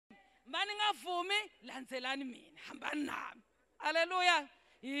mani ngavumi landzelani mina hambani nami haleluya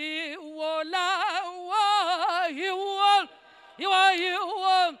iwola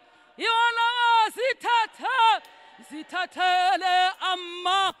sithathele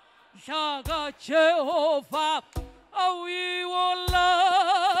amandla kaJehova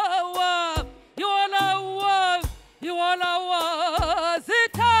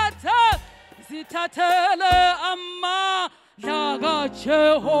sithathele amandla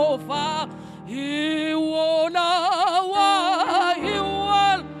kaJehova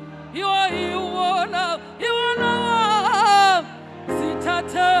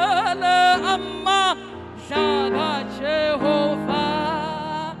sithathele amandla kaJehova.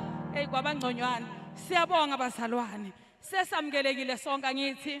 Hey kwabangconywana siyabonga bazalwane sesamkelekile sonke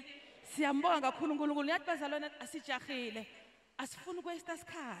ngithi siyambonga kakhulu uNkulunkulu yathi bazalwane asijahile asifuni kwesta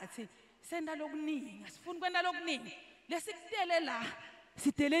isikhathi senda lokuningi asifuni kwenda lokuningi lesikutele la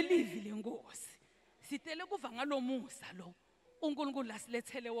sidele livi lenkosi sidele kuva ngalomusa lo uNkulunkulu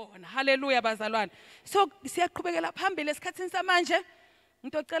lasilethele wona haleluya bazalwane so siyaqhubekela phambili esikhathini samanje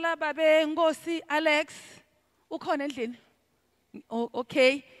ngitocela babe Nkosi Alex ukhona endlini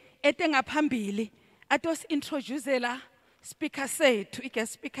okay ete ngaphambili atos introduce la speaker sethu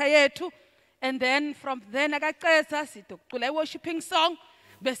guest speaker yethu and then from then akacetha sitokucula i-worshiping song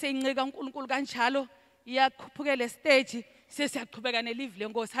bese incika uNkulunkulu kanjalo iyakhuphukela stage sesiyaqhubeka nelive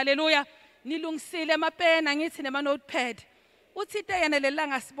lenkosi haleluya nilungisile amapena ngithi nema notepad uthite yena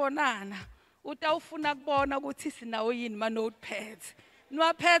lelanga sibonana utawufuna kubona ukuthi sinawo yini ma notepads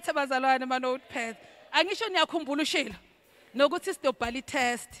niwaphethe bazalwane ma notepads angisho niyakhumbula ushilo nokuthi sidobhala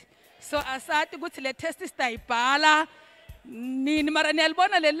i-test so asathi ukuthi le test sitayibhala nini mara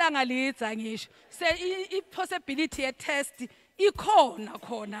niyalibona lelanga lidza ngisho se i-possibility ye-test ikhona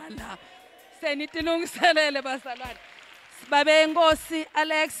khona la senitilungiselele bazalwane babe Nkosi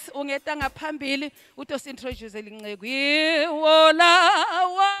Alex ungeta ngaphambili utosintroduce linceku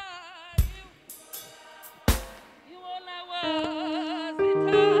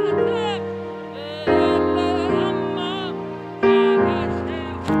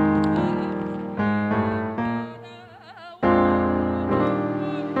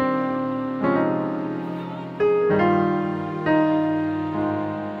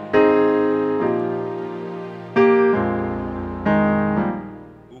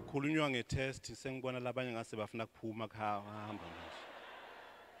Khulunywa ngetest sengibona labanye ngase bafuna kuphuma khahamba nje.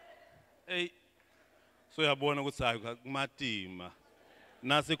 Hey so yabona ukuthi hayi kumatima.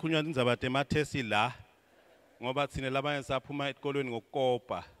 Nase khulunywa indzaba tema test la ngoba thina labanye saphuma esikolweni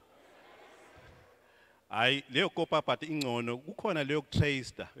ngokukopa. Hayi leyo kopa but ingcono kukhona leyo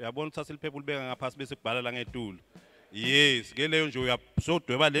tracer uyabona uthatha iphepha ulibeka ngaphansi bese kubhala la ngetulo. Yes ke leyo nje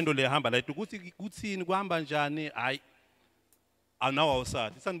uyasodweba lento lehamba la ukuthi kuthini kuhamba njani hayi anawa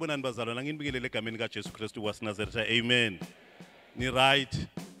usati sanibonani bazalwana nginibikele egameni kaJesu Kristu waseNazaretha amen ni right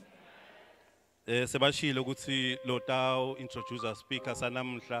sebashilo ukuthi lo taw introducer speaker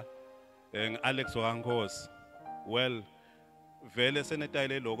sanamhla Alex Wankosi well vele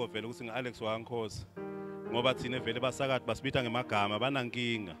senetayile lokho vele ukuthi ngiAlex Wankosi ngoba thina vele basakade basibitha ngemagama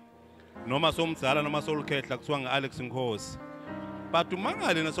banankinga noma somdzala noma solukhehla kuthiwa ngiAlex Nkosi but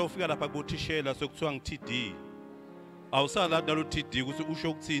umangale nasofika lapha kuthishela sokuthiwa ngiTD awusala nalo TD ukuthi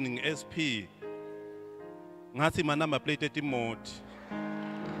usho ukuthini ngeSP ngathi ma number plate etimoti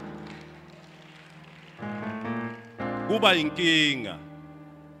kuba inkinga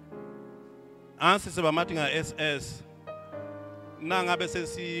ansi sebamathi nga SS nangabe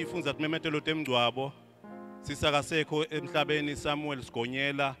sesifunza timemetelo temgcwabo sisakasekho emhlabeni Samuel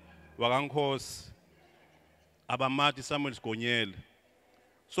Sigonyela wakaNkosi abamati Samuel Sigonyela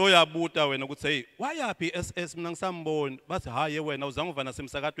so yabuta wena ukuthi hey wayapi SS mina ngisambona bathi hayi wena uzange uva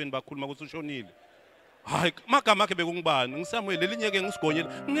nasemsakatweni bakhuluma ukuthi ushonile hayi magama akhe bekungibani ngisamuye lelinye ke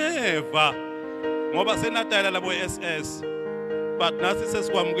ngisigonyela ngeva ngoba senatayela labo SS but nasi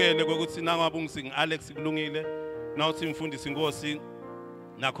sesikwamukele ukuthi nangabe ungisingi Alex kulungile nawuthi mfundisi Nkosi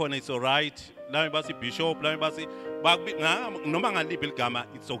nakhona it's all right lami basi bishop lami basi noma ngaliphi igama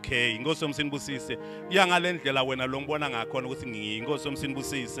it's okay Inkosi yomsinibusise iya ngalendlela wena lo ngibona ngakhona ukuthi ngiyinkosi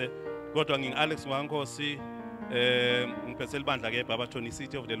yomsinibusise kodwa ngingiAlex Wankosi ngiphethe libandla ke Babathoni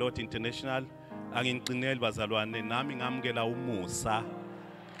City of the Lord International angingcineli bazalwane nami ngamukela umusa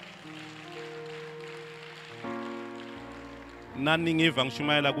nani ngiva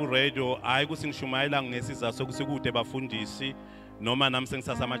ngishumayela ku radio hayi ukuthi ngishumayela ngesizathu sokuthi kude bafundisi noma nami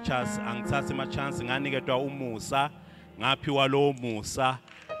sengisasa ama chance angithatha ama chance nganiketwa umusa ngaphiwa lo musa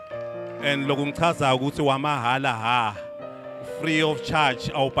and lokungichaza ukuthi wamahala ha free of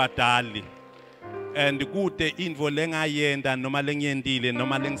charge awubhadali and kude info lengayenda noma lengiyendile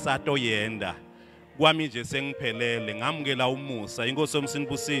noma lengisatoyenda kwami nje sengiphelele ngamukela umusa inkosi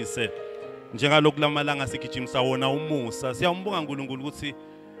yomsinibusise njengalokhu lamalanga sigijimisa wona umusa siyambonga uNkulunkulu ukuthi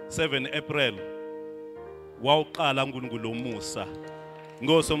 7 April wawuqala uNkulunkulu umusa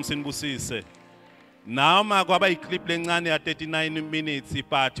inkosi yomsinibusise nama kwaba iclip lencane ya 39 minutes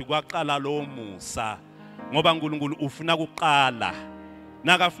but kwaqala lo musa ngoba uNkulunkulu ufuna ukuqala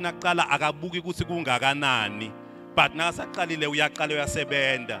nakafuna ukuqala akabuki ukuthi kungakanani but nakasaqalile uyaqala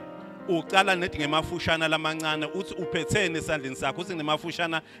uyasebenta uqala nethi ngemafushana lamancane uthi uphethene esandleni sakho uthi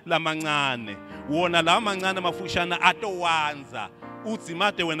ngemafushana lamancane wona lawa mancane amafushana atowanza uthi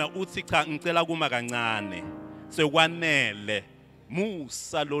made wena uthi cha ngicela kuma kancane sekwanele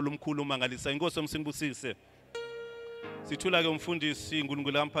musa lo mkhulu mangalisa inkosi yomsinibusise sithula ke umfundisi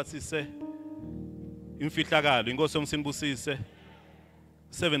uNkulunkulu amphathise imfihlakalo inkosi yomsinibusise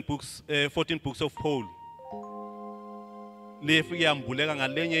 14 books of Paul lefike yambuleka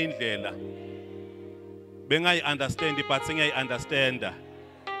ngalenye indlela bengayi understand but sengiyayi understanda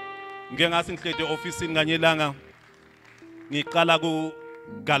ngeke ngasi ngihlede officeini kanye langa ngiqala ku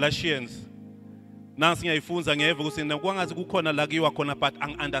Galatians nansi ngiyayifunza ngeve ukuthi kwangathi kukhona la kiwa khona but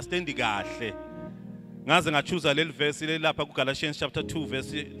angi-understandi kahle ngaze ngachuza leli verse lelapha ku Galatians chapter 2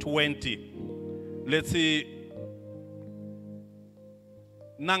 verse 20 lethi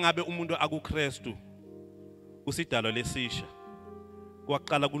nangabe umuntu akuKristu usidalo lesisha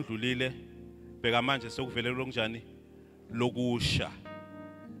kwaqala kundlulile bheka manje sokuvelele lonjani lokusha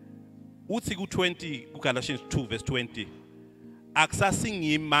uthi ku20 ku Galatians 2 verse 20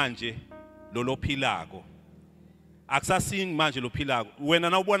 akusasingimi manje lolophilako akusasingi manje lophilako wena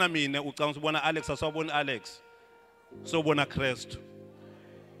nawubona mina ucanga ubona Alex asawubona Alex sobona Kristu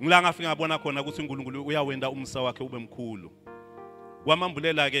ngila ngafika ngabona khona ukuthi uNkulunkulu uyawenda umsa wakhe ube mkhulu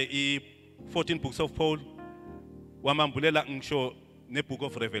wamambulela ke i14 books of Paul wamambulela ngisho neBook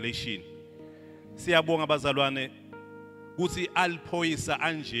of Revelation siyabonga abazalwane ukuthi aliphoyisa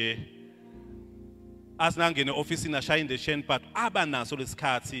anje asinangene officeini ashaya indesheni but abanaso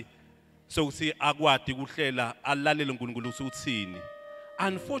lesikhathi sokuthi akwadi kuhlela alalele uNkulunkulu usuthini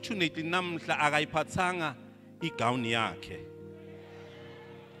unfortunately namhla akayiphathanga igown yakhe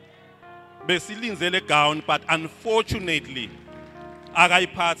besilinze le gown but unfortunately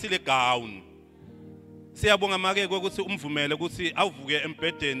akayiphathi le gown siyabonga make ukuthi umvumele ukuthi avuke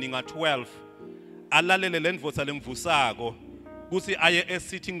embedeni nga12 alalele lendvotsa lemvusako ukuthi aye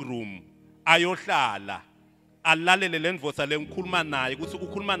e-sitting room ayohlala alalele lendvotsa lengikhuluma naye ukuthi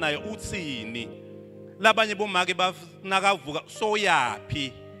ukhuluma naye uthini labanye bomake banakavuka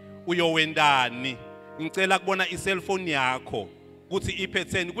soyapi uyowendani ngicela kubona iselfone yakho ukuthi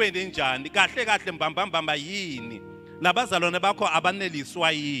iphetheni kwende njani kahle kahle mbamba yini labazalwane bakho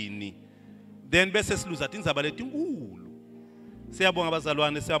abaneliswa yini then bese siluza indzaba letinkulu siyabonga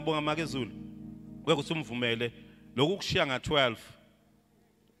abazalwane siyabonga make Zulu kwekuthi umvumele lokhu kushiya nga12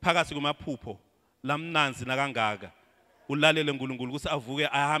 phakathi kumaphupho lamnanzi nakangaka ulalele uNkulunkulu ukuthi avuke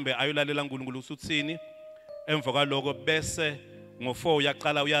ahambe ayolalela uNkulunkulu usuthini emva kwaloko bese ngo4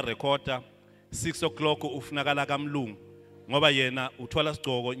 uyaqala uyarecorda 6 o'clock ufunakala kaMlungu ngoba yena uthola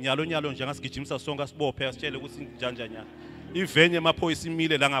sigcoko nyalo nje ngasigijimisa sonke asibophe asitshele ukuthi njanja ivenye emaphoyisa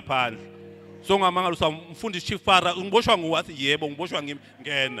imile la ngaphandle so ngamangalo umfundisi chief fara ngiboshwa nguwathi yebo ngiboshwa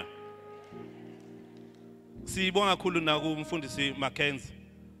ngena sibonga kakhulu nakumfundisi Mackenzie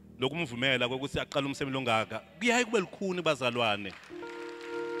lokumvumela ukuthi aqala umsebenzi ongaka kuyayi kube likhuni bazalwane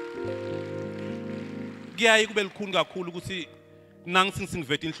kuyayi kube likhuni kakhulu ukuthi nangi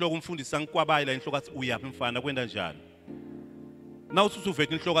singivete inhloko umfundisi angikwabayela inhloko athi uyapi mfana kwenda njani nawuthi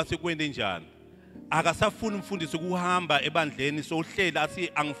uvete inhloko athi kwende njani akasafuni umfundisi ukuhamba ebandleni sohlela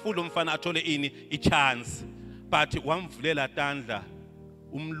athi angifuni umfana athole ini ichance but wamvulela tandla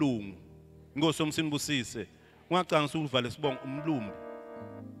umlungu inkosi yomsinibusise ungacanga usuvale sibonga umlumbi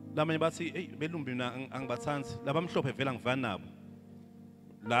lamanye bathi hey belumbi mina angibathanzi labamhlophe vela ngivana nabo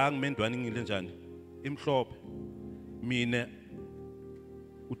la ngimendwani ngile njani imhlophe mina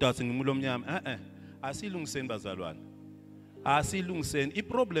utathi ngimulo omnyama asilungiseni bazalwane asilungiseni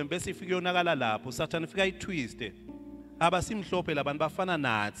iproblem bese ifike yonakala lapho sathana ifika itwiste abasimhlophe labantu bafana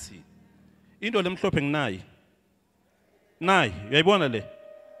nathi into lemhlophe nginayi uyayibona le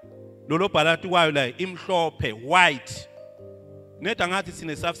lolo bhalati kwayo la imhlophe white neda ngathi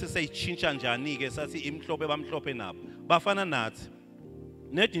sine safi sesayichintsha njani ke sathi imhlophe bamhlophe nabo bafana nathi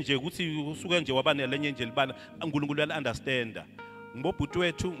nedi nje ukuthi usuke nje waba nelenye nje libala uNkulunkulu uyala understanda ngobhuti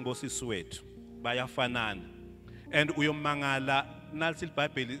wethu ngosisi wethu bayafanana and uyomangala nalisi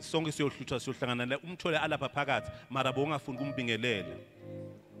iBhayibheli sonke siyohlutha siyohlangana la umthole alapha phakathi mara bongafuni kumbingelela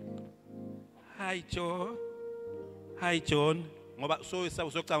hi Joe, hi John, ngoba so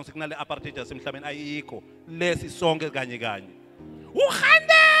isacanga sikunale apartheid yasemhlabeni ayikho lesi sonke kanye kanye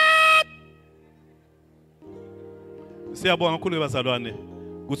ukhande. Siyabonga kakhulu bazalwane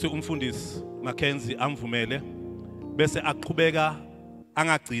ukuthi umfundisi Mackenzie amvumele bese aqhubeka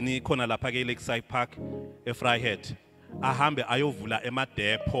angagcini khona lapha ke Lakeside Park eFryhead, ahambe ayovula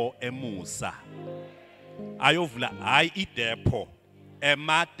emadepo eMusa, ayovula hayi idepo,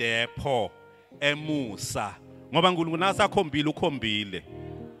 emadepo eMusa, ngoba uNkulunkulu nasakhombile ukhombile.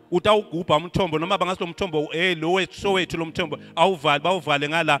 Utawugubha umthombo noma bangasilo umthombo lo wethu lo mthombo awuvali bawuvale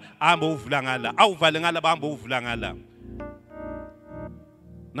ngala ahambe uvula ngala, awuvale ngala bahambe uvula ngala.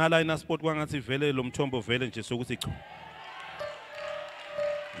 Nala ina sport kwangathi vele lo mthombo vele nje sokuthi chu.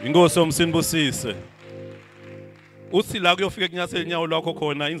 Inkosi yomsinibusise. Uthi la kuyofika kunyathela inyawo lakho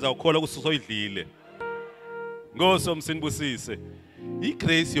khona inzawukhola ukuthi soyidlile. Inkosi yomsinibusise.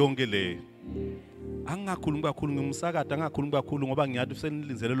 iGrace yonke le. Angakhulumi kakhulu ngumsakada, angakhulumi kakhulu ngoba ngiyathi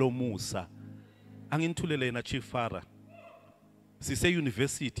usenilinzele lo musa. Anginithulele yena Chief Farah. Sise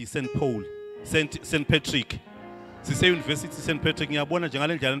University St Patrick. Sise University St Patrick ngiyabona nje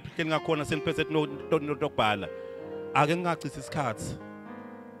ngale ndlela niphile ngakhona seniphethe notokubhala. Ake ngingachithi isikhathi.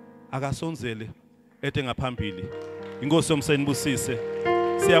 Akasonzele ete ngaphambili. Inkosi yomsenibusise.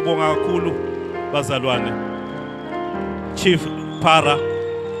 Siyabonga kakhulu bazalwane. Chief Farah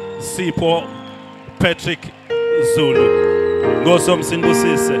Sipho Patrick Zulu. Inkosi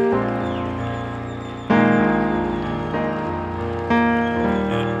yomsenibusise.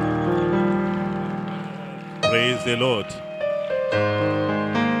 Praise the Lord.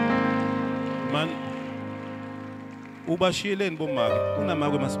 Man, ubashiyeleni bomake,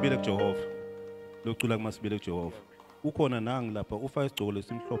 unamake masibile kuJehova. Locula kumasibile kuJehova. Ukhona nangi lapha ufa isigcoko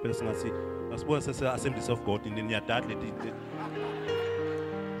lesimhlophe esingathi asibona sese Assemblies of God niyadada lethi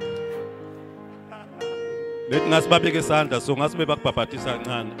ngasibabeke isandla so ngasibe bakubhabhatisa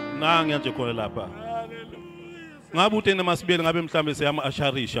kancane. Nangi nje khona lapha. Ngabe uthena masibile ngabe mhlambe siyama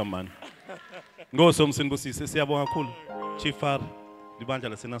asharisha man. Ngoso umsinibusise siyabonga kakhulu Chief Farah libandla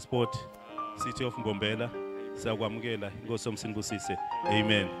lasena Sport City of Mbombela siyakwamukela inkosi yomsinibusise.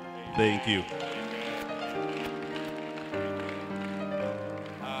 Amen. Thank you.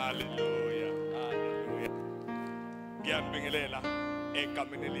 Hallelujah. Hallelujah. Ngiyabingelela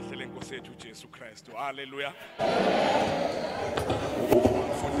egameni elihle lenkosi yethu Jesu Kristu. Hallelujah.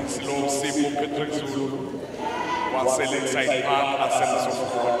 Mfundisi lo Sipho Patrick Zulu wase Lakeside Park Assemblies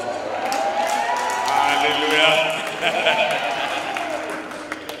of God. Hallelujah.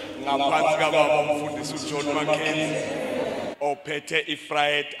 Ngaphansi kababa umfundisi uJohn Mackenzie ophethe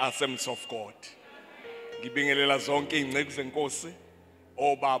iFried Assemblies of God. Ngibingelela zonke ingceku zenkosi,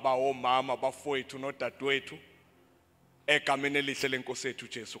 obaba, omama, bafowethu nodadewethu egameni elihle lenkosi yethu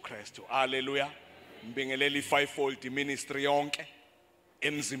Jesu Kristu. Hallelujah. Ngibingelela i-fivefold ministry yonke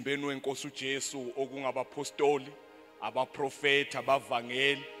emzimbeni wenkosi uJesu okungabapostoli, abaprofeti,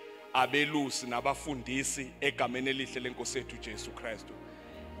 abavangeli, abelusi nabafundisi egameni elihle lenkosi yethu Jesu Kristu.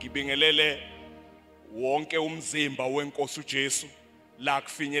 Ngibingelele wonke umzimba wenkosi uJesu la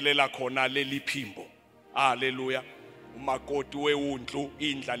kufinyelela khona leli phimbo. Haleluya. Umakoti weundlu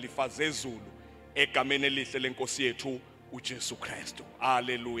indlalifa zezulu egameni elihle lenkosi yethu uJesu Kristu.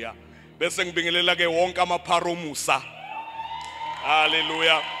 Haleluya. Bese ngibingelela ke wonke amapharomusa.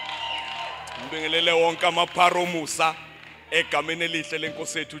 Haleluya. Ngibingelele wonke amapharomusa egameni elihle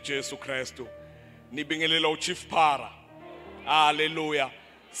lenkosi yethu Jesu Kristu. Nibingelela uChief Farah. Haleluya.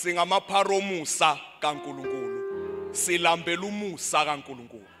 Singamapharomusa kaNkulunkulu. Silambela umusa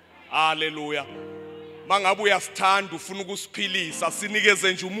kaNkulunkulu. Haleluya. Mangabe uyasithanda ufuna ukusiphilisa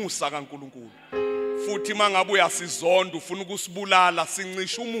sinikeze nje umusa kaNkulunkulu. Futhi mangabe uyasizonda ufuna ukusibulala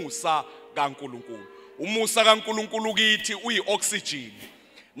sincisha umusa kaNkulunkulu. Umusa kaNkulunkulu kithi uyi-oxygen.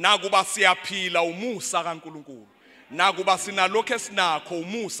 Nakuba siyaphila umusa kaNkulunkulu. Nakuba sinalokho esinakho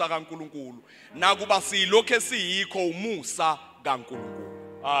umusa kaNkulunkulu. Nakuba siyilokho esiyikho umusa kaNkulunkulu.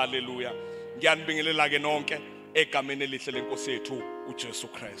 Haleluya. Ngiyanibingelela ke nonke egameni elihle lenkosi yethu uJesu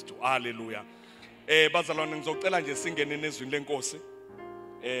Kristu. Haleluya. Bazalwane ngizocela nje singene nezwini lenkosi.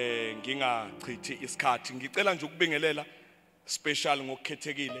 Ngingachithi isikhathi. Ngicela nje ukubingelela special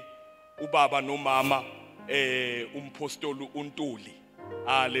ngokukhethekile ubaba nomama umpostoli uNtuli.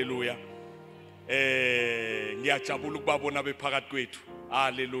 Haleluya. Ngiyajabula ukubabona bephakathi kwethu.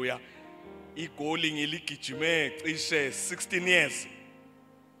 Haleluya. Igoli ngiligijime cishe 16 years.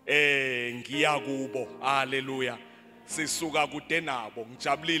 Ngiya kubo. Haleluya. Sisuka kude nabo.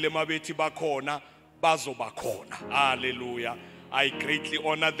 Ngijabulile mabethi bakhona bazoba khona. Haleluya. I greatly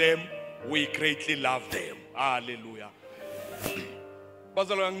honor them. We greatly love them. Haleluya.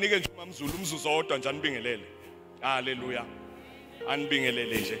 bazalwane nginike nje umamZulu umzuzu owodwa nje anibingelele. Haleluya.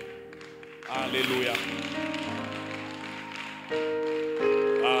 Anibingelele nje. Haleluya.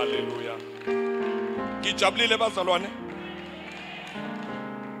 Haleluya. Ngijabulile bazalwane.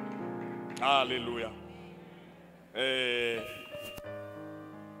 Haleluya.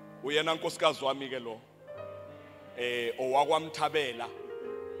 Uyena nkosikazi wami ke lo. Owakwamthabela.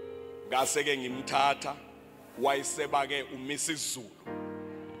 Ngase ke ngimthatha wayiseba ke uMrs Zulu.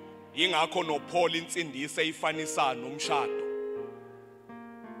 Yingakho no Paul insindise ifanisa nomshado.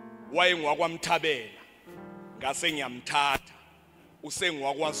 Wayengwakwamthabela. Ngase ngiyamthatha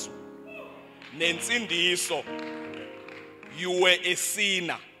usengwakwaZulu. Nensindiso you were a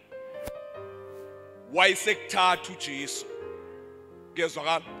sinner. Wayesekuthatha uJesu.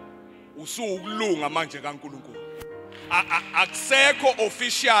 Kezwakala usukulunga manje kaNkulunkulu. Akusekho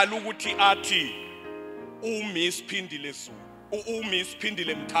official ukuthi athi uMiss Phindile Zulu, uMiss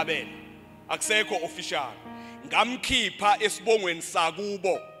Phindile Mthabela. Akusekho official. Ngamkhipha esibongweni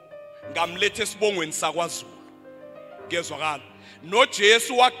sakubo. Ngamlethe esibongweni sakwaZulu. Kezwakala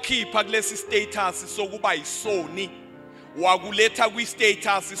noJesu wakukhipha kulesi status sokuba isoni. Wakuletha kwi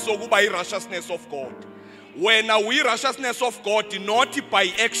status sokuba i-righteousness of God. Wena uyi-righteousness of God not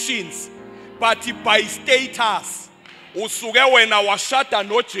by actions but by status. Usuke wena washada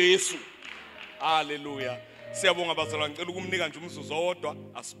noJesu. Haleluya. Siyabonga bazalwane ngicela ukumnika nje umzuzu owodwa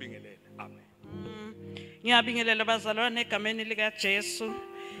asibingelele. Amen. Ngiyabingelela bazalwane egameni lika Jesu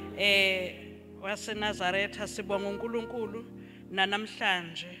waseNazaretha. Sibonga uNkulunkulu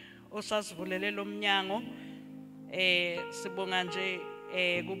namhlanje osasivulele lo mnyango. Sibonga nje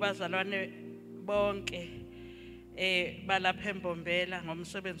kubazalwane bonke balapha eMbombela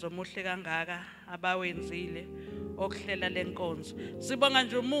ngomsebenzi omuhle kangaka abawenzile okuhlela lenkonzo. Sibonga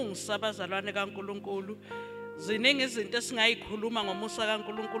nje umusa abazalwane kaNkulunkulu. Ziningi izinto esingayikhuluma ngomusa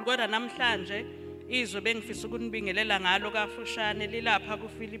kaNkulunkulu kodwa namhlanje izwe bengifisa ukunibingelela ngalo kafushane lilapha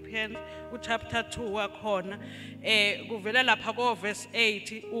kuPhilippians chapter 2 wakhona kuvela lapha ko verse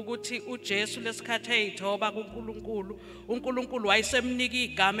 8 ukuthi uJesu lesikhathi eyithoba kuNkulunkulu uNkulunkulu wayesemnika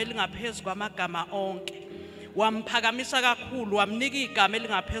igama elingaphezulu kwamagama onke. Wamphakamisa kakhulu wamnika igama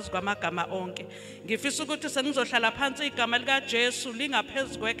elingaphezulu kwamagama onke. Ngifisa ukuthi sengizohlala phansi igama lika Jesu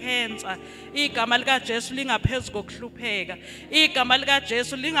lingaphezulu kwekhensa, igama lika Jesu lingaphezulu kokuhlupheka, igama lika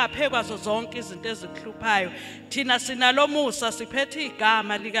Jesu lingaphekwa zonke izinto ezikuhluphayo. Thina sinalo musa siphethe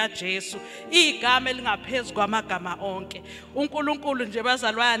igama lika Jesu, igama elingaphezulu kwamagama onke. uNkulunkulu nje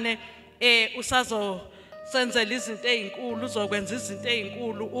bazalwane senzela izinto ezinkulu uzokwenza izinto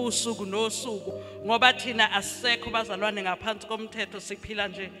ezinkulu usuku nosuku ngoba thina asisekho bazalwane ngaphansi komthetho siphila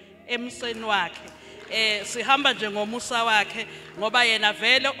nje emseni wakhe. Sihamba nje ngomusa wakhe ngoba yena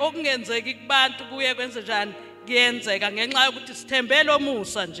vele okungenzeki kubantu kuye kwenze njani kuyenzeka ngenxa yokuthi sithembele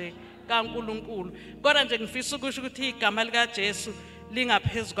omusa nje kaNkulunkulu. Kodwa nje ngifisa ukusho ukuthi igama lika Jesu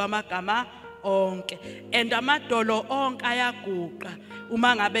lingaphezulu kwamagama onke and amadolo onke ayaguqa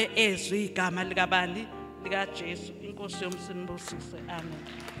uma ngabe ezwi igama lika bani lika Jesu. Inkosi yomsinibusise. Amen.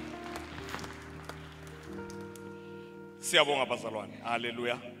 Siyabonga bazalwane.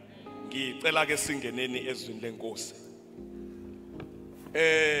 Haleluya. Ngicela ke singeneni ezwini lenkosi.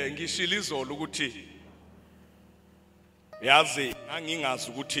 Ngishila izolo ukuthi yazi ngingazi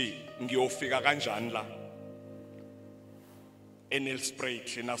ukuthi ngiyofika kanjani la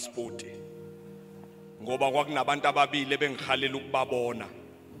eNelspruit eNaspoti ngoba kwakunabantu ababili bengihalela ukubabona.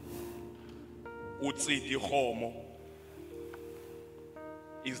 Utsidi Khomo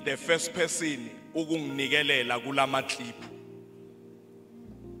is the first person ukunginikelela kulama clip.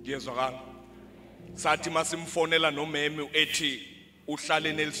 Ngiyezwakala. Sathi masimfonela nomeme ethi uhlala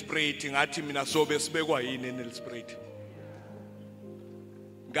eNelspruit ngathi mina sobe sibekwa yini eNelspruit.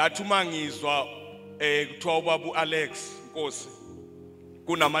 Ngathi mangizwa kuthiwa ubaba Alex Nkosi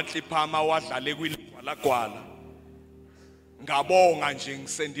kunama clip wadlale kwilagwala. Ngabonga nje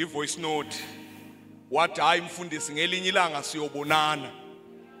ngisend voice note. Wathi hayi mfundisi ngelinye ilanga siyobonana.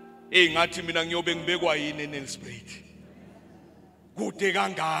 Ngathi mina ngiyobe ngibekwa yini eNelspruit. Kude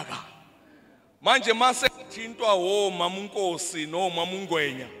kangaka. Manje mase ngithintwa mama uNkosi no mama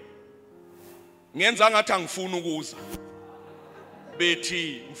uNgwenya. Ngenza ngathi angifuni ukuza.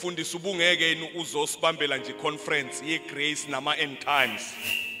 Bethi mfundisi ubungeke yini uzosibambela nje conference yeGrace nama End Times.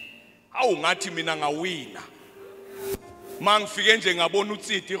 Awu ngathi mina ngawina. Mangifike nje ngabona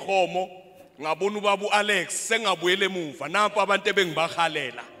uTsidi Khomo, ngabona ubaba uAlex sengabuyele emuva. Nampa abantu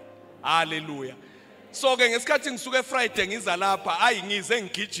ebengibahalela. Haleluya. So ke ngesikhathi ngisuke Friday ngiza lapha ngize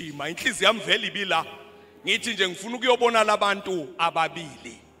ngigijima inhliziyo yami vele ibila. Ngithi nje ngifuna ukuyobona labantu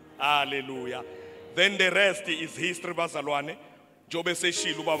ababili. Haleluya. Then the rest is history bazalwane. Jobe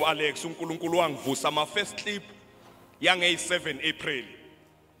seshilo ubaba Alex uNkulunkulu wangivusa ama first clip yange 7 April.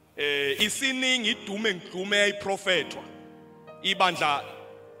 Isiningi idume ngidlume yayiprofetwa. Ibandla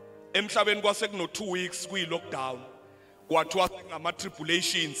emhlabeni kwase kuno 2 weeks kwi lockdown. Kwathiwa ngama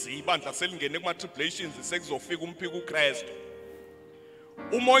tribulations, ibandla selingene kuma tribulations sekuzofika umphiko uKristu.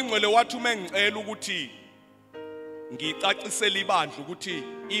 Umoya Ngcwele wathi uma ngicela ukuthi ngicacisele ibandla ukuthi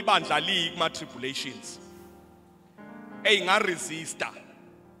ibandla liyi kuma tribulations. Nga resista.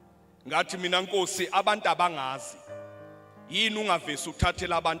 Ngathi mina Nkosi abantu abangazi. Yini ungavesi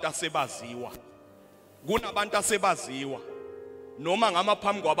uthathela abantu asebaziwa. Kunabantu asebaziwa. Noma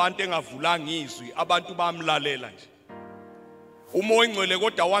ngamaphambi kwabantu engavulanga izwi abantu bamlalela nje. Umoya Ngcwele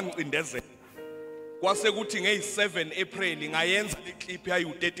kodwa wangicindezela. Kwase kuthi nge7 April ngayenza le clip yayi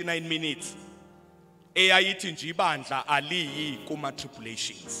 39 minutes. Eyayithi nje ibandla aliyi kuma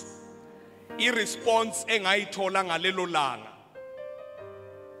tribulations. I-response engayithola ngalelo langa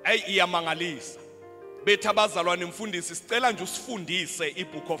iyamangalisa. Bethi abazalwane mfundisi sicela nje usifundise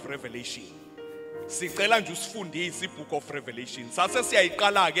iBook of Revelation. Sicela nje usifundise iBook of Revelation. Sase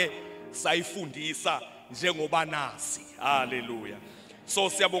siyayiqala ke sayifundisa njengoba nasi. Hallelujah. So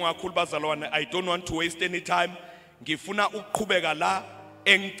siyabonga kakhulu bazalwane. I don't want to waste any time. Ngifuna ukuqhubeka la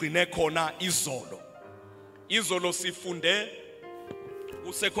engigcine khona izolo. Izolo sifunde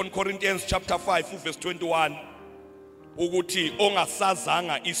u2 Corinthians chapter 5 verse 21 ukuthi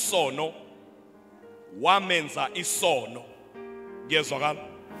ongasazanga isono wamenza isono. Ngiyezwakala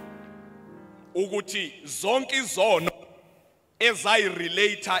ukuthi zonke izono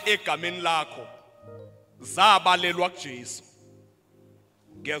ezayirelate egameni lakho zabalelwa kuJesu.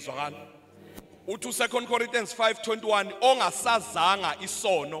 Ngiyezwakala uthi u2 Corinthians 5:21 ongasazanga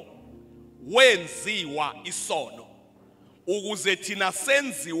isono wenziwa isono ukuze thina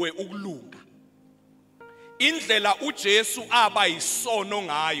senziwe ukulunga. Indlela uJesu aba isono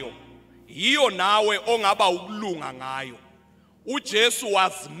ngayo yiyo nawe ongaba ukulunga ngayo. uJesu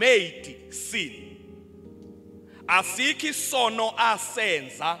was made sin. Asikho isono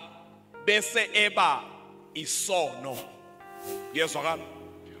asenza bese eba isono. Ngiyezwakala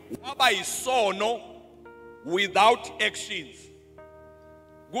waba isono without actions.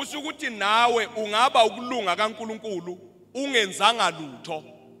 Kusho ukuthi nawe ungaba ukulunga kaNkulunkulu ungenzanga lutho.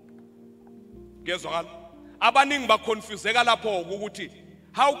 Ngiyezwakala abaningi baconfuseka lapho ukuthi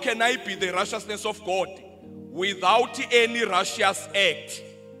how can I be the righteousness of God without any righteous act?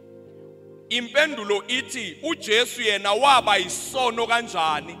 Impendulo ithi uJesu yena waba isono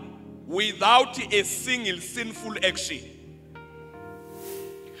kanjani without a single sinful action.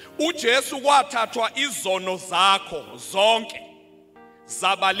 uJesu kwathathwa izono zakho zonke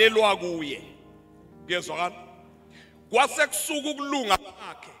zabalelwa kuye. Ngiyezwakala kwase kusuka ukulunga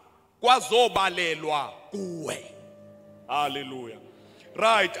kwakhe kwazobalelwa kuwe. Hallelujah.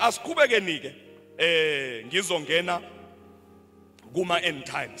 Right, asiqhubeke nike ngizongena kuma End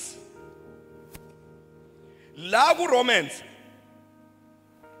Times. La ku Romans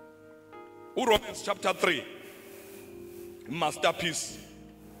chapter 3, masterpiece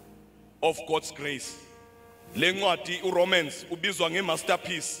of God's grace. Le ncwadi uRomans ubizwa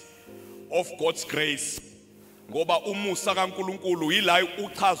ngemasterpiece of God's grace ngoba umusa kaNkulunkulu yila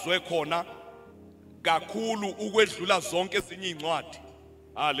uchazwe khona kakhulu ukwedlula zonke ezinye incwadi.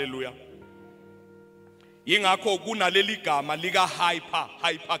 Hallelujah. Yingakho kunaleli gama lika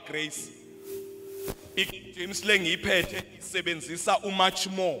hyper grace. James lengiyiphethe isebenzisa much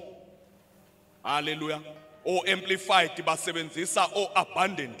more. Hallelujah. O amplified basebenzisa o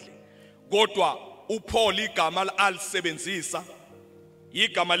abundantly. Kodwa uPaul igama alisebenzisa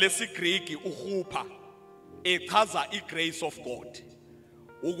igama lesiGreek uhupa echaza igrace of God.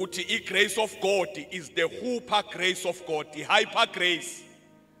 Ukuthi igrace of God is the hyper grace of God, the hyper grace.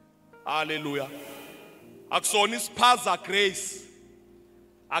 Hallelujah. Akusona isiphaza grace.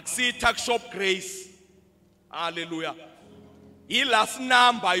 Akusi tuckshop grace. Hallelujah. Ilast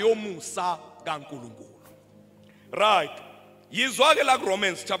number yomusa kaNkulunkulu. Right. Yizwa ke la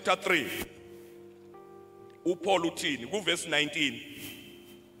Romans chapter 3. uPaul uthini ku verse 19.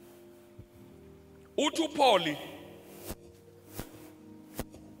 Uthi uPaul,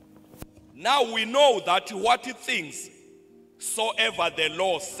 now we know that what things soever the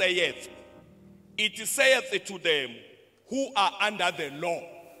law saith, it saith to them who are under the law.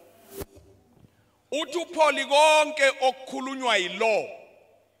 Uthi uPaul konke okukhulunywa yilaw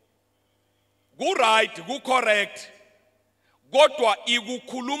ku right, ku correct, kodwa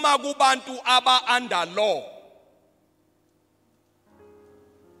ikukhuluma kubantu aba under law.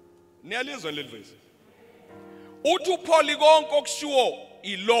 Niyalizwa leli verse. Uthi uPaul konke okushiwo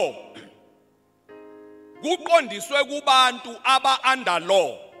ilaw kuqondiswe kubantu aba under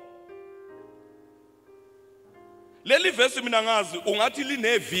law. Leli verse mina ngazi ungathi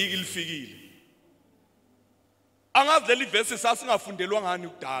lineviki lifikile. Angazi leli verse sasingafundelwa ngani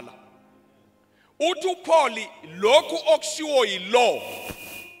kudala. Uthi uPaul lokhu okushiwo yilaw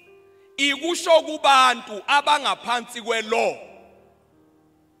ikusho kubantu abangaphansi kwelaw.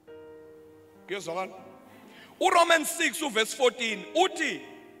 Ngezwakala? uRomans 6 verse 14 uthi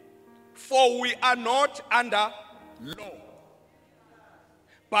for we are not under law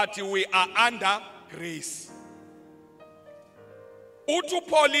but we are under grace. Uthi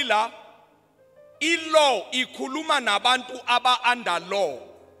uPaul la ilaw ikhuluma nabantu aba under law.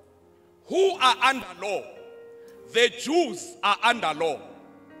 Who are under law? The Jews are under law.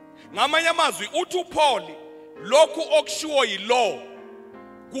 Ngamanye amazwi uthi uPaul lokhu okushiwo yilaw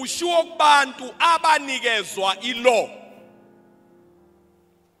kushiwo kubantu abanikezwa ilaw.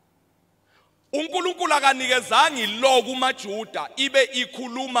 uNkulunkulu akanikezanga ilaw kumaJuda ibe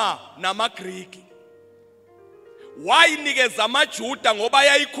ikhuluma namaGriki. Wayinikeza amaJuda ngoba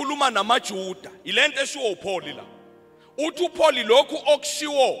yayikhuluma namaJuda. Ilento eshiwo uPaul la. Uthi uPaul lokhu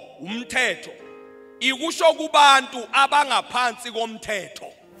okushiwo umthetho ikusho kubantu abangaphansi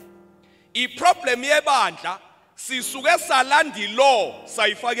komthetho. Iproblem yebandla sisuke salanda ilaw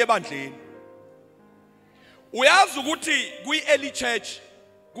sayifaka ebandleni. Uyazi ukuthi kwi-early church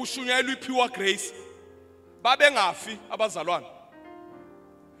kushunyayelwa ipure grace babengafi abazalwane.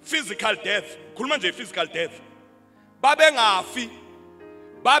 Physical death, khuluma nje physical death. Babengafi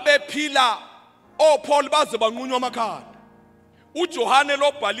babephila oPaul baze banqunywa amakhanda. uJohane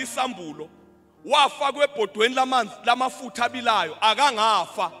lobhala isambulo wafakwe ebhodweni lamanzi lamafutha abilayo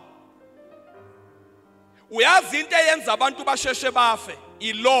akangafa. Uyazi into eyenza abantu basheshe bafe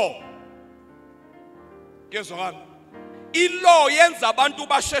ilaw. Ngezwakala? Ilaw yenza abantu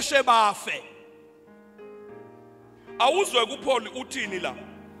basheshe bafe. Awuzwe kuPaul uthini la?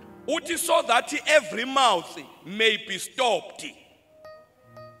 Uthi so that every mouth may be stopped.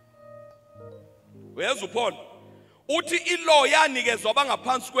 Uyazi uPaul uthi ilaw yanikezwa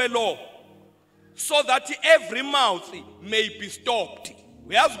abangaphansi kwelaw so that every mouth may be stopped.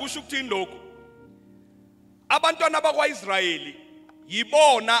 Uyazi kusho ukuthini lokho? Abantwana bakwaIsrayeli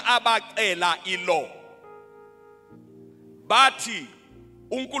yibona abacela ilaw. Bathi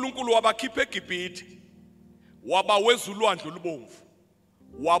uNkulunkulu wabakhipha eGibhithe wabaweza ulwandle olubomvu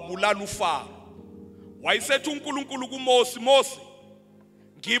wabulala uFaro. Wayisethi uNkulunkulu kuMose, Mose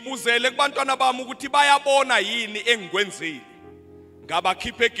ngibuzele kubantwana bami ukuthi bayabona yini engikwenzile.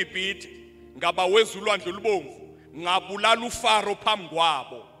 Ngabakhipha eGibhithe ngabaweza ulwandle olubomvu ngabulala uFaro phambi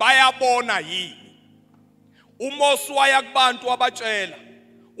kwabo. Bayabona yini? uMose waya kubantu abatshela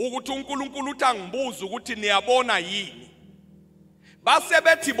ukuthi uNkulunkulu uthi angibuza ukuthi niyabona yini. Base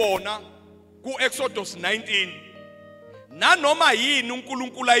bethi bona ku-Exodus 19 nanoma yini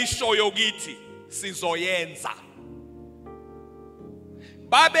uNkulunkulu ayishoyo kithi sizoyenza.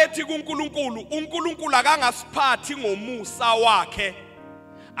 Babethi kuNkulunkulu uNkulunkulu akangasiphathi ngomusa wakhe,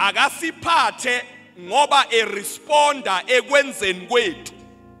 akasiphathe ngoba eresponda ekwenzeni kwethu.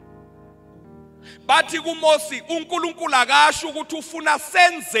 Bathi kuMose uNkulunkulu akasho ukuthi ufuna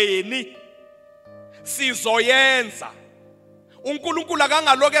senzeni sizoyenza. uNkulunkulu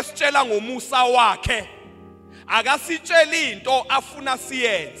akangaloke esitshela ngomusa wakhe, akasitshela into afuna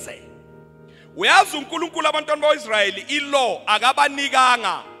siyenze. Uyazi uNkulunkulu abantwana bakwaIsrayeli ilaw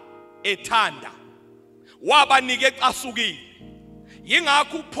akabanikanga ethanda, wabanika ecasukile.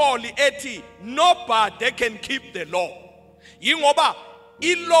 Yingakho uPaul ethi nobody can keep the law. Yingoba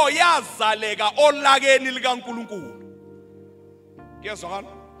ilaw yazaleka olakeni likaNkulunkulu. Ngiyazwana?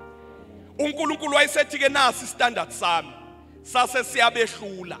 uNkulunkulu wayesethi ke nasi standard sami sase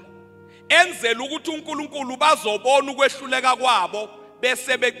siyabehlula. Enzela ukuthi uNkulunkulu bazobona ukwehluleka kwabo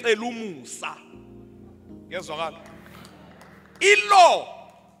bese becela umusa. Ngiyazwakala? Ilaw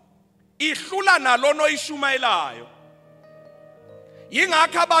ihlula nalono ishumayelayo.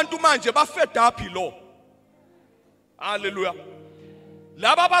 Yingakho abantu manje bafed up ilaw. Hallelujah.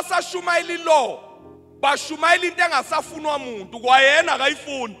 Laba basashumayela ilaw bashumayela into engasafunwa umuntu kwayena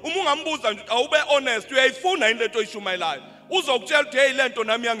akayifuni. Uma ungambuza nje awube honest uyayifuna into oyishumayelayo. Uzokutshela ukuthi hey lento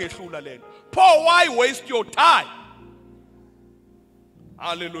nami yangehlula lento. Paul, why waste your time?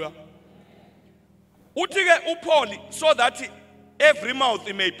 Hallelujah. Uthi ke uPaul so that every mouth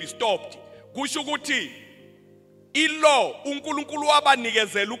may be stopped. Kusho ukuthi ilaw uNkulunkulu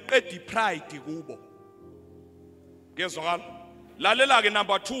wabanikezela uqeda ipride kubo. Ngezwakala? Lalela ke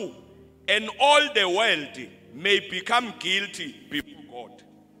number 2, and all the world may become guilty before God.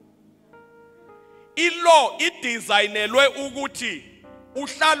 Ilaw idesignelwe ukuthi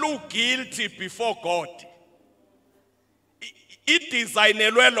uhlala uguilty before God.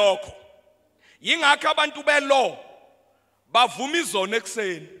 idesignelwe lokho. Yingakho abantu belaw bavuma izono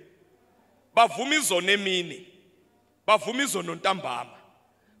ekseni, bavuma izono emini, bavuma izono ntambama,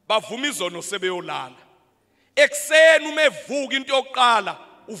 bavuma izono sebeyolala. Ekseni uma evuka into yokuqala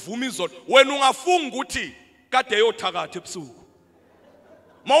uvuma izono. Wena ungafunga ukuthi kade eyothakatha ebusuku.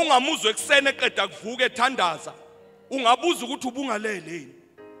 Mawungamuzwe ekseni eqeda kuvuka ethandaza, ungabuza ukuthi ubungalele yini.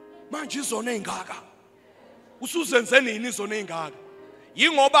 Manje izono ezingaka. Usuzenze nini izono ezingaka?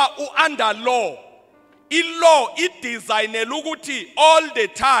 Yingoba under law, i-law idesignela ukuthi all the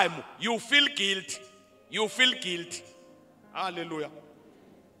time you feel guilty. You feel guilty. Hallelujah.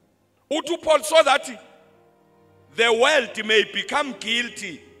 Uthi Paul, so that the world may become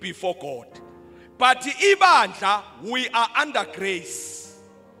guilty before God. But ibandla, we are under grace.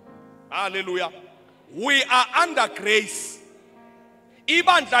 Hallelujah. We are under grace.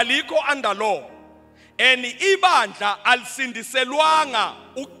 Ibandla liko under law. And ibandla alisindiselwanga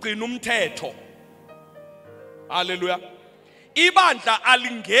ukugcina umthetho. Hallelujah. Ibandla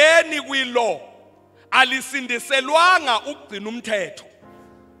alingeni kwi-law. Alisindiselwanga ukugcina umthetho.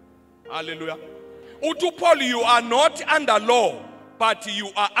 Hallelujah. Uthi Paul, you are not under law, but you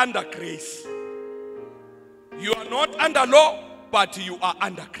are under grace. You are not under law, but you are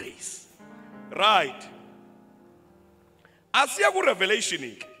under grace. Right. Asiya ku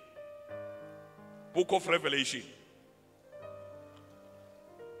Revelation, book of Revelation.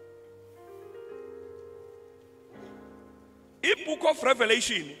 In book of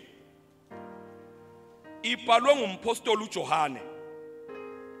Revelation, ibhalwe ngumpostoli uJohane,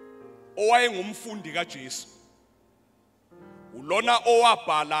 owayengumfundi kaJesu. Ulona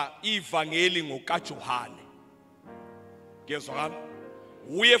owabhala ivangeli ngokaJohane. Ngezwakala?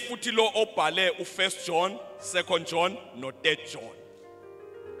 Uye futhi lo obhale u1 John, 2 John no 3 John.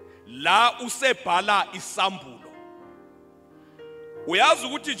 La usebhala isambulo. Uyazi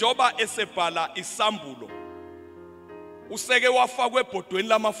ukuthi njoba esebhala isambulo, useke wafakwe ebhodweni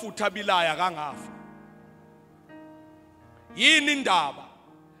lamafutha abilaya kangafa. Yini indaba?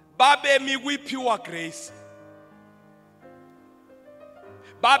 Babemi kwi-pure grace.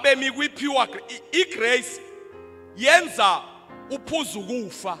 Babemi kwi-pure grace. I-grace yenza uphuza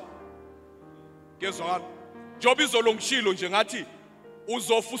ukufa. Ngezwakala? Njoba izolongishilo nje ngathi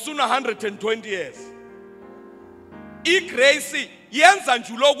uzofa usuna 120 years. I-grace yenza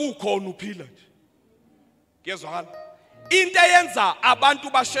nje lokukhona uphila nje. Ngezwakala? Into eyenza abantu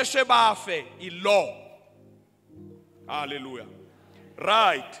basheshe bafe i-law. Hallelujah.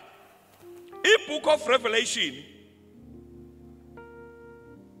 Right. In book of Revelation,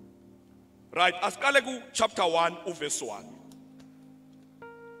 right, asikale ku chapter 1 verse 1.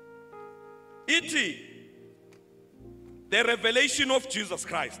 Ithi the revelation of Jesus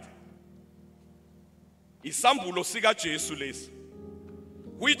Christ. Isambulo sika Jesu lesi,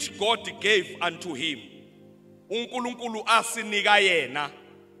 which God gave unto him. uNkulunkulu asinika yena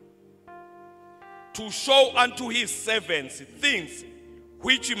to show unto his servants things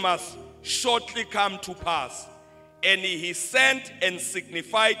which must shortly come to pass. And he sent and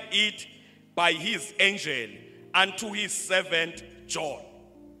signified it by his angel unto his servant John.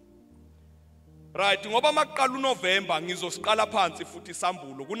 Right, ngoba maqala uNovember ngizosiqala phansi futhi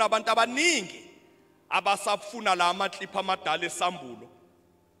isambulo. Kunabantu abaningi abasafuna la amaklip amadala esambulo.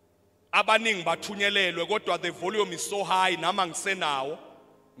 Abaningi bathunyelelwe kodwa the volume is so high nama ngisenawo.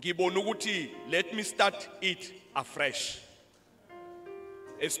 Ngibona ukuthi let me start it afresh.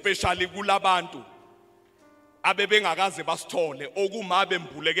 Especially kulabantu abebengakaze basithole okumabe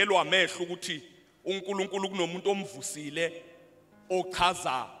mbulekelwa amehlo ukuthi uNkulunkulu kunomuntu omvusile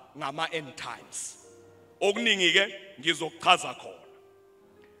ochaza ngama end times. Okuningi ke ngizochaza khona.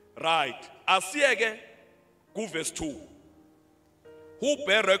 Right. Asiyeke ku verse 2. Who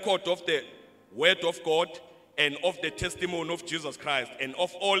bear record of the word of God and of the testimony of Jesus Christ and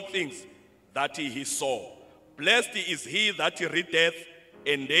of all things that he saw. Blessed is he that readeth,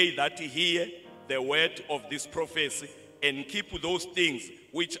 and they that hear the word of this prophecy and keep those things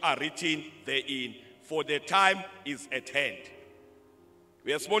which are written therein, for the time is at hand.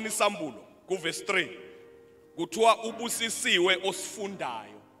 Uyasibona isambulo ku verse 3. Kuthiwa ubusisiwe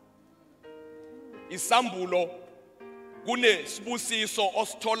osifundayo. Isambulo kunesibusiso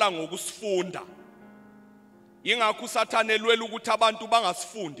osithola ngokusifunda. Yingakho uSathane elwela ukuthi abantu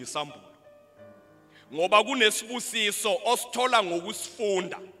bangasifundi isambulo. Ngoba kunesibusiso osithola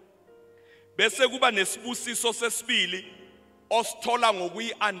ngokusifunda. Bese kuba nesibusiso sesibili osithola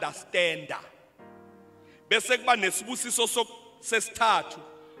ngokuyi-understanda. Bese kuba nesibusiso sesithathu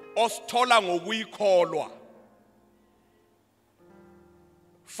osithola ngokuyikholwa.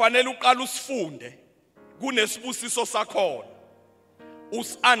 Fanele uqala usifunde kunesibusiso sakhona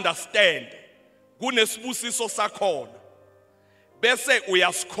Us-understand kunesibusiso sakhona bese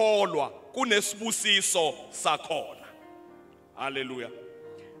uyasikholwa kunesibusiso sakhona. Hallelujah.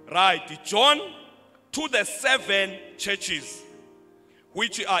 Right, John to the 7 churches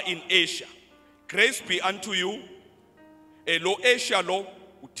which are in Asia. Grace be unto you. Lo Asia lo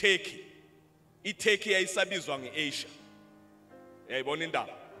uTurkey. ITurkey ayisabizwa ngeAsia. Yayibona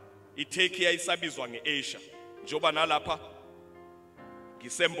indaba. ITurkey ayisabizwa ngeAsia. Njoba nalapha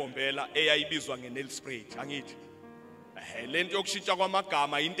ngisembombela eyayibizwa ngeNelspruit, angithi. Lento yokushintsha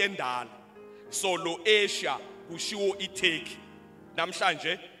kwamagama into endala. So lo Asia kushiwo iTurkey.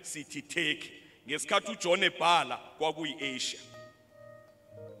 Namhlanje sithi Turkey. Ngesikhathi uJohn ebhala kwakuyiAsia.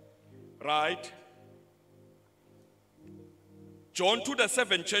 Right? John to the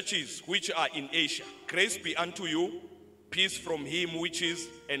 7 churches which are in Asia. Grace be unto you, peace from him which is,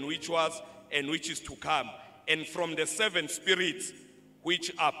 and which was, and which is to come, and from the 7 spirits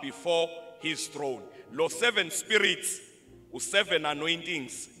which are before his throne. Los 7 spirits, 7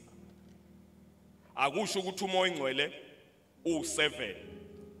 anointings. Akusho ukuthi umoya ingcwele u7.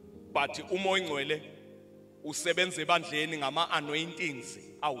 But umoya ingcwele usebenza ebandleni ngama anointings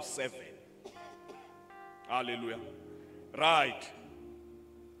awu7. Hallelujah. Right.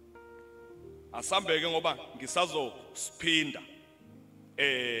 Asambeke ngoba ngisazosiphinda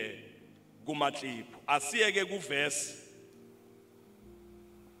kumatlipho. Asiyeke kuverse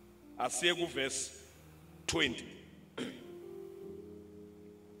 20.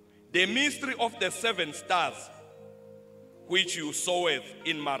 The mystery of the 7 stars which you saweth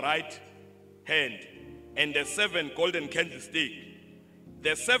in my right hand, and the 7 golden candlesticks.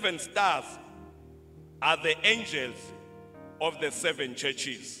 The 7 stars are the angels of the 7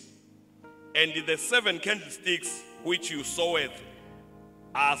 churches, and the 7 candlesticks which you saweth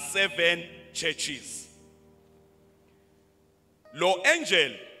are 7 churches. Lo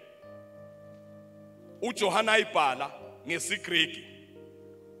angel uJohana ibhala ngesiGriki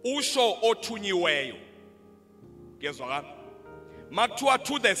usho othunyiweyo. Ngezwakala makuthiwa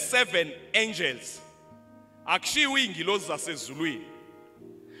to the 7 angels akushiwo ingilosi zasezulwini,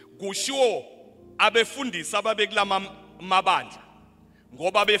 kushiwo abefundisi ababekulama mabandla,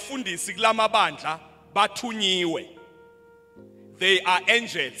 ngoba befundisi kulama bandla bathunyiwe. They are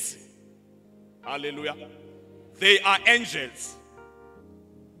angels. Hallelujah. They are angels.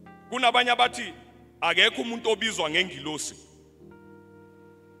 Kunabanye abathi akekho umuntu obizwa ngengilosi.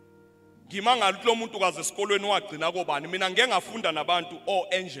 Ngimangala lo muntu kaze esikolweni wagcina kobani, mina ngeke ngafunda nabantu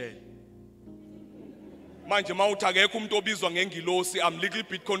angel. Manje mawuthi akekho umuntu obizwa ngengilosi, I'm little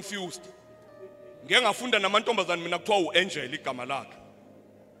bit confused. Ngeke ngafunda namantombazane mina kuthiwa uangel igama lakhe.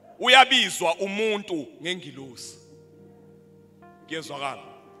 Uyabizwa umuntu ngengilosi. Ngiyezwakala.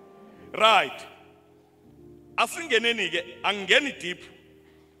 Right. Asingeneni ke, angeni deep.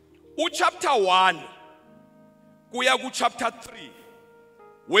 Chapter 1 kuya ku chapter 3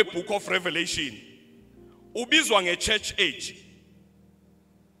 we book of Revelation ubizwa nge-church age.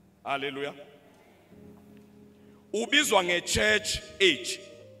 Hallelujah. Ubizwa nge-church age.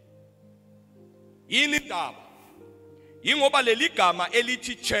 Yini indaba? Yingoba leli gama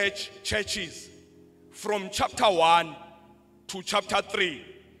elithi churches from chapter 1 to chapter 3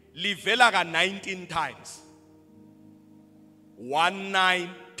 livela ka 19 times. 19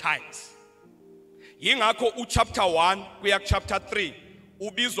 times. Yingakho chapter 1 kuya chapter 3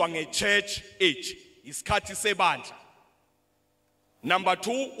 ubizwa nge-church age, isikhathi sebandla. Number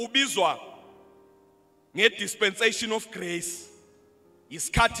 2 ubizwa nge-dispensation of grace,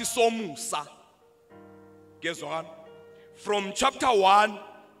 isikhathi somusa. Gezwakala. From chapter 1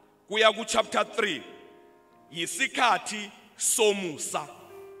 kuya ku chapter 3 yisikhathi somusa.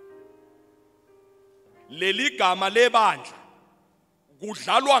 Leli gama lebandla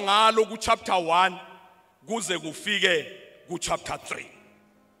kudlalwa ngalo ku chapter 1 kuze kufike ku chapter 3.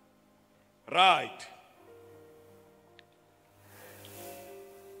 Right.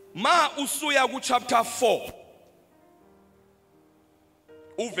 Ma usuya ku chapter 4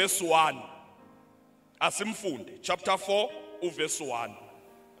 uverse 1 asimfunde. Chapter 4 uverse 1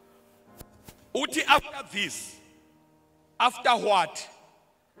 uthi after this, after what?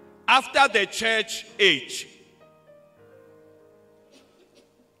 After the church age.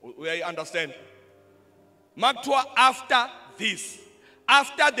 We understand? Makuthiwa after this,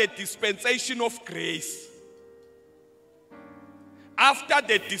 after the dispensation of grace. After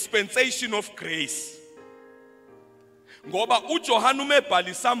the dispensation of grace. Ngoba uJohana umebhala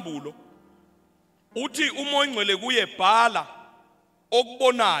isambulo uthi umoya ingcwele kuye bhala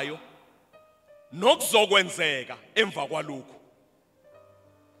okubonayo nokuzokwenzeka emva kwalokho.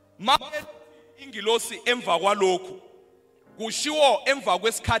 Manje ingilosi emva kwalokho kushiwo emva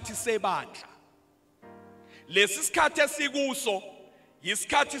kwesikhathi sebandla. Lesi sikhathi esikuso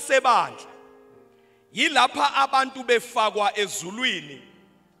yisikhathi sebandla. Yilapha abantu befakwa ezulwini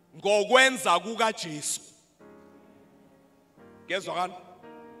ngokwenza kuka Jesu. Gezwakala?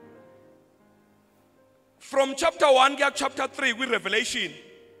 From chapter 1 to chapter 3 with Revelation,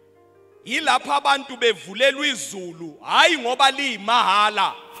 yilapha abantu bevulelwa izulu hayi ngoba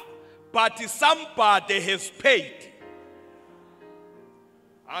liyimahala, but somebody has paid.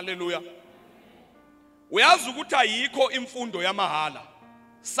 Hallelujah. Uyazi ukuthi ayikho imfundo yamahala.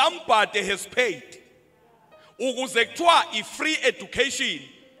 Somebody has paid. Ukuze kuthiwa i-free education,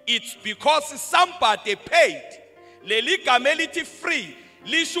 it's because somebody paid. Leli gama elithi free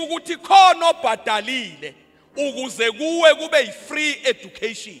lisho ukuthi khona obhadalile ukuze kuwe kube i-free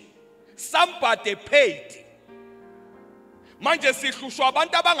education. Somebody paid. Manje sihlushwa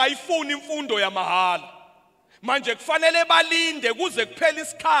abantu abangayifuni imfundo yamahala. Manje kufanele balinde kuze kuphele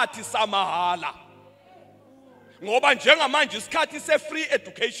isikhathi samahala. Ngoba njengamanje isikhathi se-free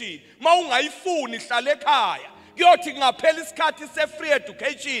education, mawungayifuni hlala ekhaya, kuyothi kungaphela isikhathi se-free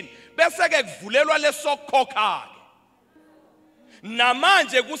education, bese ke kuvulelwa lesokukhokha.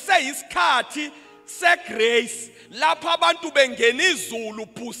 Namanje kuseyisikhathi se-grace, lapha abantu bengena izulu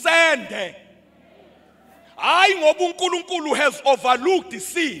phusende. Hayi ngoba uNkulunkulu has overlooked the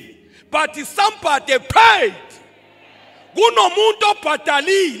sin, but somebody paid. Kunomuntu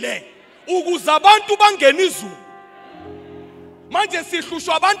obhadalile ukuze abantu bangena izulu. Manje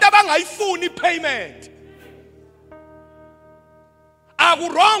sihlushwa abantu abangayifuni payment.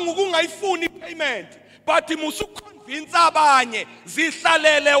 Akurong ukungayifuni payment, but musuconvince abanye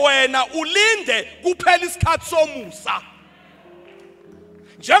zihlalele wena ulinde kuphela isikhathi somusa.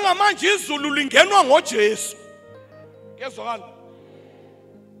 Njengamanje izulu lingenwa ngoJesu. Kezwakala?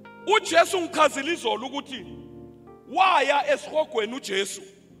 uJesu ngichazile izolo ukuthi waya esihogweni uJesu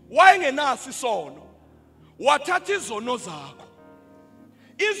wayengenasi isono. Wathatha izono zakho.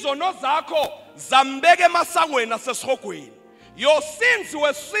 Izono zakho zambeke emasangweni asesihogweni. Your sins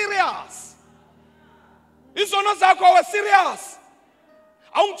were serious. Izono zakho were serious.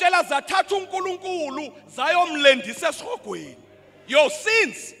 Awungitshela zathatha uNkulunkulu zayomlendisa esihogweni. Your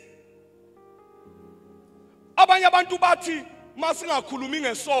sins. Abanye abantu bathi masingakhulumi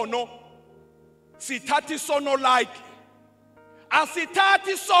ngesono sithatha isono lightly.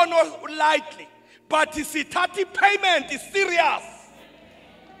 Asithathi isono lightly, but sithatha payment is serious.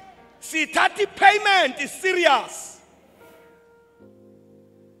 Sithatha payment is serious.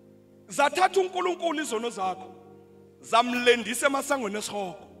 Zathatha uNkulunkulu izono zakho zamlendisa emasangweni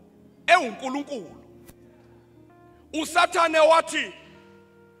esihogo. EuNkulunkulu. uSathane wathi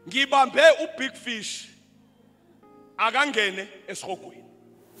ngibambe ubig fish akangene esihogweni.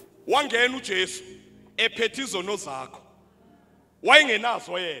 Wangena uJesu ephethe izono zakho.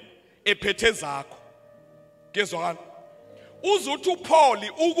 Wayengenazo yena ephethe zakho. Gezwakala? Uzuthi uPaul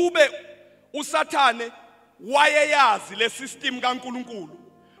ukube uSathane wayeyazi le system kaNkulunkulu,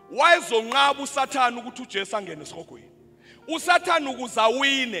 wayezonqaba uSathane ukuthi uJesu angene esihogweni. uSathane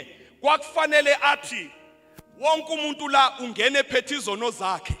ukuzawine kwakufanele athi wonke umuntu la ungene ephethe izono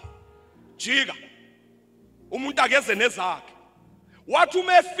zakhe. Jika umuntu akeze nezakhe. Wathi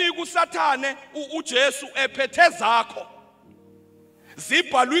uma efika uSathane uJesu ephethe zakho,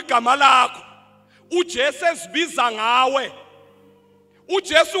 zibhalwe igama lakho, uJesu ezibiza ngawe.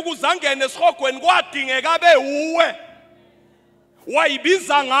 uJesu ukuzangena esihogweni kwadingeka abe uwe.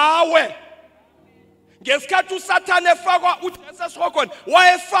 Wayibiza ngawe. Ngesikhathi uSathane efakwa uJesu esihogweni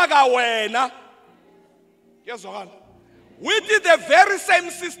wayefaka wena. Kezwakala? We did the very same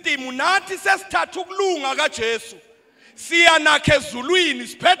system. Nathi sesithatha ukulunga kaJesu siyanakhe ezulwini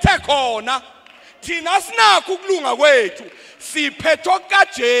siphethe khona. Thina sinakho ukulunga kwethu siphethe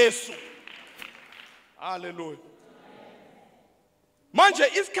kaJesu. Hallelujah. Manje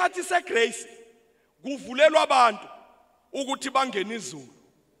isikhathi segrace kuvulelwa abantu ukuthi bangene izulu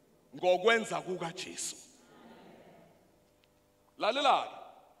ngokwenza kukaJesu. Lalela,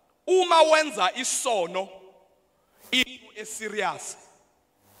 uma wenza isono into eserious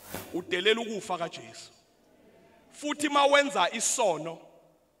udelela ukufa kaJesu. Futhi ma wenza isono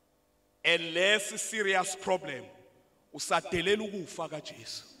a less serious problem usadelela ukufa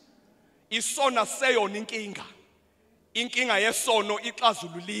kaJesu. Isona seyona inkinga. Inkinga yesono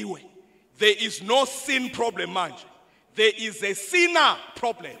ixazululiwe. There is no sin problem manje. There is a sinner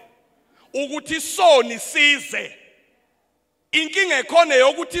problem. Ukuthi isoni size. Inkinga ekhona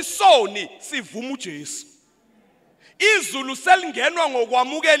yokuthi isoni sivuma uJesu. Izulu selingenwa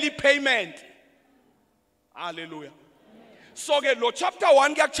ngokwamukela ipayment. Hallelujah. So ke lo chapter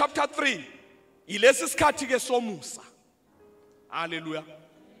 1 ke chapter 3 ilesi sikhathi ke somusa. Hallelujah.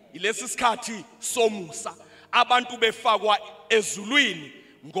 Ilesi sikhathi somusa abantu befakwa ezulwini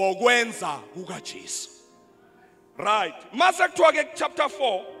ngokwenza kukaJesu. Right. Mase kuthiwa ke chapter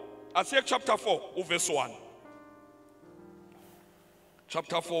 4, asiye chapter 4 verse 1.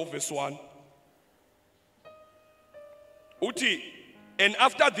 Chapter 4 verse 1. Uthi, and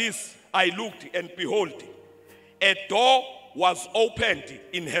after this I looked, and behold, a door was opened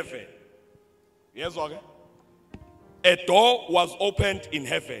in heaven. Yes, okay? A door was opened in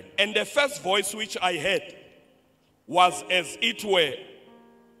heaven, and the first voice which I heard was as it were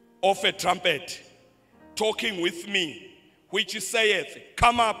of a trumpet talking with me, which saith,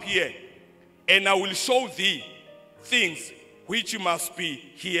 come up here, and I will show thee things which must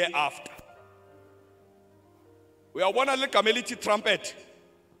be hereafter. We are one of the lithi trumpet.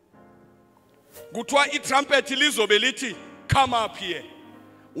 Kuthiwa i-trumpet lizobe lithi come up here.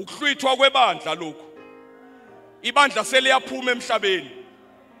 Ukuhlwithwa kwebandla lokhu. Ibandla seliyaphuma emhlabeni.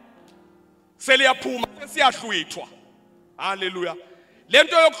 Seliyaphuma sesiyahlwithwa. Hallelujah.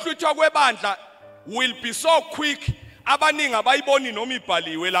 Lento yokuhlwithwa kwebandla will be so quick. Abaningi abayiboni noma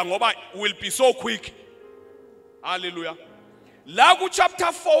ibhaliwe la ngoba will be so quick. Hallelujah. La ku chapter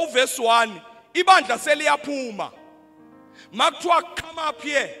 4 verse 1 ibandla seliyaphuma. Makuthiwa come up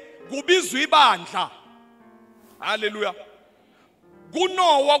here. Kubizwa ibandla. Hallelujah.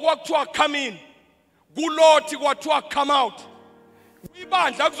 Kunowa kwakuthiwa come in. Kuloti kwathiwa come out.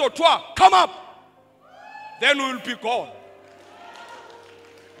 Ibandla kuzothiwa come up. Then we will be gone.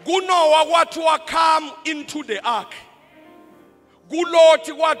 Kunowa kwathiwa come into the ark.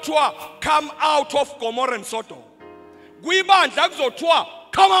 Kuloti kwathiwa come out of Gomorrah and Sodom. Kuibandla kuzothiwa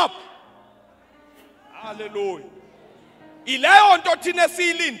come up. Hallelujah. Ileyo nto thina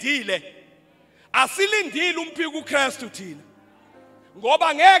siyilindile. Asilindile umphika uKristu thina.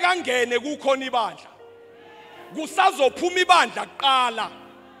 Ngoba ngeke angene kukhona ibandla. Kusazophuma ibandla kuqala.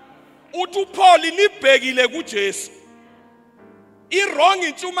 Uthi uPaul nibhekile kuJesu. I-wrong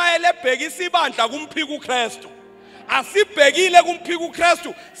intshumayelo ebhekisa ibandla kumphika uKristu. Asibhekile kumphika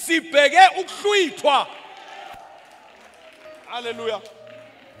uKristu, sibheke ukuhlwithwa. Hallelujah.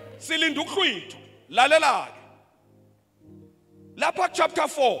 Silinda ukuhlwithwa. Lalela ke. Lapha chapter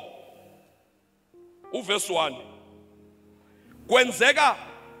 4 uverse 1 kwenzeka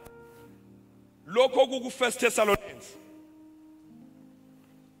lokho ku 1 Thessalonians.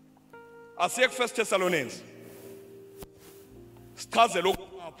 Asiye ku 1 Thessalonians. Sichaze lokho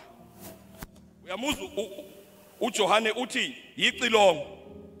apha. Uyamuzwa uJohane uthi yicilongo.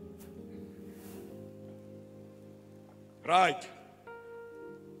 Right.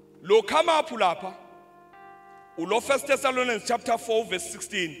 Lo come up lapha. Ulo 1 Thessalonians chapter 4 verse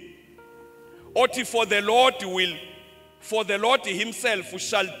 16. Oti for the Lord himself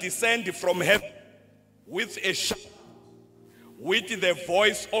shall descend from heaven with a shout, with the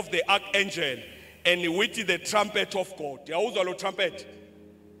voice of the archangel, and with the trumpet of God. Yawuzwa lo trumpet.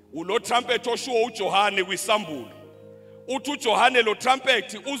 Ulo trumpet oshuwo uJohane kwisambulo. Uthi uJohane lo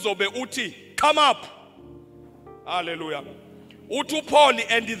trumpet uzobe uthi come up. Hallelujah. Uthi Paul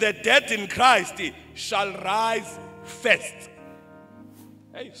and the dead in Christ shall rise first.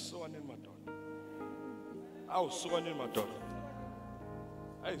 Hey, so in my daughter. Oh, so in my daughter.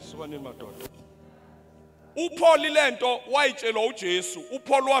 Hey, so in my daughter. uPaul lento wayitshelwa uJesu.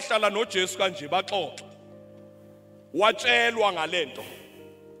 uPaul wahlala noJesu kanje baxoxa. Watshelwa ngalento.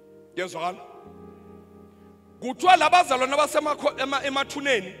 Yezwakala? Kuthiwa labazalwana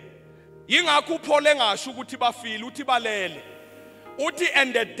basemathuneni yingakho uPaul engasho ukuthi bafile uthi balele. Uthi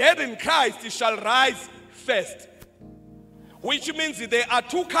and the dead in Christ shall rise first. Which means there are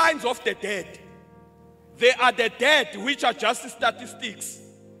two kinds of the dead. There are the dead which are just statistics.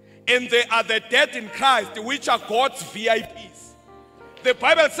 And there are the dead in Christ which are God's VIPs. The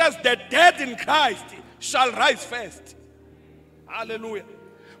Bible says the dead in Christ shall rise first. Hallelujah.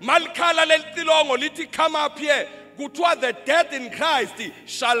 Malkala leltilongo liti come up here. Kuthiwa the dead in Christ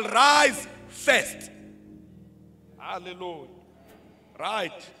shall rise first. Hallelujah.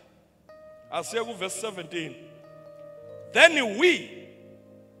 Right. Asiya verse 17. Then we,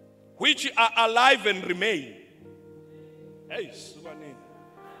 which are alive and remain. Hey, subanini.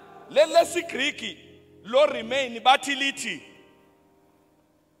 Lesi Greek lo remain bathi lithi.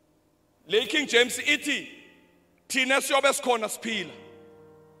 Le King James ithi thina siyobe sikhona siphila.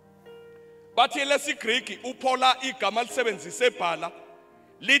 Bathi lesi Greek uPaula igama lisebenzise ebhala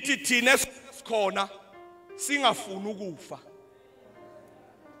lithi thina sikhona singafuni ukufa.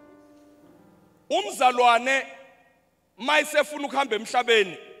 Umzalwane mayisefuna ukuhamba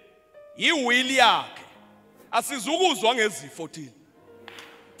emhlabeni yiwili yakhe. Asizukuzwa ngezifo thina.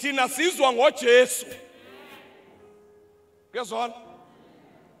 Thina sizwa ngoJesu. Kuyezwana?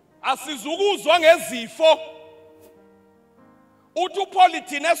 Asizukuzwa ngezifo. Uthi uPaul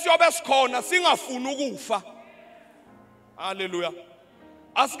thina siyobe sikhona singafuni ukufa. Haleluya.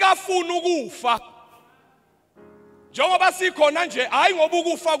 Asikafuni ukufa. Njengoba sikhona nje hayi ngoba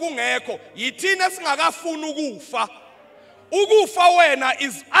ukufa kungekho, yithina singakafuni ukufa. Ukufa wena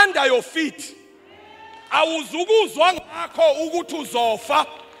is under your feet. Awuzukuzwa ngakho ukuthi uzofa.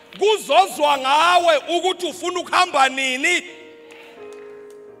 Kuzozwa ngawe ukuthi ufuna ukuhamba nini.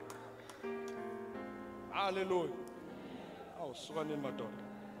 Haleluya. Awusukane madoda.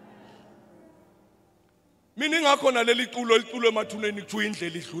 Mina ingakhona leli culo emathuneni kuthiwa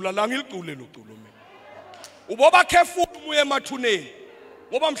indlela idlula la ngilicule lo culo mina. Uboba careful uye emathuneni.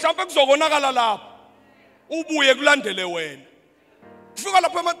 Ngoba mhlawumbe kuzokonakala lapho. Ubuye kulandele wena. Kufika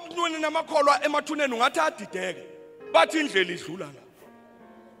lapha emathuneni namakholwa emathuneni ungathi adideke. Bathi indlela idlula la.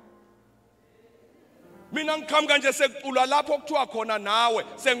 Mina ngiqhamuka nje sekucula lapho kuthiwa khona nawe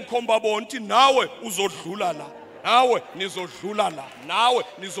sengikhomba bonke nawe uzodlula la. Nawe nizodlula la. Nawe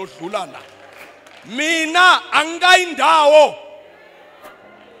nizodlula la. Mina angayindawo.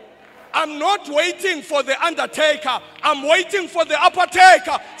 I'm not waiting for the undertaker. I'm waiting for the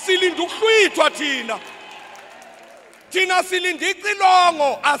uppertaker. Silinda ukuhlwithwa thina. Thina silindi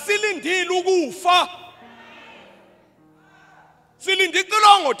icilongo, asilindile ukufa. Silindi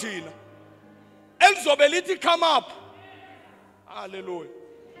icilongo thina. Elizobe lithi come up. Hallelujah.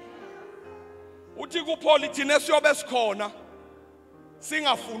 Uthi kuPaul thina siyobe sikhona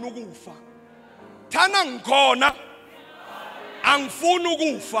singafuni ukufa. Thana ngikhona angifuni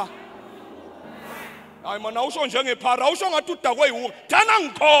ukufa. Hayi mana usho njengephara, usho ngathi udakwe yiwuka. Thana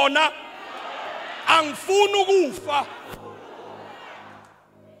ngikhona angifuni ukufa.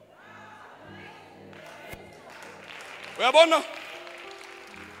 Uyabona?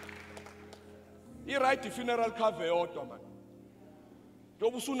 I-right funeral cover yodwa man.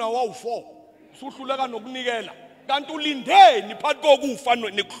 Njoba usuna wawu4, usuhluleka nokunikela. Kanti ulindeni phakathi kokufa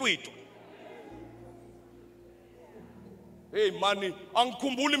nekuhlwithwa. Hey mani,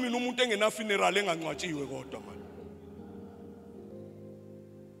 angikhumbuli mina umuntu engena funeral engangcwatshiwe kodwa man.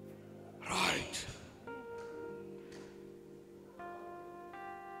 Right.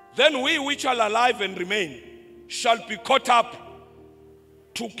 Then we which are alive and remain shall be caught up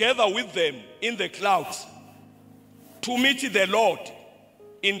together with them in the clouds to meet the Lord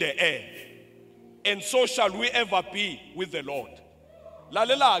in the air. And so shall we ever be with the Lord.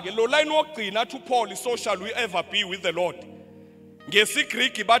 Lalela-ke lo line wokugcina to Paul, so shall we ever be with the Lord.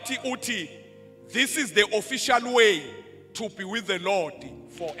 NgesiGreek bathi uthi, this is the official way to be with the Lord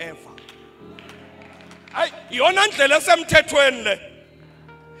forever. Ay yona ndlela esemthethweni le.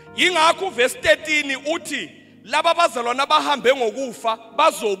 Yingakho verse 13 uthi laba bazalwana bahambe ngokufa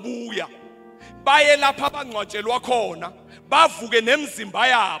bazobuya. Baye lapha abangcwatshelwa khona, bavuke nemizimba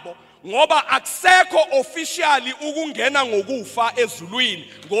yabo. Ngoba akusekho officially ukungena ngokufa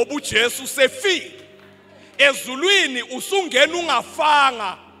ezulwini ngoba uJesu sefile. Ezulwini usungena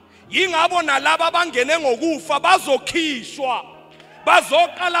ungafanga. Yingabo nalabo abangene ngokufa bazokhishwa.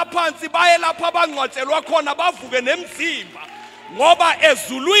 Bazoqala phansi baye lapha abangcwatshelwa khona bavuke nemizimba. Ngoba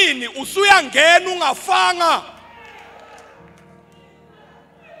ezulwini usuyangena ungafanga.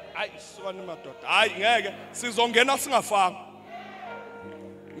 Hayi sibani madoda. Hayi ngeke sizongena singafanga.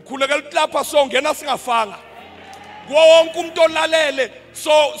 Ngikhulekela lapha songena singafanga. Kuwo wonke umuntu olalele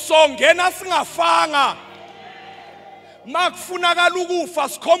songena singafanga. Makufunakala ukufa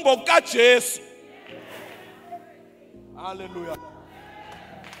sikhombo kaJesu. Hallelujah.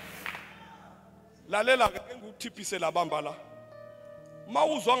 Lalela ke ngikuthiphise labamba la.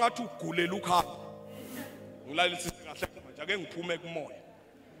 Mawuzwa ngathi ugulela ukhamba. Ngilalelisise kahle manje ake ngiphume kumoya.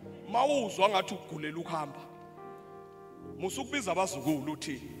 Mawuzwa ngathi ugulela ukhamba. Musukubiza abazukulu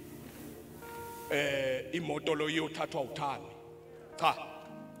uthi imoto lo iyothathwa uthani. Cha.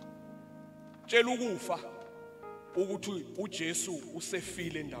 Tshela ukufa ukuthi uJesu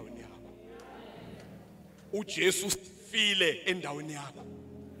usefile endaweni yakho. uJesu usefile endaweni yakho.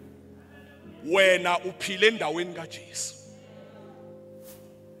 Wena uphile endaweni kaJesu.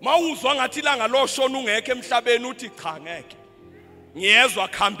 Mawuzwa ngathi ilanga loshona ungekho emhlabeni uthi cha ngeke. Ngiyezwa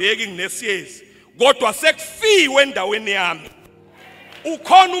khambeki nginesiyezi. Kodwa sekufiwe endaweni yami.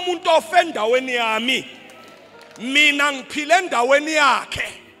 Ukhona umuntu ofe endaweni yami. Mina ngiphile endaweni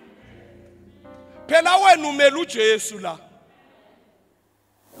yakhe. Phela wena umele uJesu la.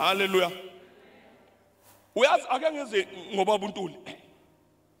 Hallelujah. Uyazi ake ngeze ngoba uNtuli.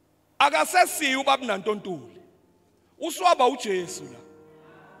 Akasesiyo ubaba nantontuli. Uswaba uJesu la.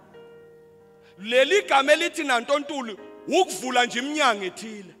 Leli gama elithi nantontuli ukuvula nje iminyango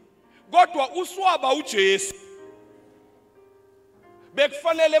ethile. Kodwa uswaba uJesu.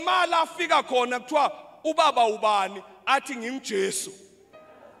 bekufanele mala afika khona kuthiwa ubaba ubani athi ngimjesu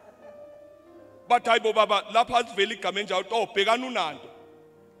bathi hayibo baba lapha alivela igama enjalo obhekana unanto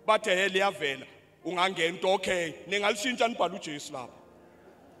bathe he liyavela ungangena into okay ningalishintsha nibhala uJesu lapha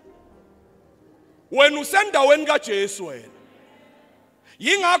wena usendaweni kaJesu wena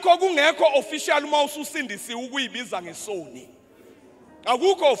yingakho kungekho official uma ususindisiwe ukuyibiza ngesoni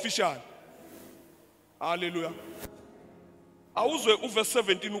akukho official haleluya awuzwe uverse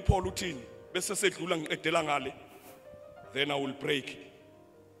 17 uPaul uthini bese sedlula ngiqedela ngale then I will break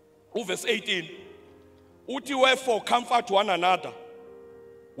uverse 18 uthi wherefore comfort one another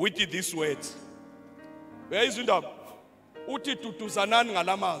with these words uyayizwa indaba uthi duduzanani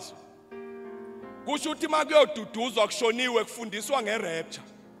ngalamazwi kusho uthi makuyoduduzwa kushoniwe kufundiswa ngerapture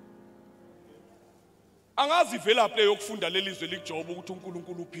angazi ivela play yokufunda lelizwe likuJob ukuthi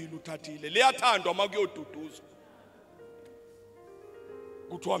uNkulunkulu uphila uthathile liyathandwa makuyoduduzwa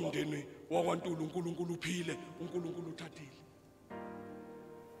kuthiwa mndeni wakwaNtulu uNkulunkulu uphile uNkulunkulu uthathile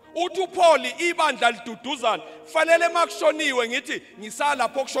uthi uPaul ibandla liduduzana fanele makushoniwe ngithi ngisala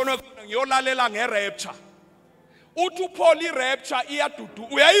lapho kushonwe khona ngiyolalela ngerapture uthi uPaul irapture iyadudu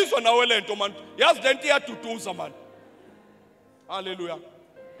uyayizwa nawe lento man yazi lento iyaduduza man haleluya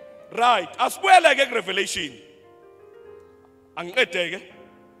right asibuyele ke kuRevelation angiqedeke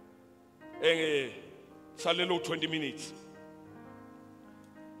salelo 20 minutes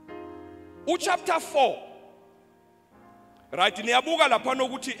chapter 4 right niyabuka lapha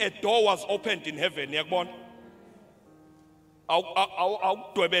nokuthi a door was opened in heaven niyakubona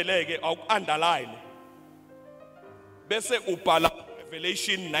awudwebeleke awuunderline bese ubhala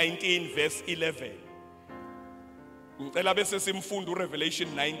Revelation 19 verse 11 ngicela bese simfunda uRevelation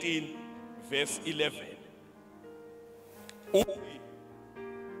 19 verse 11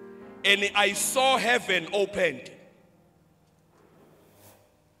 and I saw heaven opened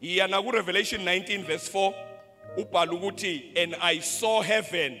yana ku Revelation 19 verse 4 ubhala ukuthi and I saw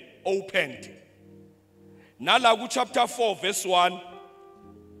heaven opened nala ku chapter 4 verse 1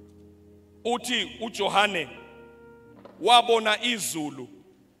 uthi uJohane wabona izulu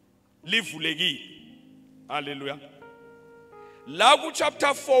livulekile haleluya la ku chapter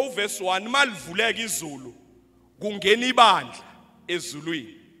 4 verse 1 malivuleka izulu kungena ibandla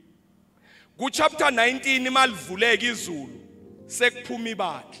ezulwini ku chapter 19 malivuleka izulu sekuphuma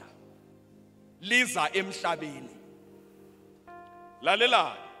ibandla liza emhlabeni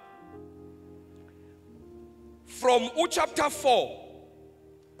lalela from chapter 4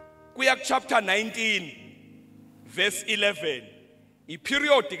 kuya chapter 19 verse 11 i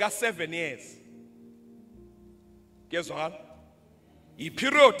period ka 7 years kezwakala i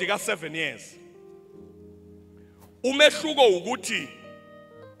period ka 7 years umehluko ukuthi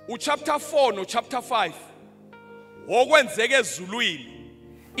chapter 4 no chapter 5 okwenzeke ezulwini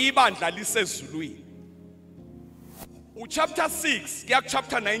ibandla lisezulwini chapter 6 kuya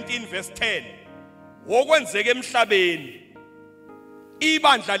chapter 19 verse 10 okwenzeke emhlabeni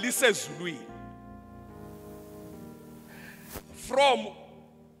ibandla lisezulwini from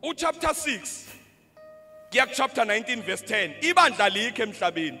chapter 6 kuya chapter 19 verse 10 ibandla likho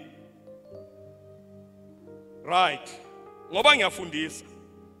emhlabeni right ngoba ngiyafundisa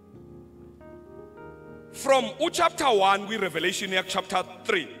from chapter 1 kwi Revelation ya chapter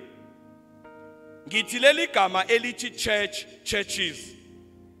 3 ngithi leli gama elithi churches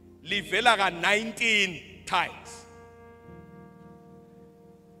livela ka 19 times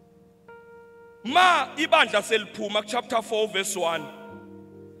ma ibandla seliphuma chapter 4 verse 1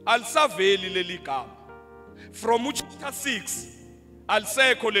 alisaveli leli gama from chapter 6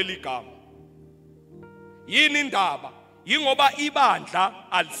 alisekho leli gama yini indaba yingoba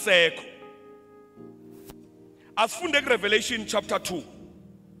ibandla alisekho asifunde ku Revelation chapter 2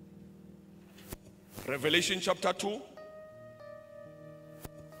 Revelation chapter 2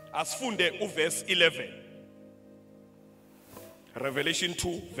 asifunde uverse 11 Revelation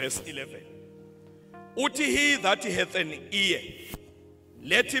 2 verse 11 uthi he that hath an ear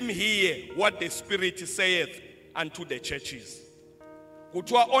let him hear what the Spirit saith unto the churches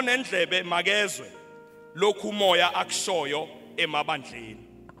kuthiwa onendlebe makezwe lokhu umoya akushoyo emabandleni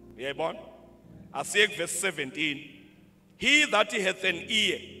uyayibona asiye ku verse 17 he that hath an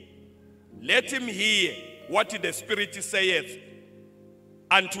ear let him hear what the Spirit saith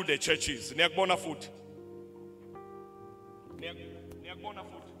unto the churches niyakubona futhi niyakubona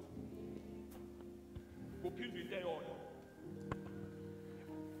futhi kuphindwe into eyodwa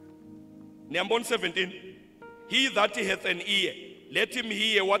niyambona 17 he that hath an ear let him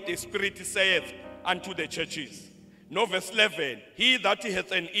hear what the Spirit saith unto the churches no verse 11 he that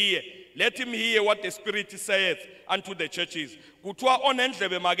hath an ear let him hear what the Spirit saith unto the churches. Kuthiwa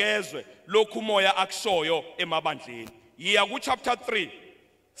onendlebe makezwe lokhu umoya akushoyo emabandleni. Yiya ku chapter 3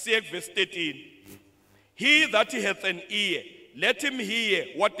 siye verse 13. He that hath an ear, let him hear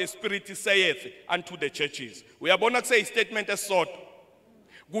what the Spirit saith unto the churches. Uyabona kuse statement esisodwa.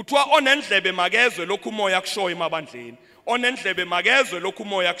 Kuthiwa onendlebe makezwe lokhu umoya akushoyo emabandleni. Onendlebe makezwe lokhu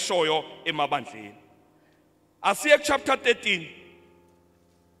umoya akushoyo emabandleni. Asiye chapter 13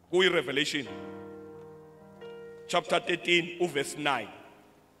 kuyi Revelation. Chapter 13 verse 9.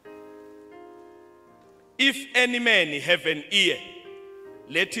 If any man have an ear,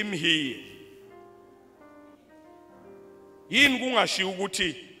 let him hear. Yini kungashiya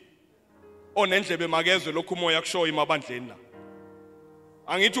ukuthi onendlebe makezwe lokhu umoya akushoyo emabandleni la.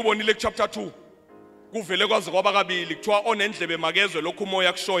 Angithi ubonile chapter 2 kuvele kwaze kwaba kabili kuthiwa onendlebe makezwe lokhu umoya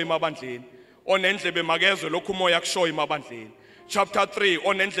akushoyo emabandleni. Onendlebe makezwe lokhu umoya akushoyo emabandleni. Chapter 3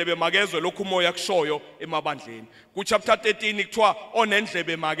 onendlebe makezwe lokhu umoya akushoyo emabandleni. Ku chapter 13 kuthiwa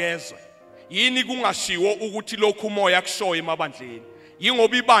onendlebe makezwe. Yini kungashiwo ukuthi lokhu umoya akushoyo emabandleni?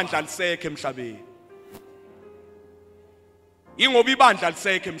 Yingoba ibandla lisekho emhlabeni. Yingoba ibandla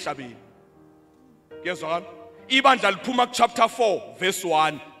lisekho emhlabeni. Ngiyezwakala? Ibandla liphuma ku chapter 4 verse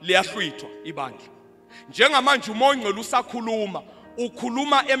 1 liyahlwithwa ibandla. Njengamanje umoya ongcwele usakhuluma,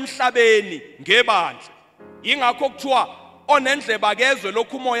 ukhuluma emhlabeni ngebandla. Ingakho kuthiwa onendlebe akezwe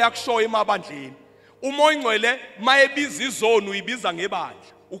lokhu umoya akushoyo emabandleni. Umoya ongcwele mayebiza izoni uyibiza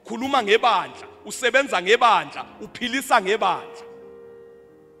ngebandla. Ukhuluma ngebandla, usebenza ngebandla, uphilisa ngebandla.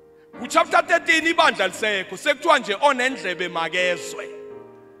 Ku chapter 13 ibandla lisekho, sekuthiwa nje onendlebe makezwe.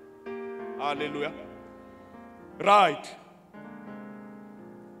 Hallelujah. Right.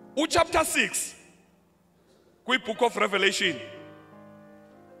 U chapter 6 kwi book of Revelation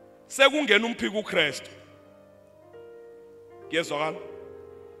sekungena umphiko uKristu. Ngiyezwakala?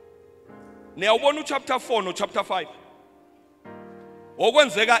 Niyawubona u chapter 4 no chapter 5.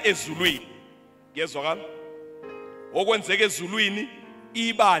 Okwenzeka ezulwini. Ngiyezwakala? Okwenzeka ezulwini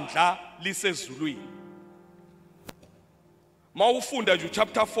ibandla lisezulwini. Mawufunda nje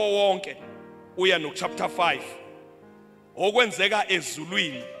chapter 4 wonke uya no chapter 5. Okwenzeka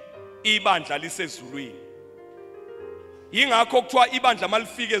ezulwini ibandla lisezulwini. Ingakho kuthiwa ibandla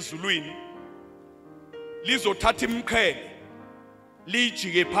malifika ezulwini lizothatha imqhele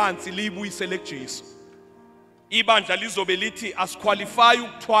lijike phansi libuyisele kuJesu. Ibandla lizobe lithi asiqualify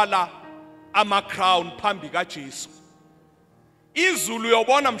ukuthwala ama crown phambi kaJesu. Izulu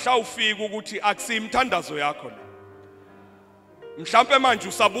uyobona mhla ufika ukuthi akusimthandazo yakho la. Mhlambe manje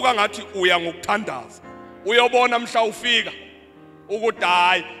usabuka ngathi uya ngokuthandaza. Uyobona mhla ufika ukuthi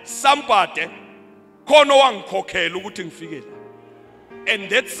hayi somebody khona wangikhokhela ukuthi ngifike la. And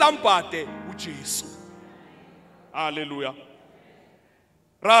that somebody uJesu. Hallelujah.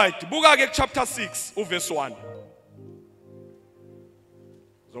 Right, buka ke chapter 6 verse 1.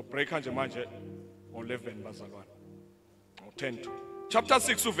 So break nje manje ngo11 bazalwane. Ngo10. Chapter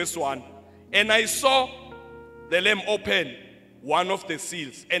 6 verse 1. And I saw the lamb open one of the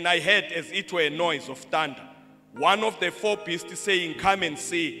seals, and I heard as it were a noise of thunder. One of the four beasts saying, come and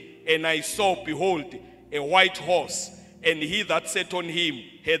see. And I saw, behold, a white horse, and he that sat on him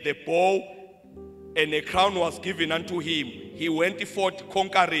had a bow, and a crown was given unto him. He went forth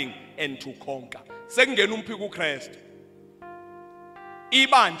conquering and to conquer. Sekungena umphiko uKristu.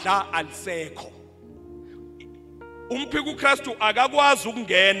 Ibandla alisekho. Umphiko uKristu akakwazi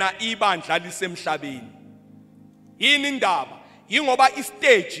ukungena ibandla lisemhlabeni. Yini indaba? Yingoba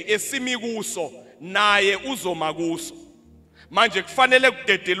istage esimi kuso naye uzoma kuso. Manje kufanele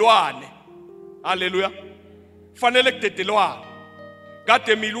kudedelwane. Hallelujah. Kufanele kudedelwane.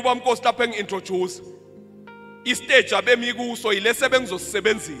 Kade mina uba mnkosi lapha engintroduce. Istage abemi kuso yilese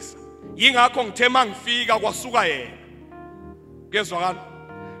bengizosebenzisa. Yingakho ngithema ngifika kwasuka yena. Ngezwakala?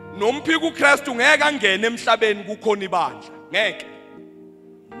 Nomphiko uKristu ngeke angene emhlabeni kukhona ibandla. Ngeke.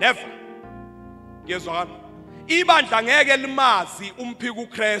 Never. Ngezwakala? Ibandla ngeke limazi umphiko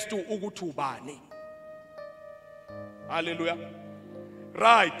uKristu ukuthi ubani. Hallelujah.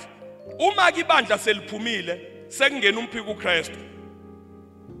 Right. Uma ibandla seliphumile sekungena umphiko uKristu.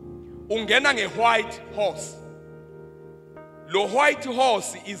 Ungena nge-white horse. Lo white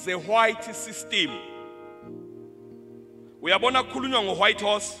horse is a white system. Uyabona kukhulunywa ngo-white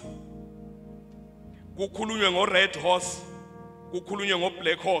horse, kukhulunywe ngo-red horse, kukhulunywe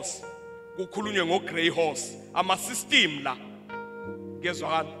ngo-black horse, kukhulunywe ngo-grey horse. Ama-system la.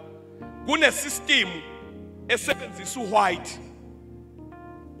 Ngezwakala? Kune-system esebenzisa u-white.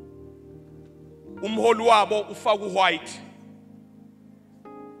 Umholi wabo ufaka u-white.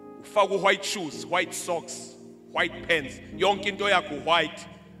 Ufaka u-white shoes, white socks, white pants. Yonke into yakho white.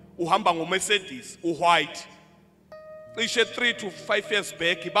 uhamba ngoMercedes uwhite cishe 3 to 5 years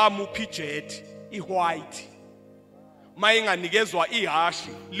back bamuphi jet iwhite mayinganikezwa ihashi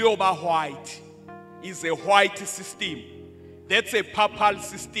liyoba white is a white system that's a papal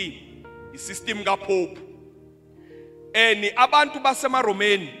system isystem kaPope abantu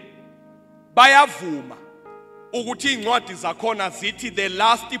basemaromeni bayavuma ukuthi incwadi zakhona zithi the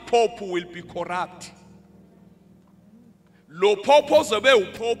last pope will be corrupt lo pope ozobe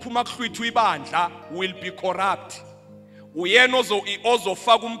upope makuhlwithwa ibandla will be corrupt uyena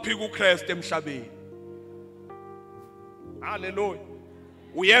ozofaka umphiko uKristu emhlabeni haleluya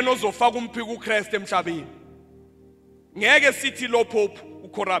uyena ozofaka umphiko uKristu emhlabeni ngeke sithi lo pope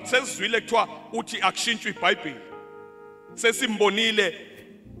ucorrupt sesizwile kuthiwa uthi akushintshwe iBhayibheli sesimbonile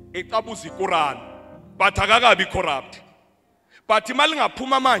eqabuza iQuran but akakabi corrupt but imali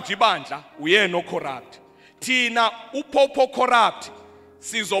ngaphuma manje ibandla uyena ocorrupt thina upope corrupt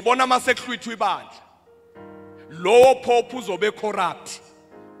sizobona masekuhlwithwa ibandla lowo pope uzobe corrupt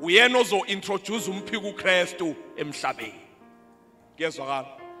uyena ozo-introduce umphiko uKristu emhlabeni kezwakala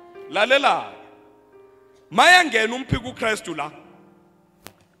lalela mayangena umphiko uKristu la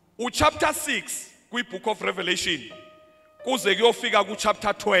uchapter 6 kwibook of Revelation kuze kuyofika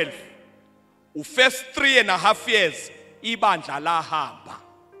kuchapter 12 first 3.5 years ibandla lahamba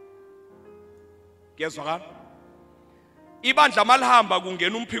kezwakala ibandla malihamba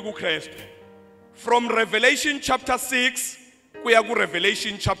kungena umphiko uKristu from Revelation chapter 6 kuya ku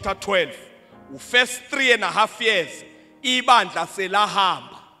Revelation chapter 12 first 3.5 years ibandla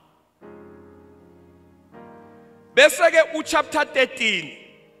selahamba bese ke uchapter 13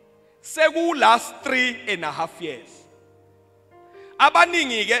 seku last 3.5 years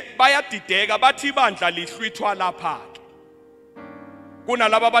abaningi ke bayadideka bathi ibandla lihlwithwa lapha ke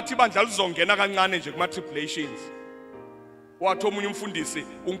kunalabo bathi ibandla lizongena kancane nje kuma tribulations wathi omunye umfundisi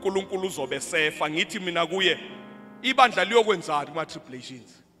uNkulunkulu uzobe sefa ngithi mina kuye ibandla liyokwenzani kuma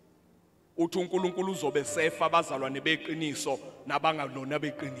tribulations uthi uNkulunkulu uzobe sefa abazalwane beqiniso nabangalona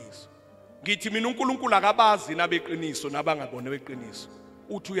beqiniso ngithi mina uNkulunkulu akabazi nabeqiniso nabangabone beqiniso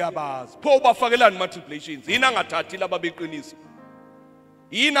uthi uyabazi pho bafakelani kuma tribulations yini angathathi laba beqiniso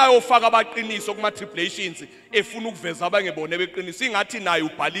yini ayofaka abaqiniso kuma tribulations efuna ukuveza abangebone beqiniso ingathi naye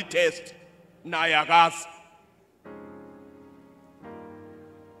ubhala itest naye akazi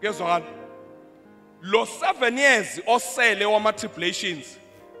kezwakala lo 7 years osele wama tribulations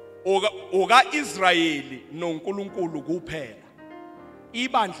oka Israeli noNkulunkulu kuphela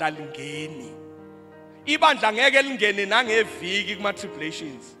ibandla lingeni ibandla ngeke lingene nangeviki kuma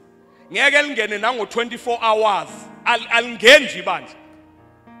tribulations ngeke lingene nango 24 hours alingeni nje ibandla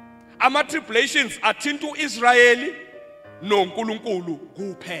ama tribulations athinta uIsraeli noNkulunkulu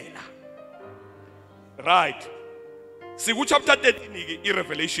kuphela right siku chapter 13 ke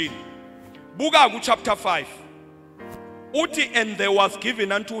iRevelation buka ku chapter 5 uthi and there was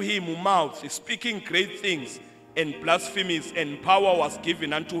given unto him a mouth speaking great things and blasphemies and power was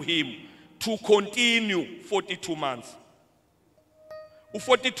given unto him to continue 42 months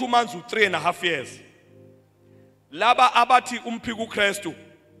 42 months 3.5 years laba abathi umphiko uKristu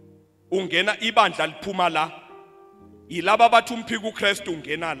ungena ibandla liphuma la yilaba bathi umphiko uKristu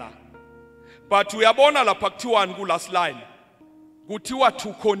ungena la but uyabona lapha kuthiwa ku last line kuthiwa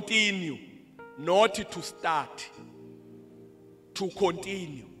to continue not to start to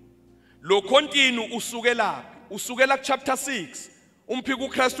continue lo continue usukela usukela ku chapter 6 umphiko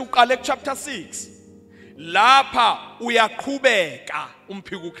uKristu uqale ku chapter 6 lapha uyaqhubeka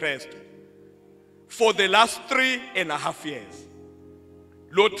umphiko uKristu for the last 3.5 years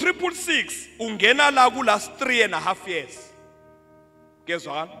lo 666 ungena la ku last 3.5 years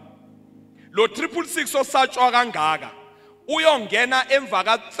kezwakala lo 666 osatshwa kangaka uyongena emva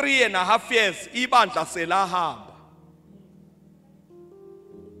ka 3.5 years ibandla selahamba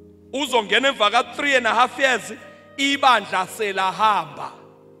uzongena emva ka 3.5 years ibandla selahamba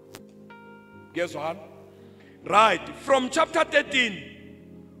kezwakala right from chapter 13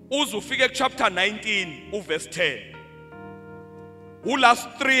 uzufike ku chapter 19 verse 10 who last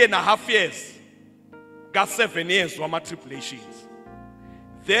 3.5 years ka 7 years wama tribulations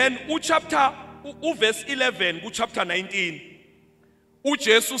then chapter verse 11 ku chapter 19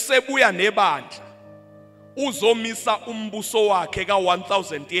 uJesu sebuya nebandla uzomisa umbuso wakhe ka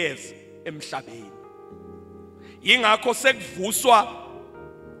 1000 years emhlabeni ingakho sekuvuswa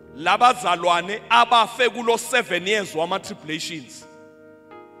labazalwane abafe kulo 7 years wama tribulations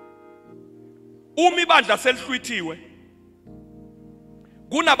ibandla selihlwithiwe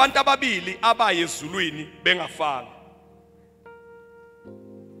kunabantu ababili abaye ezulwini bengafanga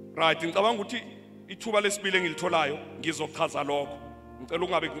right ngicabanga ukuthi ithuba lesibili engilitholayo ngizochaza lokho ngicela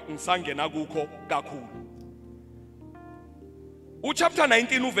ungabe ngisangena kukho kakhulu. Chapter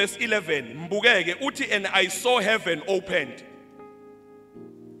 19 verse 11 mbukeke uthi and I saw heaven opened.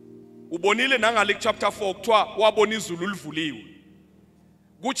 Ubonile nangale chapter 4 kuthiwa wabona izulu livuliwe.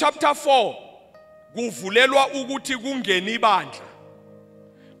 Ku chapter 4 kuvulelwa ukuthi kungena ibandla.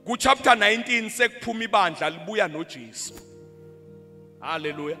 Ku chapter 19 sekuphuma ibandla libuya noJesu.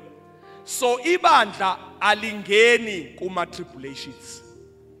 Hallelujah. So ibandla alingeni kuma tribulations.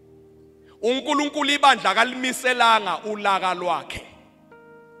 uNkulunkulu ibandla kalimiselanga ulaka lwakhe.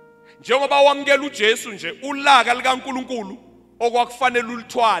 Njengoba wamkela uJesu nje ulaka likaNkulunkulu okwakufanele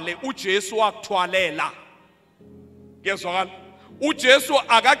ulithwale uJesu wakuthwalela. Ngezwakala uJesu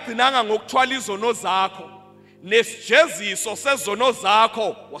akagcinanga ngokuthwala izono zakho, nesijeziso sezono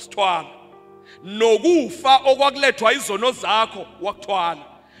zakho wasithwala, nokufa okwakulethwa izono zakho wakuthwala,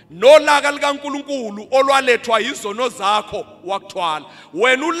 nolaka likaNkulunkulu olwalethwa izono zakho wakuthwala.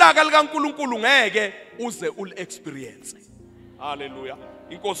 Wena ulaka likaNkulunkulu ngeke uze ul experience. Hallelujah.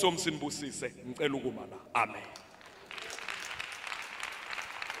 Inkosi yomsinibusise ngicela ukuma la. Amen.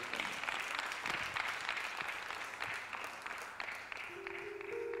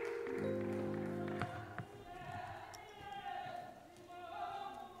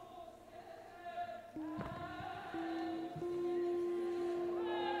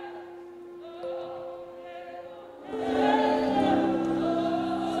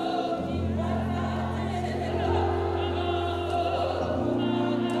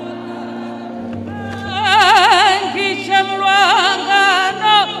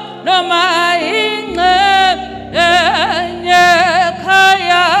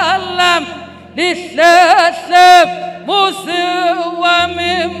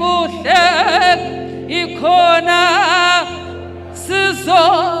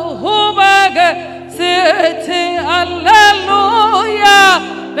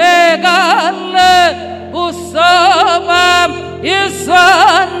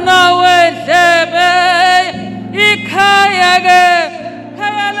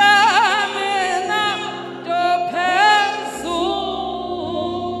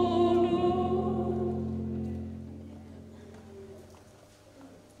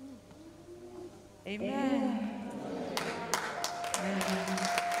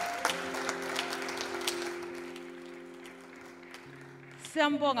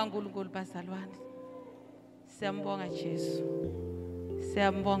 Siyambonga uNkulunkulu bazalwane. Siyambonga Jesu.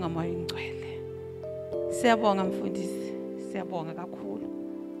 Siyambonga Moya Ngcwele. Siyabonga mfundisi. Siyabonga kakhulu.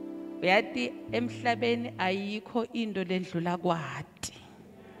 Uyathi emhlabeni ayikho into ledlula kwati.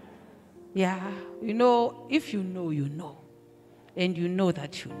 Yeah, you know, if you know, you know. And you know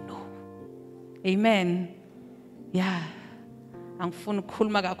that you know. Amen. Yeah. Angifuni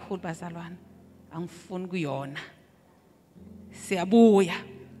ukukhuluma kakhulu bazalwane. Angifuni kuyona. Siyabuya.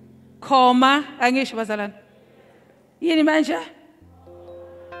 Khoma angisho bazalwane. Yini manje?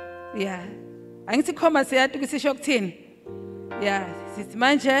 Yeah. Angithi khoma siyathi kusisho ukuthini? Yeah, sithi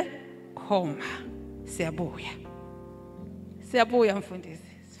manje khoma. Siyabuya. Siyabuya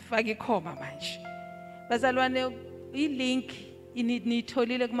mfundisi. Sifake ikhoma manje. Bazalwane ilink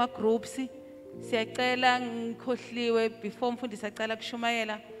initholile kuma groups. Siyacela ngikhohliwe before mfundisi acala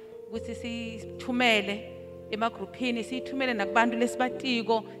kushumayela ukuthi sithumele emagroupini, siyithumele nakubantu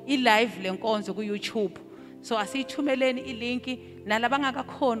lesibatiko i-live lenkonzo ku YouTube. So asiyithumeleni ilinki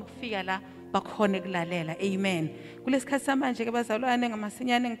nalabangakakhona ukufika la bakhona kulalela. Amen. Kulesikhathi samanje ke bazalwane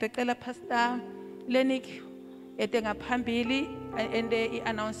ngamasinyane ngicela Pastor Lenik ete ngaphambili ende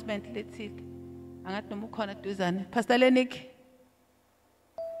i-announcement lethi angathi noma ukhona duzane. Pastor Lenik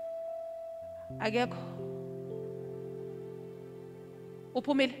akekho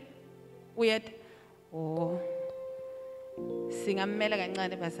uphumile uyedwa. Oh, singamela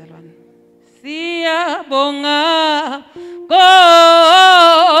kancane bazalwane. Siyabonga Nkosi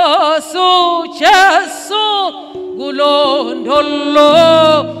Jesu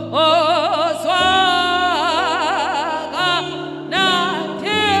kulondolozwa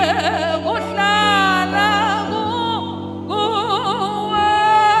nathi kuhlala kuwe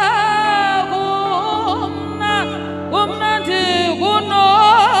kumnandi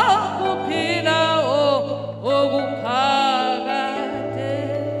kunokuphila okuphakade.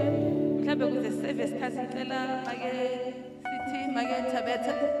 Mhlawumbe kuze service khasicela make sithi make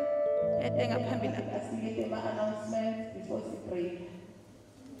Thabetha engaphambili asinike ama announcements before we pray.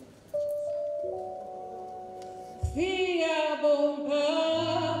 Siyabonga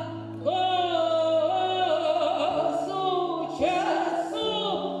Nkosi Jesu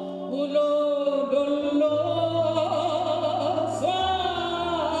kulondolozwa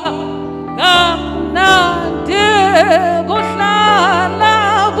kamnandi kuhlala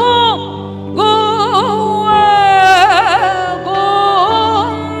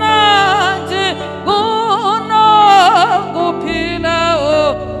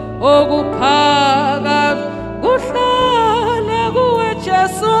okuphakathi kuhlala kuwe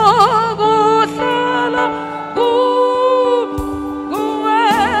Jesu kuhlala kuwe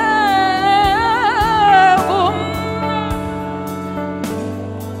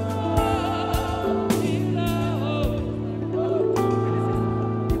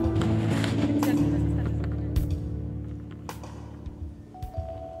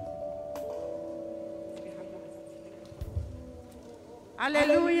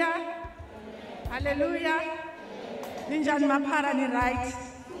Hallelujah. Hallelujah. Ninjani maphara ni right.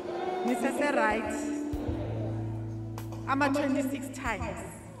 Nisese right. I'm 26 times.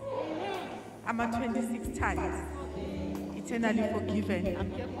 I'm 26 times. Eternally forgiven.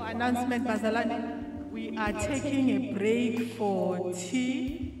 I'm here for announcement, Bazalani. We are taking a break for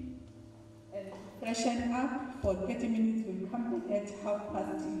tea. And freshen up for 30 minutes. We'll come at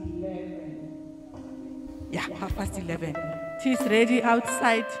 11:30. Yeah, 11:30. Tea is ready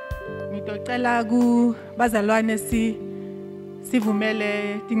outside. Ngitocela ku bazalwane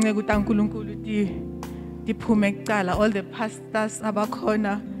sivumele tinceku taNkulunkulu diphume kucala. All the pastors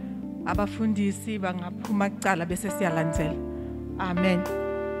abakhona abafundisi bangaphuma kucala bese siyalandzela. Amen.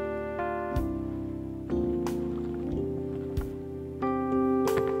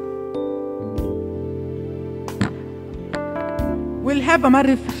 We'll have a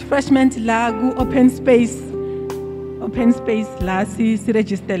refreshment la ku open space la si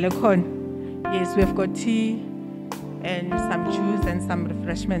register le khona. Yes, we've got tea and some juice and some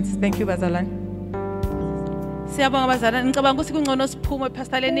refreshments. Thank you bazalwane. Siyabonga bazalwane ngicabanga ukuthi kungcono siphume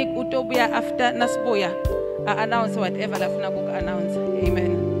Pastor Lenik utobuya after nasibuya announce whatever lafuna ku announce.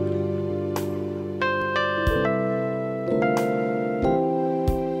 Amen.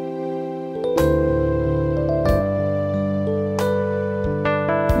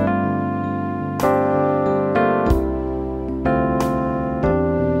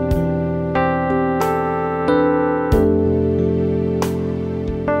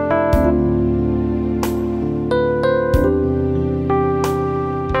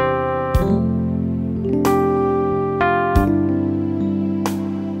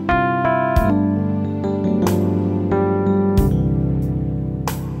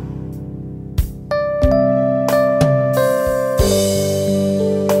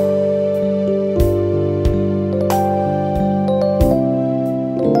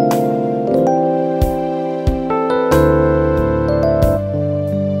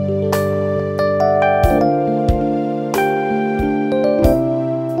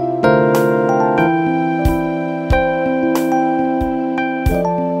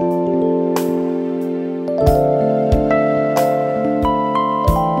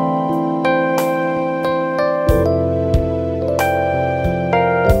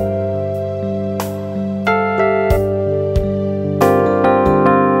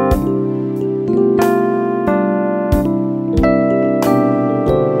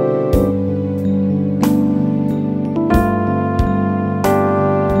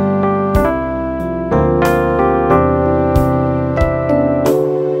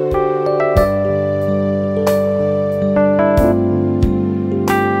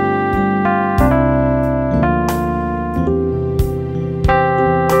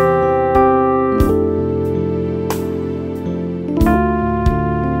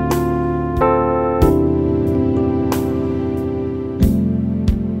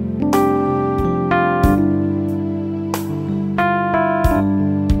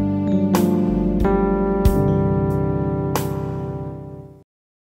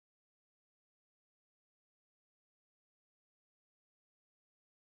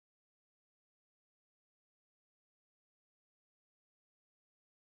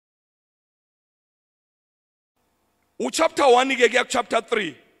 Chapter 1 ke chapter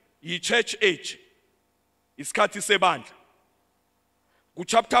 3 yi church age isikhathi sebandla. Ku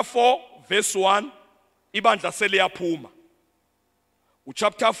chapter 4 verse 1 ibandla seliyaphuma. U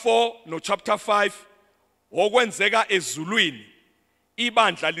chapter 4 no chapter 5 okwenzeka ezulwini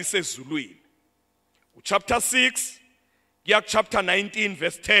ibandla lisezulwini. U chapter 6 kuya chapter 19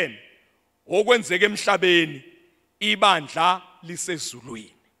 verse 10 okwenzeka emhlabeni ibandla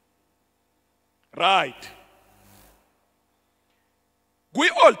lisezulwini. Right. Kwi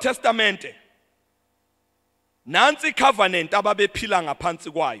Old Testament nansi covenant ababephila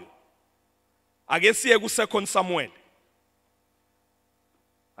ngaphansi kwayo. Ake siye ku 2 Samuel.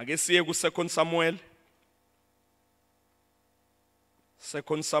 Ake siye ku 2 Samuel.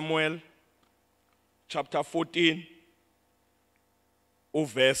 2 Samuel chapter 14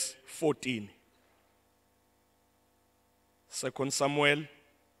 verse 14. 2 Samuel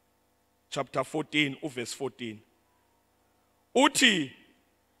chapter 14 verse 14. Uthi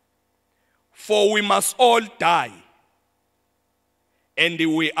For we must all die, and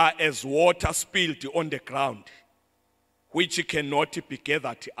we are as water spilled on the ground, which cannot be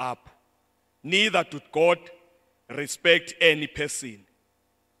gathered up. Neither does God respect any person.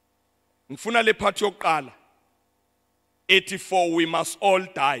 Ngifuna le part yokuqala ethi for we must all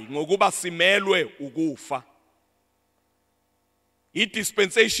die ngokuba simelwe ukufa.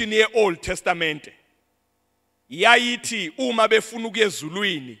 I-dispensation ye-Old Testament yayithi uma befuna ukuya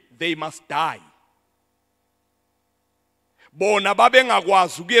ezulwini they must die. Bona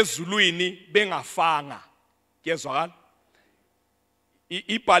babengakwazi ukuya ezulwini bengafanga. Kuyezwakala?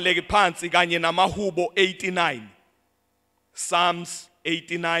 Ibhaleke phansi kanye namahubo 89. Psalms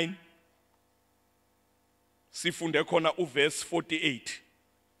 89. Sifunde khona uverse 48.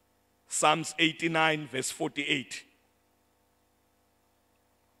 Psalms 89 verse 48.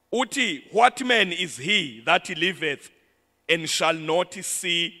 Uthi, what man is he that liveth and shall not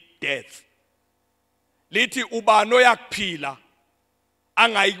see death? Lithi ubani oyakuphila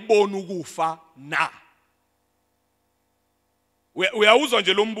angayikubona ukufa na? Uyawuzwa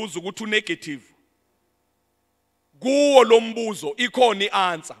nje lo mbuzo ukuthi unegative. Kuwo lo mbuzo ikhona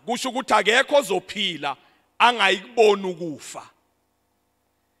ianswer. Kusho ukuthi akekho ozophila angayikubona ukufa.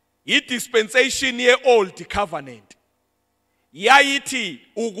 I-dispensation ye-Old Covenant yayithi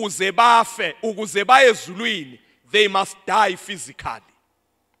ukuze bafe, ukuze baye ezulwini, they must die physically.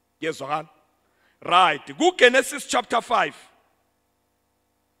 Yezwakala? Right. Ku Genesis chapter 5.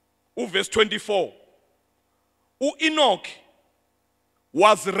 Verse 24. Enoch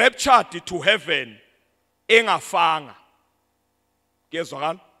was raptured to heaven engafanga.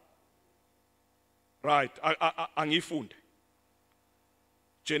 Yezwakala? Right. Angifunde.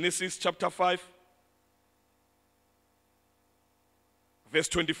 Genesis chapter 5. Verse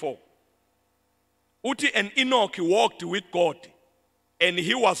 24. Uti, and Enoch walked with God, and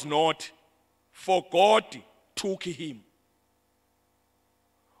he was not, for God took him.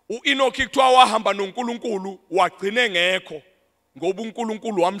 Enoch kuthiwa wahamba noNkulunkulu wagcine ngekho ngoba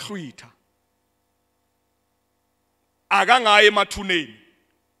uNkulunkulu wamhlwitha. Akangaye emathuneni.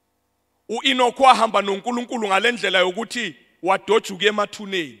 Enoch wahamba noNkulunkulu ngalendlela yokuthi wadojuka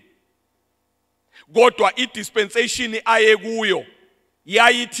emathuneni. Kodwa i-dispensation aye kuyo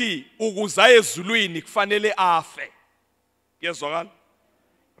yayithi ukuza ezulwini kufanele afe. Yezwakala?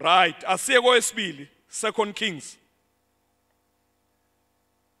 Right. Asiye kwesibili, 2 Kings.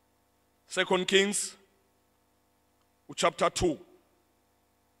 2 Kings chapter 2.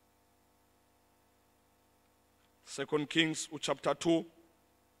 2 Kings chapter 2.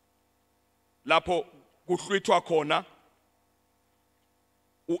 Lapho kuhlwithwa khona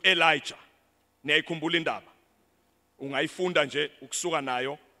uElijah. Niyayikhumbula indaba. Ungayifunda nje ukusuka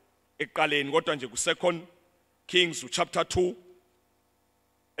nayo eqaleni kodwa nje ku 2 Kings chapter 2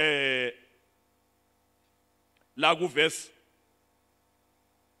 la ku verse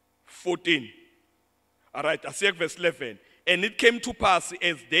 14. All right, asiye ku verse 11. And it came to pass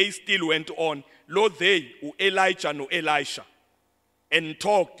as they still went on, lo they Elijah no Elisha, and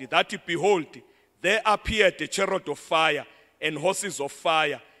talked, that behold, there appeared a chariot of fire and horses of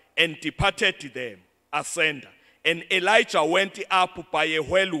fire, and departed them asunder. And Elijah went up by a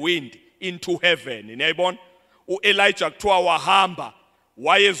whirlwind into heaven. Niyayibona? Elijah kuthiwa wahamba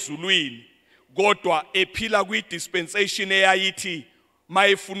wayezulwini, kodwa ephila kwi-dispensation eyayithi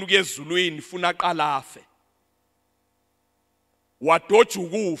mayefuna ukuya ezulwini funa aqala afe. Wadoja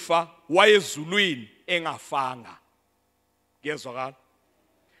ukufa wayezulwini engafanga. Kuyezwakala?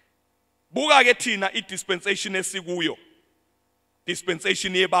 Buka ke thina i-dispensation esikuyo,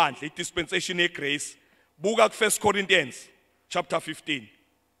 dispensation yebandla, i-dispensation yegrace. Buka ku 1 Corinthians chapter 15.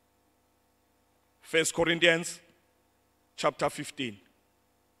 1 Corinthians chapter 15.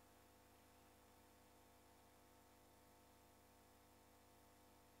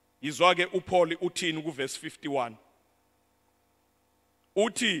 Izwa ke uPaul uthini ku verse 51.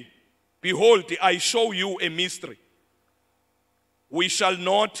 Uthi, behold, I show you a mystery. We shall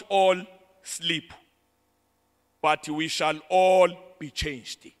not all sleep, but we shall all be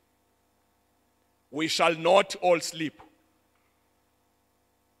changed. We shall not all sleep.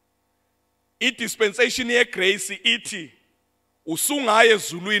 I-dispensation yegrace ithi usungaye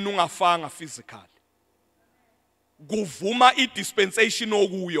ezulwini ungafanga physically. Kuvuma i-dispensation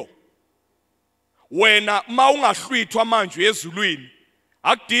okuyo. Wena ma ungahlwithwa manje ezulwini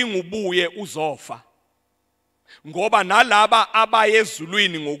akudinga ubuye uzofa. Ngoba nalaba abaye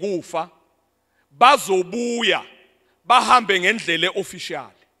ezulwini ngokufa bazobuya bahambe ngendlela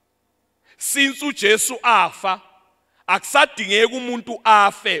official. Since uJesu afa akusadingeka umuntu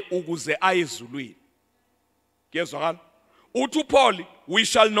afe ukuze aye ezulwini. Kuyezwakala? Uthi uPaul, we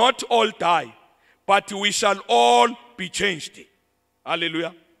shall not all die, but we shall all be changed.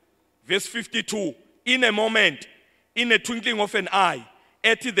 Hallelujah. Verse 52, in a moment, in a twinkling of an eye,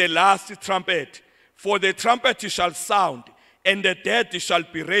 at the last trumpet, for the trumpet shall sound, and the dead shall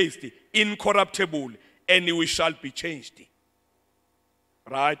be raised incorruptible, and we shall be changed.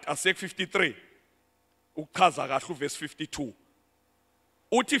 Right, Asek 53, uchaza kahle verse 52.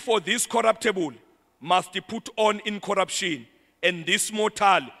 Uti, for this corruptible must put on incorruption, and this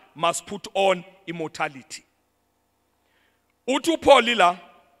mortal must put on immortality. Uthi uPaul la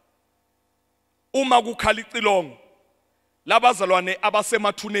uma kukhala icilongo labazalwane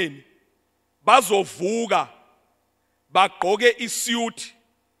abasemathuneni bazovuka bagqoke isuit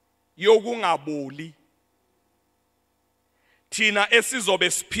yokungaboli, thina esizobe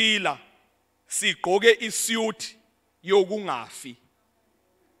siphila sigqoke isuit yokungafi.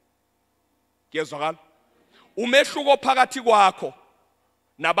 Kuyezwakala? Umehluko phakathi kwakho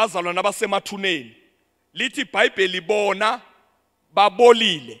nabazalwane abasemathuneni, lithi iBhayibheli bona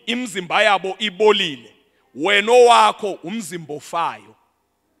babolile, imizimba yabo ibolile, wena wakho umzimba ofayo.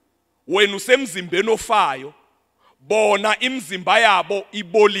 Wena usemzimbeni ofayo, bona imizimba yabo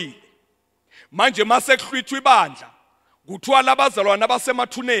ibolile. Manje mase kuhlwithwa ibandla, kuthiwa labazalwane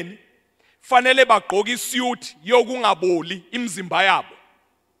abasemathuneni fanele bagqoke isuit yokungaboli imizimba yabo.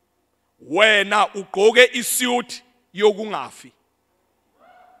 Wena ugqoke isuit yokungafi.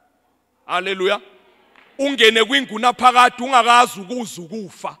 Hallelujah. Ungene kwinguna phakathi ungakazi ukuza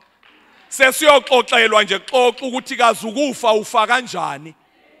ukufa. Sesiyoxoxelwa nje xoxa ukuthi kazi ukufa ufa kanjani.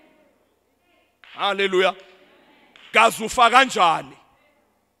 Hallelujah. Kazi ufa kanjani.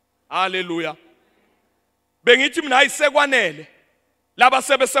 Hallelujah. Bengithi mina ayisekwanele laba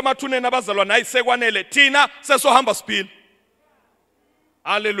sebesemathuneni abazalwane ayisekwanele thina sesohamba siphila.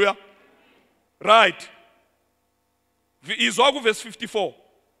 Hallelujah. Right. Izwa ku verse 54.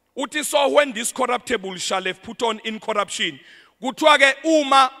 Uthi, so when this corruptible shall have put on incorruption, kuthiwa ke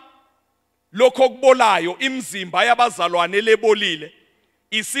uma lokho kubolayo imzimba yabazalwane lebolile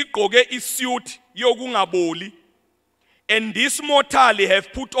isigqoke isuit yokungaboli, and this mortal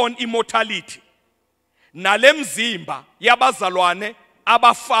have put on immortality, nale mzimba yabazalwane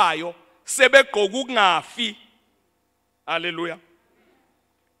abafayo sebegqoka ukungafi. Hallelujah.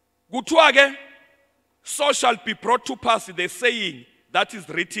 Kuthiwa ke, so shall be brought to pass the saying that is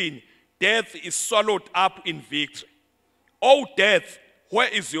written, death is swallowed up in victory. O death, where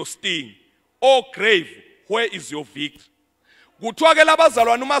is your sting? O grave, where is your victory? Kuthiwa ke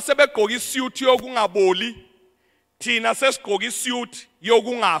labazalwane uma sebegqoka isuit yokungaboli, thina sesigqoka isuit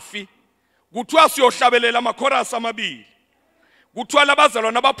yokungafi. Kuthiwa siyohlabelela amakhorasi amabili. Kuthiwa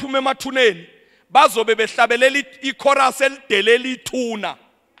labazalwane abaphuma emathuneni bazobe behlabelela ichorus elidelela ithuna.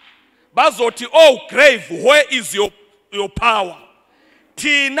 Bazothi, oh grave, where is your power?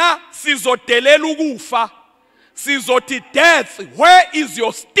 Thina sizodelela ukufa. Sizothi, death, where is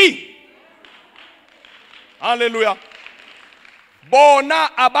your sting? Hallelujah.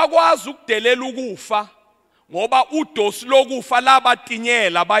 Bona abakwazi ukudelela ukufa ngoba udosi lokufa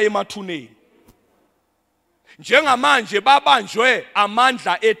labatinyela baye emathuneni. Njengamanje babanjwe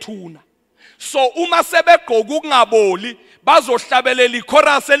amandla ethuna. So uma sebegqoka ukungaboli bazohlabelela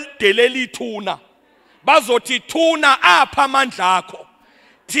ichorus elidelela ithuna. Bazothi, thuna apha amandla akho.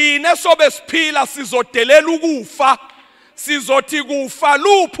 Thina sobe siphila sizodelela ukufa. Sizothi kufa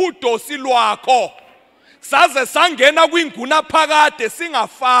luphi udosi lwakho. Saze sangena kwinguna phakade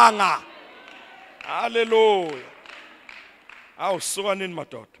singafanga. Hallelujah. Awusukanini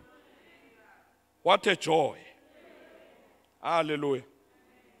madoda. What a joy. Hallelujah.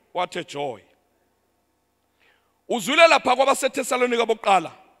 What a joy. Uzwile lapha kwabaseThessalonika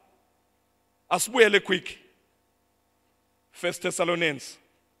bokuqala. Asibuyele quick. 1 Thessalonians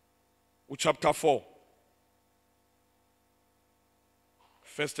chapter 4.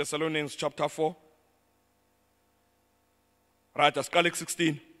 1 Thessalonians chapter 4. Right, asiqale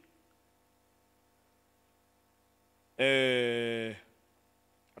 16.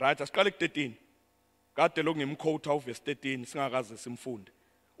 Right, asiqale 13. Kade lo ngimquote verse 13 singakaze simfunde.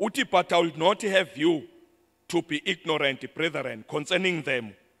 Uthi, but I will not have you to be ignorant, brethren, concerning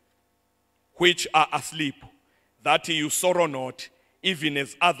them which are asleep, that you sorrow not, even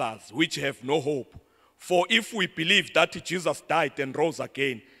as others which have no hope. For if we believe that Jesus died and rose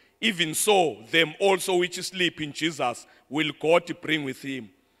again, even so them also which sleep in Jesus will God bring with him.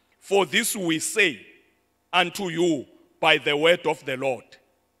 For this we say unto you by the word of the Lord.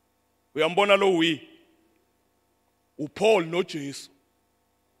 Uyambona lo we uPaul noJesu.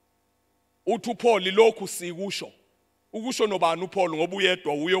 Uthi uPaul lokhu sikusho. Ukusho nobani uPaul ngoba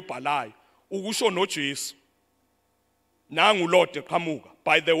uyedwa uyobhalayo. Ukusho noJesu. Nangu Lord eqhamuka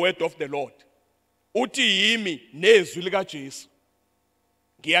by the word of the Lord. uthi yimi nezwi lika Jesu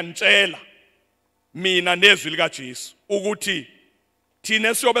ngiyanitshela mina nezwi lika Jesu ukuthi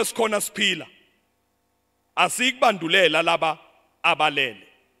thina siyobe sikhona siphila asikubandulela laba abalele.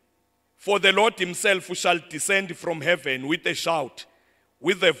 For the Lord himself shall descend from heaven with a shout,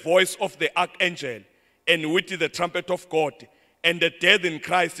 with the voice of the archangel, and with the trumpet of God, and the dead in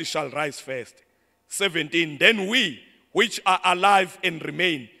Christ shall rise first. 17. Then we, which are alive and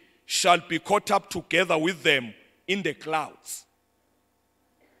remain, shall be caught up together with them in the clouds,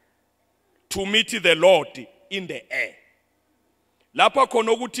 to meet the Lord in the air. Lapha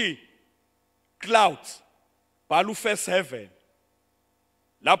khona ukuthi clouds, balu first heaven.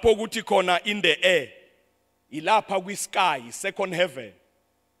 Lapho ukuthi khona in the air, ilapha kwi sky, second heaven.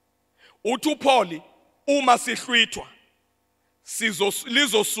 Uthi uPaul uma sihlwithwa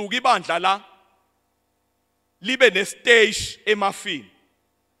lizosuka ibandla la libe ne stage emafini.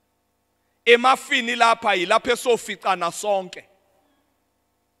 Emafini lapha yilapha esoficana sonke.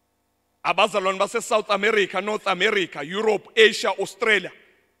 Abazalwane base South America, North America, Europe, Asia, Australia,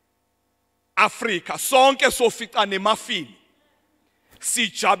 Africa, sonke soficana emafini.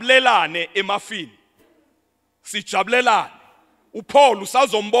 Sijabulelane emafini. Sijabulelane. uPaul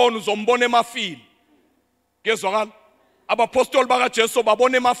usazombona uzombona emafini. Kezwakala? Abapostoli baka Jesu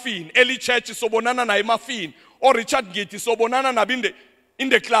babona emafini. Early church sobonana na emafini. O Richard Gitti sobonana na in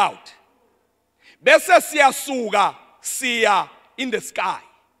the cloud. Bese siyasuka siya in the sky.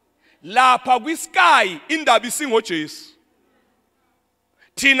 Lapha kwi sky indaba isingo Jesu.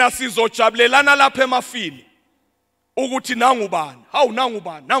 Thina sizojabulelana lapha emafini. Ukuthi nangubani, hawu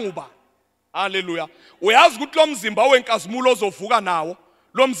nangubani. Hallelujah. Uyazi ukuthi lo mzimba wenkazimulo ozovuka nawo,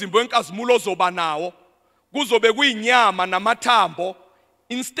 lo mzimba wenkazimulo ozoba nawo, kuzobe kuyinyama namathambo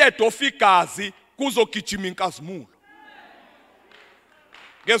instead of igazi kuzogijima inkazimulo.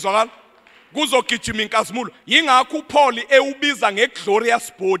 Ngezwakala? Kuzogijima inkazimulo. Yingakho uPaul ewubiza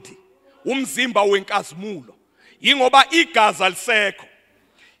ngeglorious body, umzimba wenkazimulo. Yingoba igazi alisekho.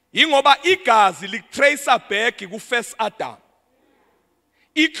 Yingoba igazi litracer back ku first Adam.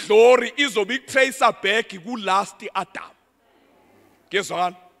 Iglory izobe itracer back ku last Adam.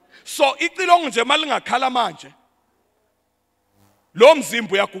 Ngezwakala? So icilongo nje malingakhala manje. Lo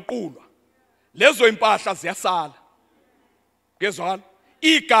mzimba uyaguqulwa. Lezo impahla ziyasala. Ngezwakala?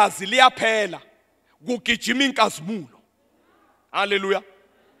 Igazi liyaphela kugijima inkazimulo. Hallelujah.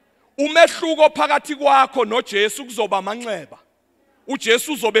 Umehluko phakathi kwakho noJesu kuzoba amanxeba.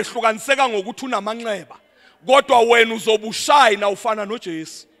 uJesu uzobehlukaniseka ngokuthi unamanxeba, kodwa wena uzobushayina ufana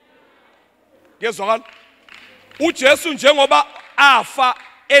noJesu. Ngezwakala? uJesu njengoba afa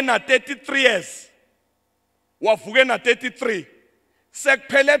ena 33 years, wavuka ena 33,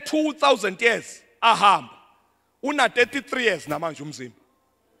 sekuphele 2000 years ahamba, una 33 years namanje umzimba.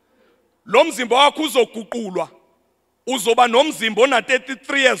 Lo mzimba wakho uzoguqulwa, uzoba nomzimba ona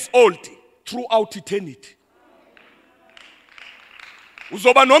 33 years old throughout eternity.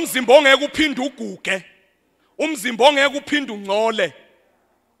 Uzoba nomzimba ongeke uphinde uguge, umzimba ongeke uphinde ungcole,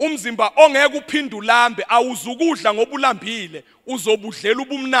 umzimba ongeke uphinde ulambe. Awuzukudla ngoba ulambile, uzobudlela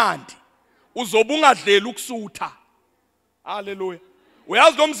ubumnandi, uzobungadlela ukusutha. Hallelujah.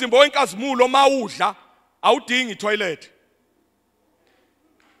 Uyazi lo mzimba wenkazimulo mawudla awudingi toilet.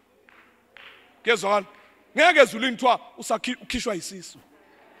 Kezwakala? Ngeke ezulwini kuthiwa ukhishwa isisu.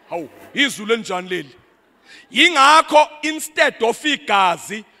 Hawu, izulu enjani leli? Yingakho instead of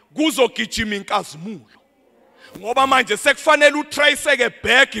igazi kuzogijima inkazimulo. Ngoba manje sekufanele utraceke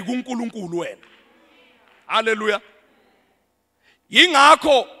back kuNkulunkulu wena. Hallelujah.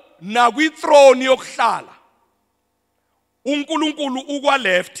 Yingakho na kwi throne yokuhlala uNkulunkulu ukwa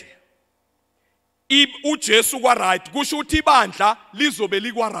left, uJesu kwa right, kusho ukuthi ibandla lizobe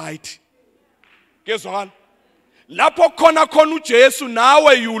likwa right. Kezwakala? Lapho khona uJesu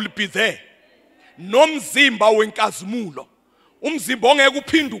nawe you will be there. Nomzimba wenkazimulo, umzimba ongeke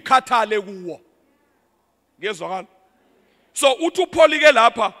uphinde ukhathale kuwo. Ngezwakala? So uthi uPaul ke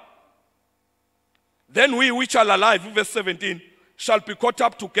lapha, then we which are alive, verse 17, shall be caught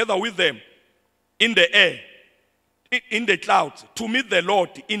up together with them in the air, in the clouds, to meet the Lord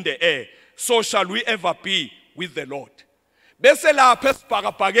in the air. So shall we ever be with the Lord. Bese lapha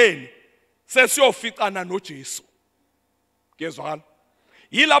esibhakabhakeni sesiyoficana noJesu. Ngezwakala?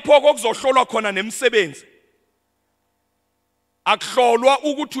 Yilapho kokuzohlolwa khona nemisebenzi. Akuhlolwa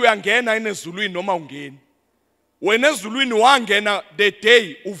ukuthi uyangena enezulwini noma ungeni. Wena ezulwini wangena the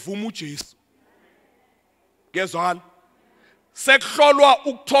day uvuma uJesu. Ngezwakala? Sekuhlolwa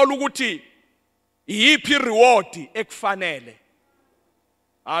ukuthola ukuthi yiphi reward ekufanele.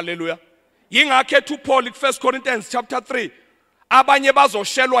 Hallelujah. Yingakho ethi uPaul ku 1 Corinthians chapter 3, abanye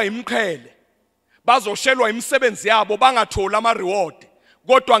bazoshelwa imqhele, bazoshelwa imisebenzi yabo bangathola ama reward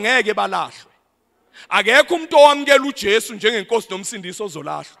kodwa ngeke balahlwe. Akekho umuntu owamkela uJesu njengenkosi nomsindisi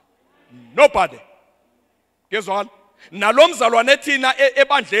ozolahlwa. Nobody. Ngezwakala? Nalomzalwane thina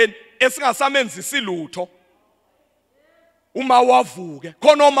ebandleni esingasamenzisi lutho. Uma wavuke,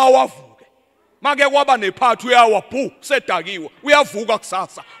 khona uma wavuke. Make kwaba nephathi uyawa bhu sedakiwe, uyavuka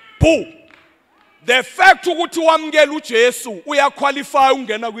kusasa. Bhu. The fact ukuthi wamkela uJesu uyaqualify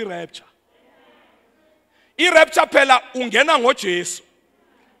ungena kwi-rapture. I-rapture phela ungena ngoJesu.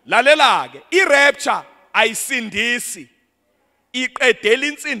 Lalela ke, i-rapture ayisindisi. Iqedela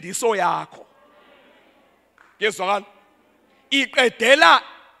insindiso yakho. Ngezwakala? Iqedela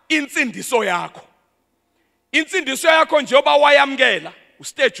insindiso yakho. Insindiso yakho njengoba wayamkela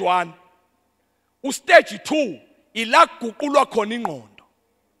ustage 1. Ustage 2 ila kuguqulwa khona ingqondo.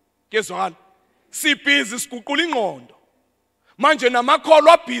 Ngezwakala? Sibhizi siguqula ingqondo. Manje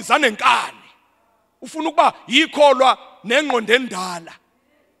namakholwa abhiza nenkani. Ufuna ukuba yikholwa nengqondo endala.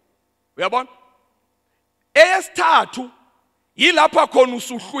 Uyabona? Eyesithathu yilapha khona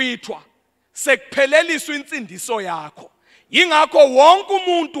usuhlwithwa sekupheleliswa insindiso yakho. Yingakho wonke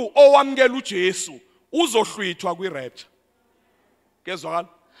umuntu owamkela uJesu uzohlwithwa kwi-rapture. Ngezwakala?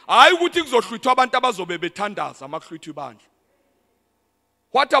 Hayi ukuthi kuzohlwithwa abantu abazobe bethandaza amahlwitho ibandla.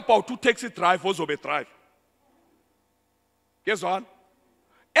 What about u-taxi drive ozobe drive? Ngezwakala?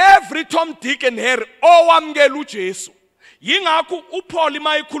 Every Tom, Dick and Harry owamkela uJesu. Yingakho uPaul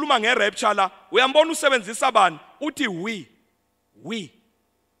mayikhuluma nge-rapture la uyambona usebenzisa bani uthi we.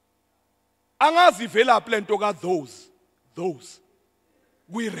 Angazi velaphi lento ka those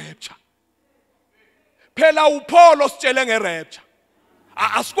kwi-rapture. Phela uPaul ositshele nge-rapture.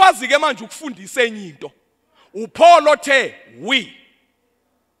 Asikwazi ke manje ukufundisa enye into. uPaul othe we.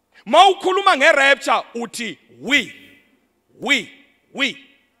 Mawukhuluma nge-rapture uthi we.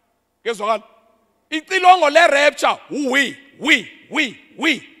 Ngezwakala? Icilongo le-rapture we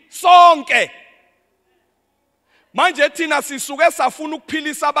sonke. Manje thina sisuke safuna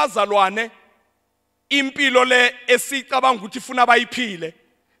ukuphilisa abazalwane impilo le esicabanga ukuthi ifuna bayiphile,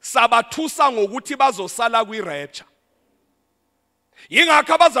 sabathusa ngokuthi bazosala kwi-rapture.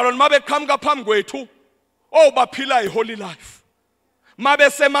 Yingakho abazalwane mabeqhamuka phambi kwethu baphila i-holy life.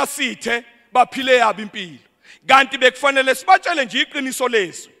 Mabesemasithe baphile yabo impilo. Kanti bekufanele sibatshele nje iqiniso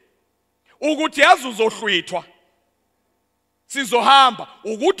lezwi ukuthi yazi uzohlwithwa. Sizohamba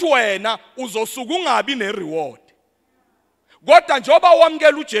ukuthi wena uzosuka ungabi ne-reward. Kodwa njoba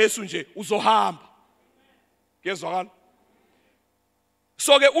wamkela uJesu nje uzohamba. Ngezwakala?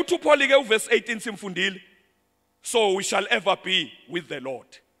 So ke uthi uPaul ke uverse 18 simfundile. So we shall ever be with the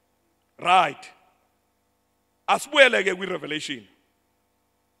Lord. Right. Asibuyele ke kwi-Revelation.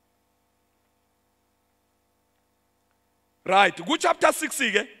 Right. Ku chapter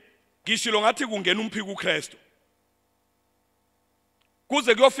 6 ke ngishilo ngathi kungena umphiko uKristu.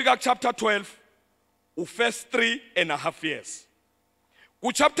 Kuze kuyofika ku chapter 12 first 3.5 years.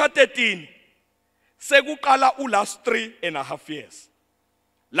 Ku chapter 13 sekuqala last 3.5 years.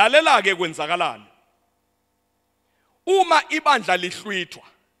 Lalela ke kwenzakalani. Uma ibandla lihlwithwa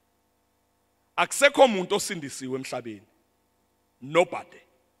akusekho umuntu osindisiwe emhlabeni. Nobody.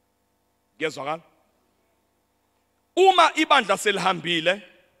 Ngezwakala? Uma ibandla selihambile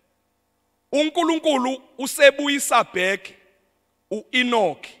uNkulunkulu usebuyisa back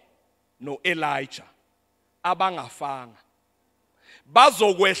uEnoch noElijah abangafanga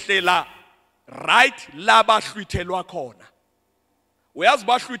bazokwehlela right labahlwithelwa khona. Uyazi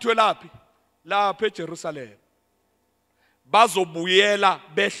bahlwithwe laphi? Lapha eJerusalem. Bazobuyela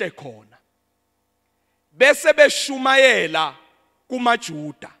behle khona. Bese beshumayela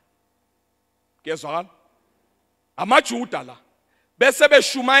kumaJuda. Ngezwakala? AmaJuda la. Bese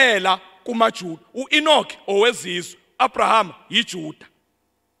beshumayela kumaJuda. uEnoch owezizwe, Abraham yiJuda.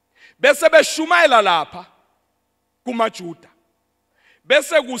 Bese beshumayela lapha kumaJuda.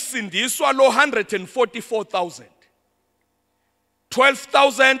 Bese kusindiswa lo 144,000.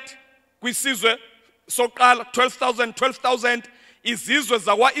 12,000 kwisizwe soqala, 12,000 izizwe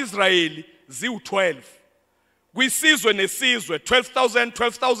zakwaIsrayeli ziwu12. Kwisizwe nesizwe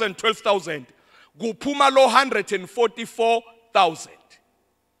 12,000 kuphuma lo 144,000.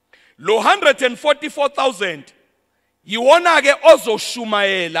 Lo 144,000 yiwona ke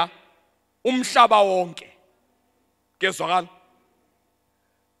ozoshumayela umhlaba wonke. Ngezwakala?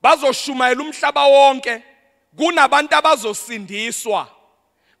 Bazoshumayela umhlaba wonke. Kunabantu abazosindiswa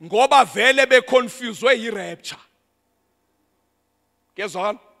ngoba vele beconfusedwe yi-rapture.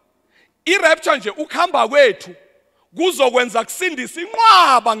 Ngezwakala? I-rapture nje ukuhamba kwethu kuzokwenza kusindisa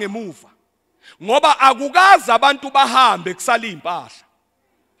inqwaba ngemuva. Ngoba akukazi abantu bahambe kusala impahla.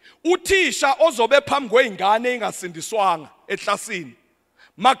 uthisha ozobe phambi kweingane engasindiswanga eklasini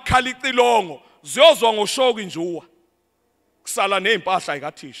makukhala icilongo ziyozwa ngoshoki njuwa kusala nezimpahla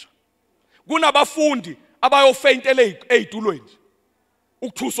zikathisha kunabafundi abayofeyintela ezitulweni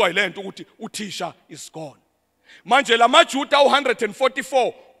ukuthuswa yilento ukuthi uthisha is gone manje lamaJuda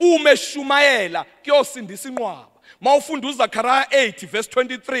u144 umeshumayela kuyosindisa inqwaba mawufunda uZakhariya 8 verse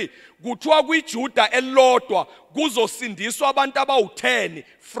 23 kuthiwa kwiJuda elilodwa kuzosindiswa abantu abawu10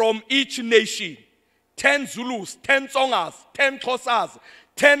 from each nation 10 Zulus 10 Tsongas 10 Xhosas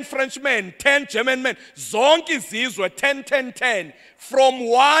 10 Frenchmen 10 German men zonke izizwe 10 from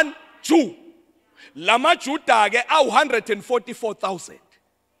 1 Jew lamaJuda ke awu144,000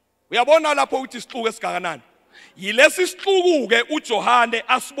 uyabona lapho ukuthi isixuku esigakanani yilesi sixuku ke uJohane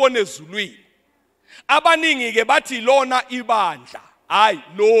asibone ezulwini abaningi ke bathi lona ibandla hayi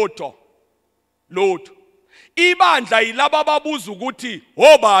lotho ibandla yilaba ababuza ukuthi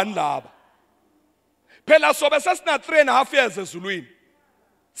obani laba phela sobe sesina 3.5 years ezulwini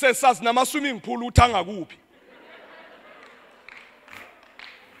sesazi nama swimming pool uthanga kuphi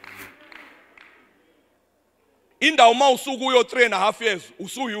indawo mawusuku uyo 3.5 years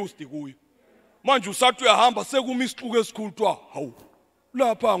usuyused kuyo manje usathi uyahamba sekuma isixuku esikhulu twa hawu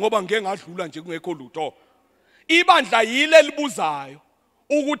lapha ngoba ngeke ngadlula nje kungekho lutho ibandla yile libuzayo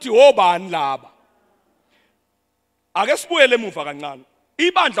ukuthi obani laba ake sibuyele emuva kancane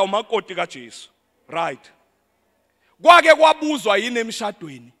ibandla umakoti kaJesu right kwake kwabuzwa yini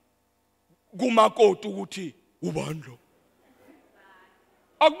emshadweni kumakoti ukuthi ubani lo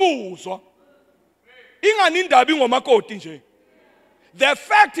akubuzwa ingani indaba ingomakoti nje the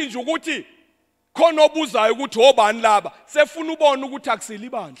fact nje ukuthi khona obuzayo ukuthi obani laba sefuna ubona ukuthi akusile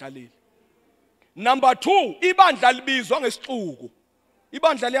ibandla leli number 2 ibandla libizwa ngesixuku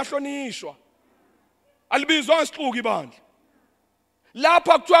ibandla liyahlonishwa alibizwa ngesixuku ibandla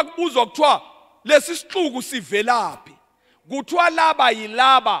lapha kuthiwa kubuzwa kuthiwa lesi sixuku sivelaphi kuthiwa laba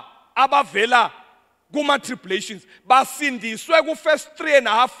yilaba abavela kuma tribulations basindiswe ku first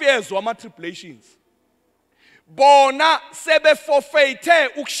 3.5 years wama tribulations bona sebeforfeithe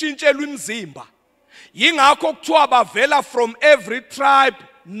ukushintshelwa imizimba yingakho kuthiwa bavela from every tribe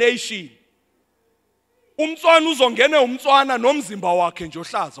nation umtswana uzongena umtswana nomzimba wakhe nje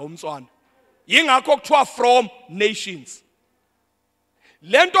ohlaza umtswana yingakho kuthiwa from nations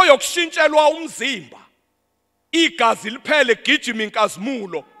lento yokushintshelwa umzimba igazi liphele gijima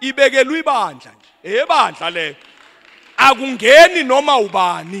inkazimulo ibekelwe ibandla nje ebandla leyo akungeni noma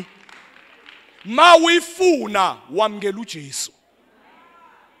ubani ma uyifuna wamkela uJesu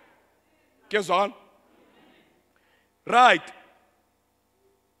kezwana right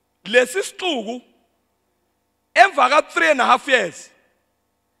lesi sixuku emva ka 3.5 years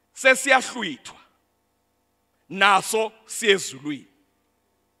sesiyahlwithwa naso siyezulwini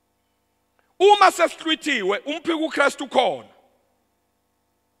uma sesihlwithiwe umphiko uKristu khona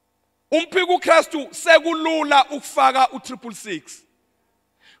umphiko uKristu sekulula ukufaka u666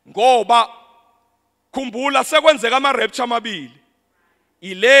 ngoba khumbula sekwenzeka ama rapture amabili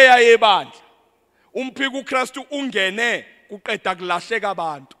ileya yebandla umphiko uKristu ungene kuqeda kulahleka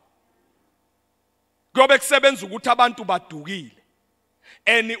abantu ngoba kusebenza ukuthi abantu badukile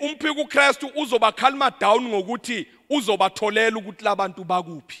umphiko uKristu uzoba calm down ngokuthi uzobatholela ukuthi labantu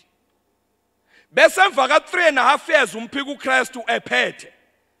bakuphi bese emva ka 3.5 years umphiko uKristu ephethe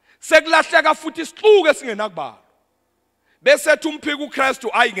sekulahleka futhi isixuku esingenakubalwa bese ethi umphiko uKristu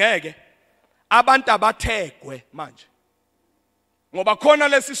ayingeke abantu abathegwe manje ngoba khona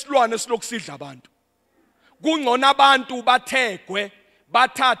lesi silwane silokusidla abantu kungcono abantu bathegwe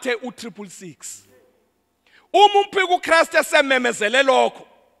bathathe u666 uma umphiko uKristu esememezele lokho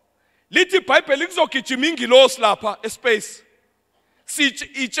lithi iBhayibheli kuzogijima ingilosi lapha espace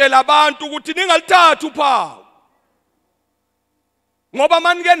itshela abantu ukuthi ningalithatha uphawu ngoba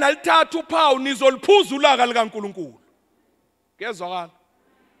manike nalithatha uphawu nizoliphuza ulaka likaNkulunkulu kezwakala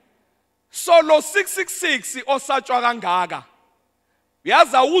so lo 666 osatshwa kangaka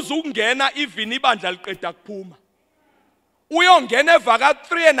uyaza uza ukungena even ibandla liqeda kuphuma uyongena eva ka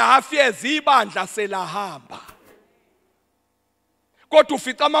 3.5 years ibandla selahamba kodwa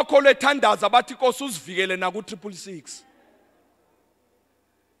ufica amakholo ethandaza bathi Nkosi usivikele na ku666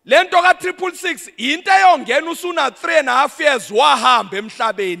 lento ka 666 into eyongena usuna 3.5 years wahamba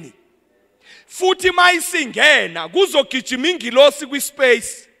emhlabeni futhi mayisingena kuzogijima ingilosi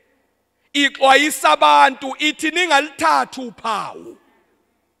kwispace ixwayisa abantu ithi ningalithatha uphawu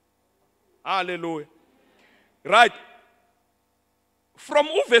hallelujah right from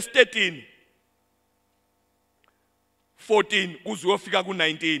verse 13 14 kuze uyofika ku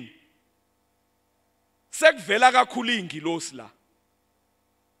 19 sekuvela kakhulu ingilosi la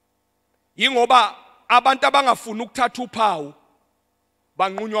Yingoba abantu abangafuni ukuthatha uphawu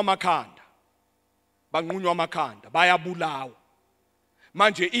banqunywa amakhanda. Banqunywa amakhanda, bayabulawa.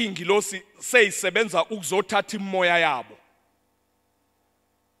 Manje ingilosi seyisebenza ukuzothatha imoya yabo.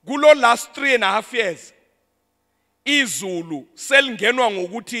 Kulo last 3.5 years izulu selingenwa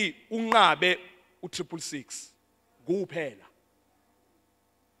ngokuthi unqabe u666 kuphela.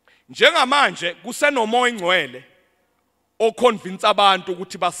 Njengamanje kusenomoya ingcwele oconvince abantu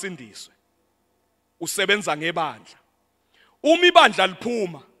ukuthi basindiswe. Usebenza ngebandla. Uma ibandla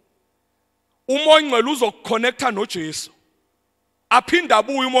liphuma, umoya ingcwele uzokukonnecta noJesu. Aphinda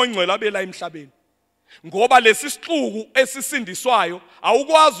abuye umoya ingcwele abela emhlabeni. Ngoba lesi sixuku esisindiswayo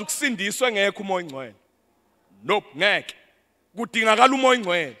awukwazi ukusindiswa ngekho umoya ingcwele. Nope, ngeke. Kudingakala umoya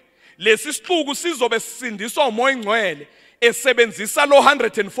ingcwele. Lesi sixuku sizobe sisindiswa umoya ingcwele esebenzisa lo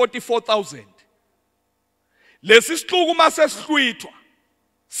 144,000. Lesi sixuku mase sihlwithwa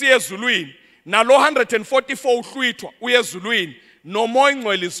siye ezulwini, nalo 144 uhlwithwa uye ezulwini, nomoya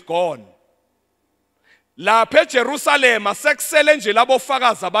ingcwele is gone. Lapha eJerusalem sekusele nje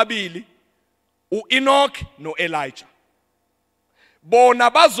labofakazi ababili, uEnoch noElijah. Bona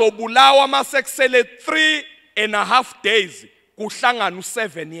bazobulawa masekusele 3.5 days kuhlangana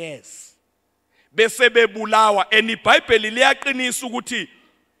u7 years. Bese bebulawa, and iBhayibheli liyaqinisa ukuthi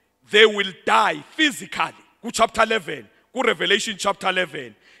they will die physically. Ku chapter 11, ku Revelation chapter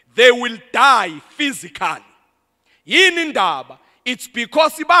 11, they will die physically. Yini indaba? It's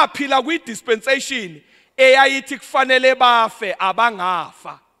because baphila kwi dispensation eyayithi kufanele bafe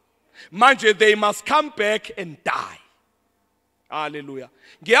abangafa. Manje they must come back and die. Hallelujah.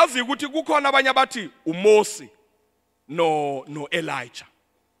 Ngiyazi ukuthi kukhona abanye abathi uMosi no Elijah.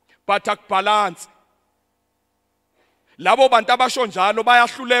 But akubalance. Labo bantu abasho njalo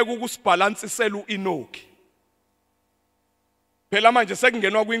bayahluleka ukusibalansisela uEnoch. Phela manje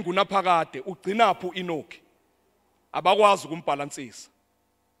sekungenwa kwinguna phakade, ugcina phi uEnoch? Abakwazi ukumbalansisa.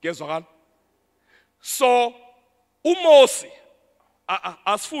 Ngezwakala? So uMosi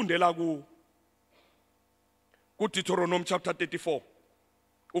asifunde la ku Deuteronomy chapter 34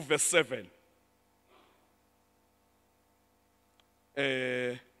 uverse 7.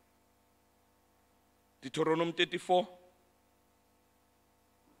 Deuteronomy 34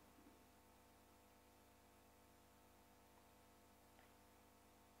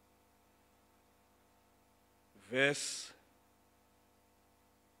 verse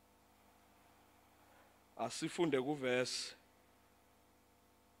asifunde ku verse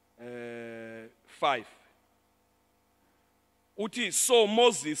 5. Uthi, so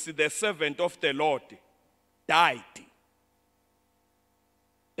Moses, the servant of the Lord, died.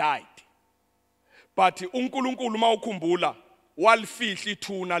 But uNkulunkulu mawukhumbula walifihla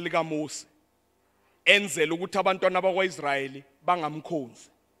ithuna lika Mose enzela ukuthi abantwana bakwaIsrayeli bangamkhonzi.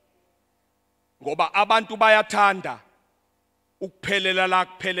 Ngoba abantu bayathanda ukuphelela la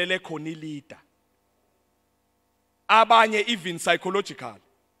kuphelele khona ileader. Abanye even psychological.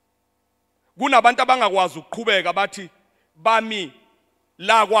 Kunabantu abangakwazi ukuqhubeka bathi bami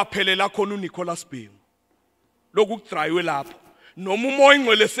la kwaphelela khona uNicholas Bhengu. Lokhu kudrayiwe lapho. Noma umoya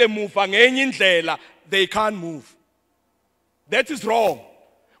ingcwele semuva ngenye indlela, they can't move. That is wrong.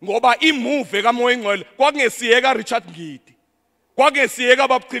 Ngoba imove kamoya ingcwele kwakungesiyeka Richard Ngidi. Kwakungesiyeka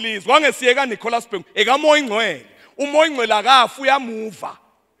Babchilizi, kwakungesiyeka Nicholas Bhengu, ekamoya ingcwele. Umoya ingcwele akafu uyamuva.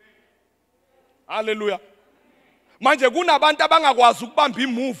 Hallelujah. Manje kunabantu abangakwazi ukubamba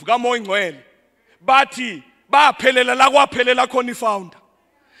imove kamoya ingcwele. Bathi baphelela la kwaphelela khona ifounder.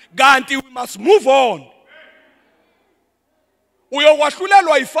 Kanti we must move on.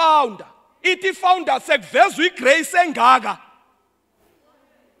 Uyokwahlulelwa ifounder. Ithi founder sekuvezwa igrace engaka.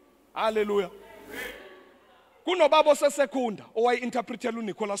 Hallelujah. Kunobaba osesekunda owayeinterpretela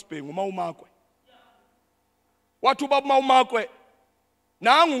uNicholas Bhengu mawumakwe. Wathi ubaba mawumakwe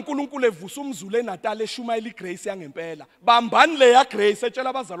nangu uNkulunkulu evusa umZulu eNatal eshumayela igrace yangempela. Bambani le ya grace etshela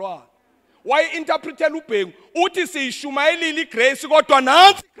abazalwane. Wayeinterpretela uBhengu uthi siyishumayelile igrace kodwa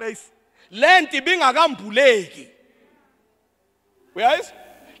nansi igrace. Lento ibingakambuleki. Uyayizwa?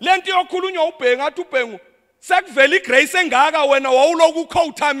 Lento yokhulunywa uBhengu athi uBhengu sekuvela igrace engaka wena wawuloku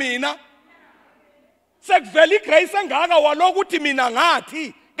ukhowutha mina. Sekuvela igrace engaka waloku uthi mina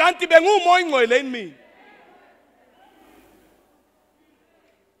ngathi kanti bengumoya ingcwele emini.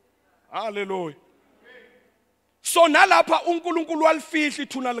 Hallelujah. So nalapha uNkulunkulu walifihla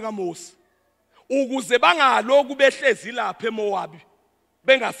ithuna lika Mose ukuze bangaloku behlezi lapha eMowabi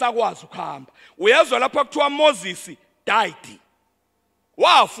bengasakwazi ukuhamba. Uyezwa lapha kuthiwa Moses died.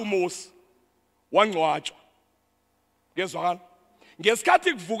 Wafa uMose wangcwatshwa. Ngezwakala?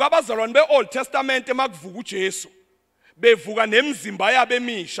 Ngesikhathi kuvuka abazalwane beOld Testament emakuvuka uJesu bevuka nemizimba yabo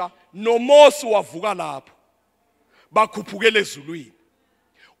emisha noMose wavuka lapho bakhuphukela ezulwini.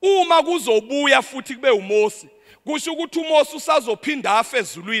 Uma kuzobuya futhi kube uMose, kusho ukuthi uMose usazophinda afa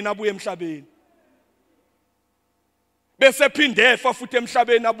ezulwini abuye emhlabeni. Bese phinde efa futhi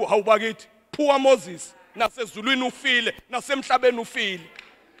emhlabeni awubakithi, phuwa Moses, nasezulwini ufile, nasemhlabeni ufile.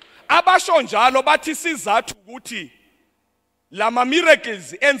 Abasho njalo bathi sizathu ukuthi lama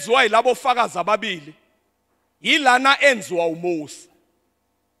miracles enziwa yilabo fakazi ababili yilana enziwa uMose.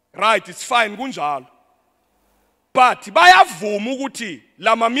 Right, it's fine kunjalo. But bayavuma ukuthi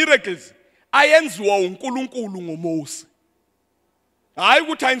lama miracles ayenziwa uNkulunkulu ngoMose. Hayi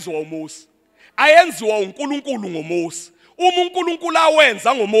ukuthi ayenziwa uMose. Ayenziwa uNkulunkulu ngoMose. Uma uNkulunkulu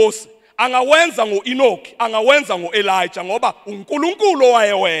awenza ngoMose, angawenza ngoEnoch, angawenza ngoElijah ngoba uNkulunkulu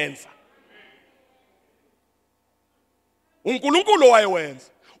owayewenza. uNkulunkulu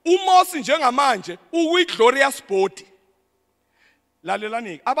owayewenza. uMose njengamanje ukwi-glorious body.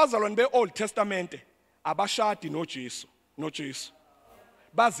 Lalelani, abazalwane be-Old Testament abashadi noJesu.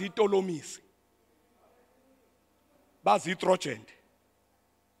 Bazitolomisi. Bazitrojent.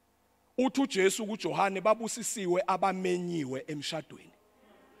 Uthi uJesu kuJohane babusisiwe abamenyiwe emshadweni.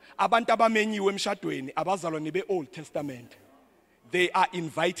 Abantu abamenyiwe emshadweni abazalwane be-Old Testament. They are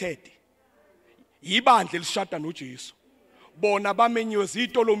invited. Yibandla elishada noJesu. Bona bamenyiwe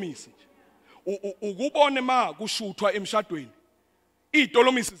zitolomisi. Ukubone ma kushuthwa emshadweni.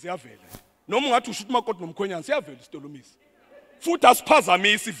 Itolomisi ziyavela. Noma ungathi ushutha umakoti nomkhwenyana siyavela isitolomisi. Futhi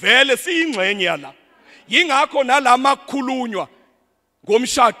asiphazamisi vele siyingxenye yala. Yingakho nalama kukhulunywa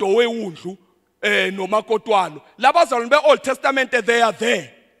ngomshado wewundlu nomakotwalo. Labazalwane be-Old Testament they are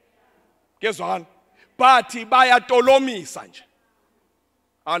there. Kezwakala. But bayatolomisa nje.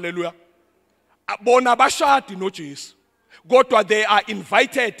 Hallelujah. Bona bashadi noJesu. Kodwa they are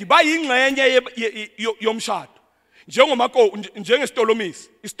invited. Bayingxenye yomshado. Njengesitolomisi.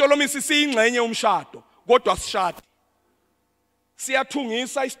 Isitolomisi siyingxenye yomshado. Kodwa sishadi.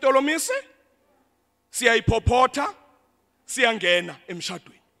 Siyathungisa isitolomisi. Siyayiphopotha. Siyangena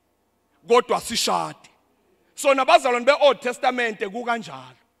emshadweni. Kodwa sishadi. So nabazalwane be-Old Testament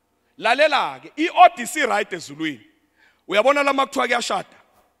kukanjalo. Lalela-ke, i-Odyssey right ezulwini. Uyabona lama kuthiwa kuyashada.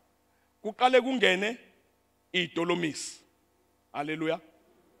 Kuqale kungene itolomisi. Hallelujah.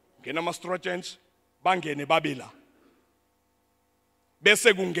 Ngena ama-Strogents bangene babela.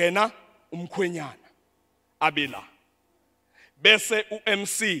 Bese kungena umkhwenyana abela. Bese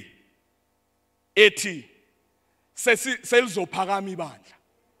uMC ethi selizophakama ibandla.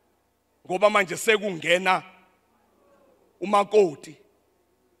 Ngoba manje sekungena umakoti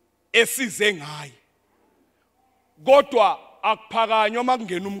esize ngaye. Kodwa akuphakanywa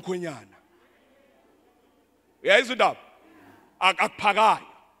makungena umkhwenyana. Uyayizwa indaba? Akuphakanywa.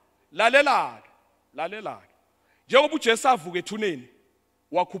 Lalela. Njengoba uJesu avuka ethuneni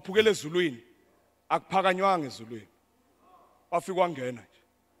wakhuphukela ezulwini, akuphakanywanga ezulwini. Wafika wangena nje.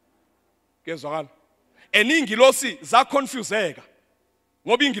 Kezwakala. Eningilosi zaconfuseka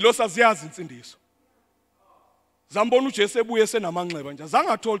ngoba ingilosi aziyazi insindiso. Zambona uJesu ebuye senamanxeba nje.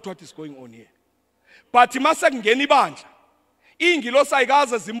 Zangathola what is going on here. But mase kungena ibandla, ingilosi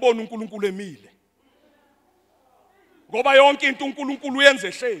ayikaze zimbone uNkulunkulu emile. Ngoba yonke into uNkulunkulu uyenza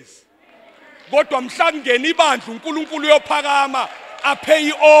ehlezi. Kodwa mhla kungena ibandla uNkulunkulu uyophakama aphe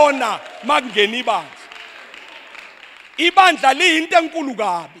ihonor makungena ibandla. Ibandla liyinto enkulu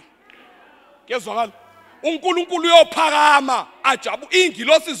kabi. Kezwakala. uNkulunkulu uyophakama ajabu.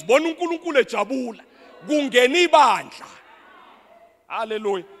 Ingilosi zibona uNkulunkulu ejabula. Kungena ibandla.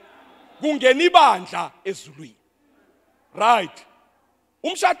 Hallelujah. Kungena ibandla ezulwini. Right.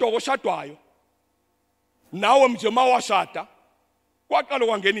 Umshado oshadwayo nawe nje mawashada kwaqala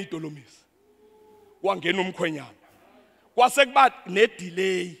kwangena itolomisi. Kwangena umkhwenyana. Kwase kuba ne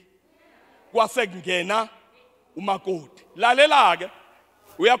delay. Kwase kungena umakoti. Lalela ke.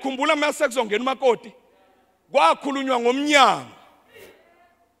 Uyakhumbula mase kuzongena umakoti? Kwakhulunywa ngomnyango.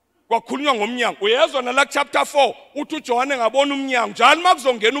 Kwakhulunywa ngomnyango. Uyezwa na la chapter 4 uthi uJohane ngabona umnyango. Njalo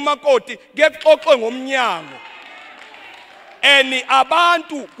makuzongena umakoti kexoxe ngomnyango.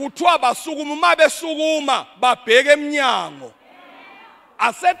 Abantu kuthiwa basukuma uma besukuma babheke eminyango.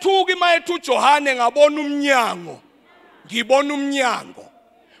 Asethuki mayethi uJohane ngabona umnyango. Ngibona umnyango.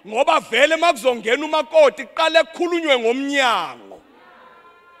 Ngoba vele makuzongena umakoti qale kukhulunywe ngomnyango.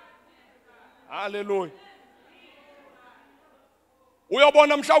 Hallelujah.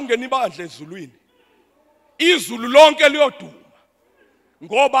 Uyabona mhlawumbe ungena ibandla ezulwini. Izulu lonke liyoduma.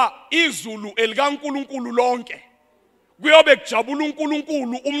 Ngoba izulu elikaNkulunkulu lonke kuyobe kujabula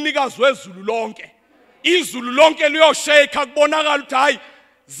uNkulunkulu umnikazi wezulu lonke. Izulu lonke liyosheka kubonakala ukuthi hayi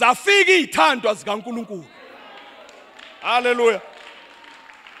zafika izithandwa zikaNkulunkulu. Hallelujah.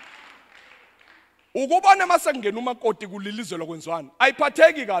 ukubona mase kungena umakoti kulilizwe lokwenziwana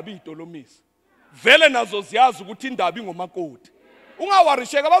ayiphatheki kabi idolomisi vele nazo ziyazi ukuthi indaba ingomakoti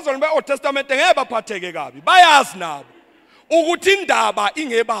ungawarisheka abazalwane be-Old Testament ngeke baphatheke kabi bayazi nabo ukuthi indaba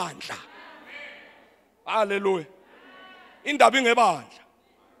ingebandla haleluya indaba ingebandla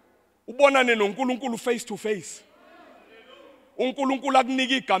ubonane noNkulunkulu face to face uNkulunkulu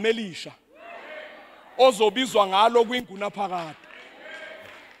akunika igama elisha ozobizwa ngalo kwingunaphakade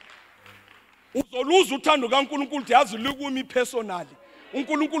uzoluza uthando kaNkulunkulu yazi likumi personally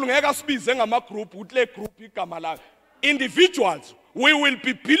uNkulunkulu ngeke asibize ngama group ukuthi le group igama lakhe individuals we will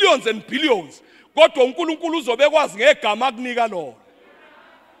be billions and billions kodwa uNkulunkulu uzobekwazi ngegama akunika lona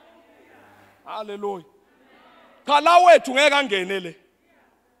haleluya khala wethu ngeke angenele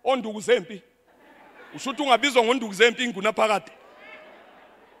onduku zempi ushuthi ungabizwa ngonduku zempi ingunaphakade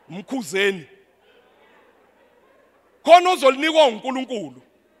umkhuzeni khona ozolinikwa uNkulunkulu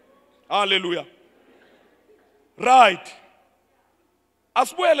haleluya right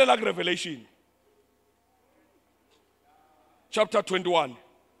asibuyele la Revelation chapter 21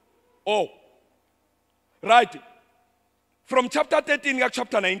 oh right from chapter 13 to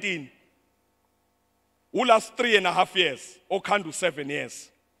chapter 19 who last 3.5 years or can do 7 years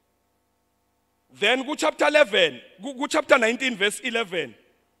then go chapter 11 go chapter 19 verse 11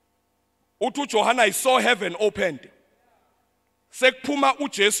 uthi Johana I saw heaven opened sekuphuma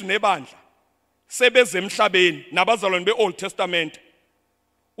uJesu nebandla sebeze emhlabeni nabazalwane beOld Testament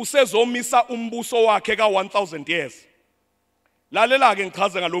usezomisa umbuso wakhe ka 1000 years lalela ke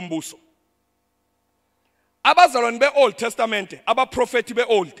ngichaze ngalombuso abazalwane beOld Testament abaprofeti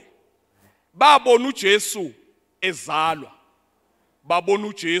beOld babona uJesu ezalwa babona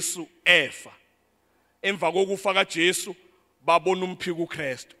uJesu efa emva kokufa kaJesu babona umphiko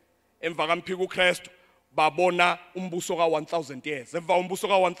uKristu emva kamphiko uKristu babona umbuso ka 1000 years emva umbuso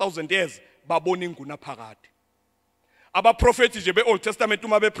ka 1000 years babona ingunaphakade abaprofeti nje beOld Testament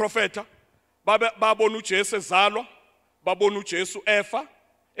uma beprofeta babona uJesu ezalwa babona uJesu efa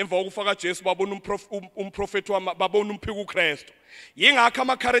emva kokufa kaJesu babona umprofeti babona umphiko uKristu yingakho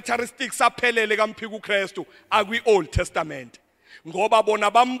ama characteristics aphelele kamphiko uKristu akwi-Old Testament ngoba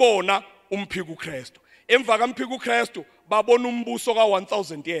bona bambona umphiko uKristu emva kamphiko uKristu babona umbuso ka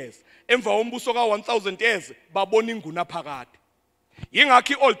 1000 years emva umbuso ka 1000 years babona ingunaphakade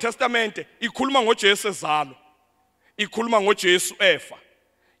yingakho i-Old Testament ikhuluma ngoJesu ezalwa ikhuluma ngoJesu efa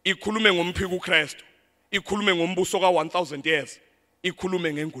ikhulume ngomphiko uKristu ikhulume ngombuso ka 1000 years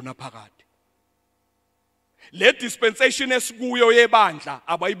ikhulume ngengunaphakade le dispensation esikuyo yebandla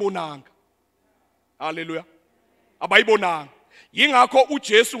abayibonanga haleluya abayibonanga yingakho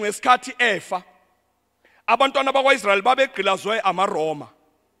uJesu ngesikhathi efa abantwana bakwaIsrael babegqilazwe amaRoma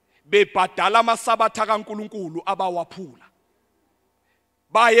bebhadala amasabatha kaNkulunkulu abawaphula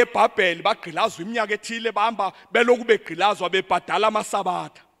baye eBhabheli bagqilazwa iminyaka ethile bahamba beloku begqilazwa bebhadala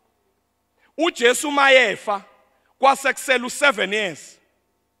amasabatha uJesu mayefa kwasekusela u7 years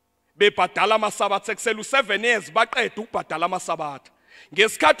bebhadala amasabatha sekusela u7 years baqeda ukubhadala amasabatha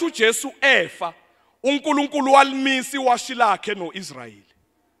ngesikhathi uJesu efa uNkulunkulu walimisi iwashi lakhe noIsrayeli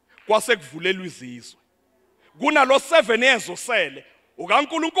kwasekuvulelwa izizwe kunalo 7 years osele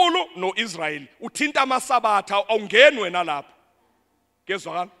ukaNkulunkulu noIsrayeli uthinta amasabatha awungeni wena lapha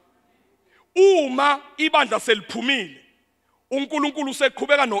kezwakala uma ibandla seliphumile uNkulunkulu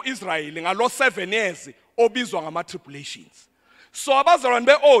useqhubeka noIsrayeli ngalo 7 years obizwa ngama tribulations so abazalwane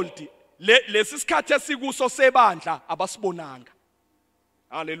beOld lesi sikhathi esikuso sebandla abasibonanga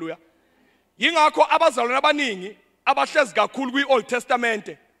haleluya yingakho abazalwane abaningi abahlezi kakhulu kwi-Old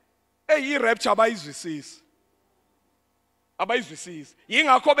Testament i-rapture abayizwisisi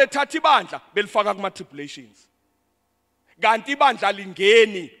yingakho bethatha ibandla belifaka kuma tribulations kanti ibandla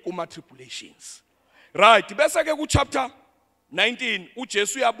lingeni kuma tribulations right bese ke ku chapter 19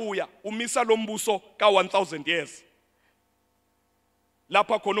 uJesu uyabuya umisa lombuso ka 1000 years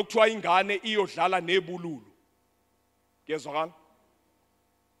lapha khona ukuthiwa ingane iyodlala nebululu kezwakala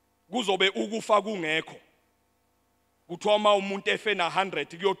kuzobe ukufa kungekho kuthiwa uma umuntu efe na 100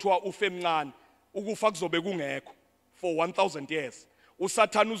 kuyothiwa ufe emncane ukufa kuzobe kungekho for 1000 years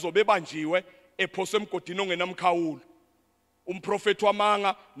uSathane uzobe banjiwe ephoswe emgodini ongenamkhawulo umprofeti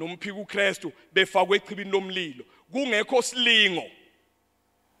wamanga nomphiko uKristu befakwe echibini lomlilo kungekho silingo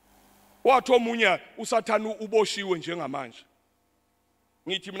wathi omunye uSathane uboshiwe njengamanje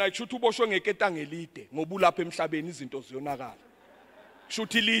ngithi mina ichuthi uboshwe ngeketanga elide ngoba ulapha emhlabeni izinto ziyonakala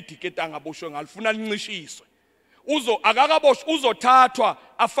shuthi lidi ketanga boshwe ngalifuna lincishiswe akakaboshwe uzothathwa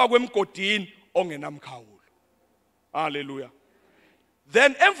afakwe emgodini ongenamkhawulo haleluya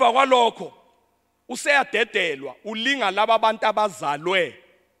then emva kwalokho useyadedelwa ulinga laba abantu abazalwe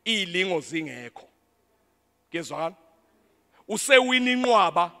ilingo zingekho Kezwakala? Usewina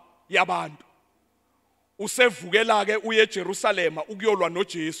inqwaba yabantu. Usevukela ke uye eJerusalem ukuyolwa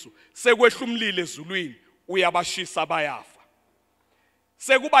noJesu. Sekwehla umlilo ezulwini uyabashisa bayafa.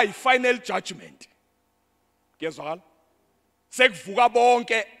 Sekuba yi-final judgment. Kezwakala? Sekuvuka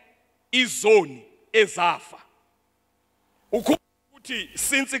bonke izoni ezafa. Ukuthi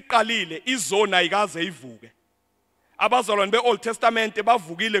since iqalile izona ayikaze ivuke. Abazalwane beOld Testament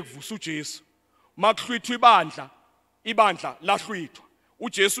bavukile kuvusa uJesu. Makuhlwithwa ibandla lahlwithwa.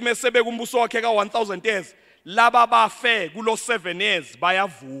 uJesu mesebeka umbuso wakhe ka1000 years, laba bafe kulo 7 years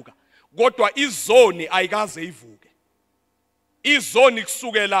bayavuka. Kodwa izoni ayikaze ivuke. Izoni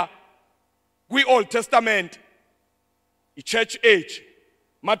kusukela kwiOld Testament, ichurch age,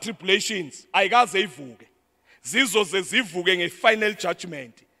 matribulations ayikaze ivuke. Zizoze zivuke ngefinal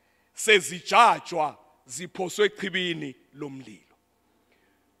judgment. Sezijajwa ziphoswe echibini lomlilo.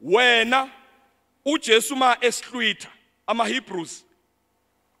 Wena uJesu ma esihlwitha amaHebrews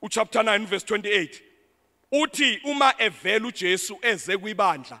chapter 9 verse 28 uthi uma evela uJesu eze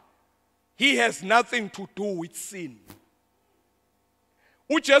kwibandla, he has nothing to do with sin.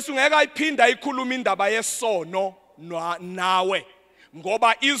 uJesu ngeke ayiphinda ikhuluma indaba yesono nawe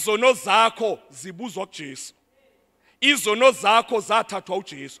ngoba izono zakho zibuzwa kuJesu. Izono zakho zathathwa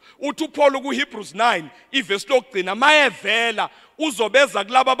uJesu. Uthi uPaul kuHebrews 9 iverse lokugcina mayevela uzobeza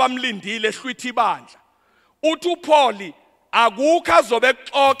kulabo abamlindile ehlwitha ibandla. Uthi uPaul akukho azobe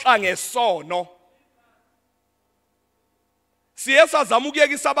xoxa ngesono. Siye sazama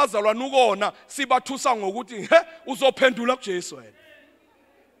ukuyekisa abazalwane ukona sibathusa ngokuthi uzophendula kuJesu wena.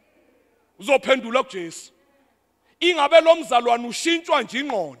 Uzophendula kuJesu. Ingabe lo mzalwane ushintshwa nje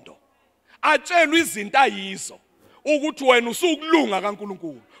ingqondo. Atshelwe izinto ayizo. Ukuthi wena usukulunga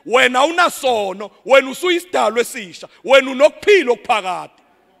kaNkulunkulu, wena unasono, wena usuyisidalwa esisha, wena unokuphila okuphakade.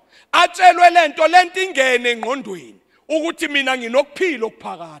 Atshelwe lento ingene engqondweni ukuthi mina nginokuphila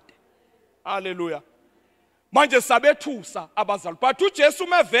okuphakade. Haleluya. Manje sabethusa abazali, but uJesu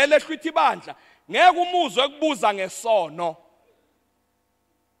mevele ehlwitha ibandla ngeke umuzwe kubuza ngesono.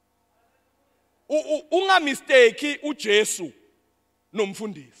 Ungamistake uJesu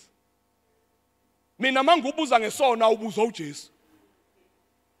nomfundisi. Mina mangubuza ngesona ubuza uJesu.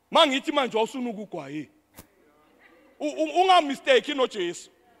 Mangithi manje awusuna ukugwaye. Ungamistake noJesu.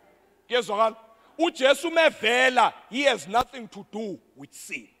 Kezwakala? uJesu mevela, he has nothing to do with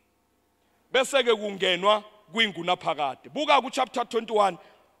sin. Bese ke kungenwa kwinguna phakade. Buka ku chapter 21,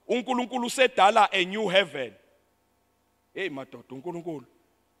 uNkulunkulu usedala a new heaven. Hey madoda, uNkulunkulu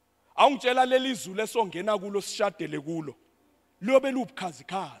awungitshela leli izulu lesongena kulo sishadele kulo. Liyobe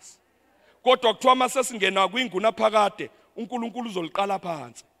lubukhazikhazi. Kodwa kuthiwa mase singena kwinguna phakade, uNkulunkulu uzoliqala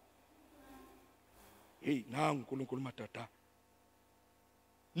phansi. Hey, nangu uNkulunkulu madada.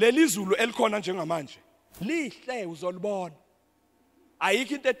 Leli izulu elikhona njengamanje, lihle uzolibona.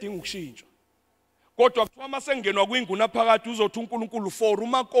 Ayikho into edinga ukushintshwa. Kodwa kuthiwa mase ngenwa kwinguna phakade uzothi uNkulunkulu for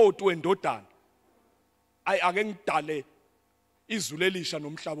umakoti wendodana. Ake ngidale izulu elisha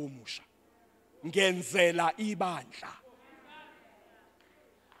nomhlaba omusha. Ngenzela ibandla.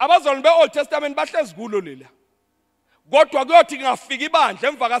 Abazalwane beOld Testament bahlezi kulo lela. Kodwa kuyothi ngafika ibandla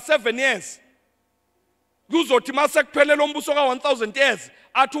emva ka7 years. Kuzothi mase kuphelele umbuso ka1000 years,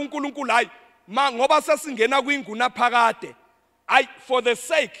 athi uNkulunkulu hayi ngoba sesingena kwinguna phakade, hayi for the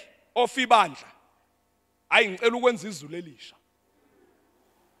sake of ibandla, hayi ngicela ukwenza izulu elisha.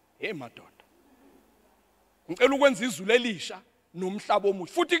 Hey madoda. Ngicela ukwenza izulu elisha nomhlaba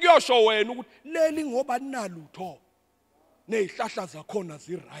omusha. Futhi kuyosho wena ukuthi leli ngoba ninalutho. Nezihlahla zakhona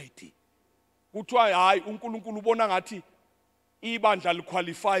ziright. Kuthiwa hayi uNkulunkulu ubona ngathi ibandla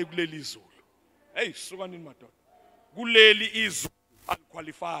liqualify kuleli izulu. Hey suka nini madoda. Kuleli izulu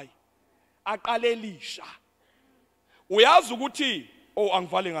aliqualify. Aqale elisha. Uyazi ukuthi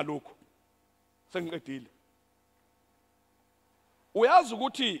angivale ngalokho. Sengiqedile. Uyazi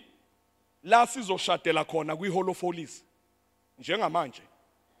ukuthi la sizoshadela khona kwiHall of Holies njengamanje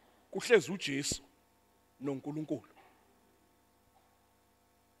kuhlezi uJesu noNkulunkulu.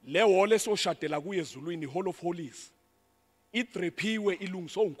 Le wall esoshadela kuye ezulwini Hall of Holies idrepiwe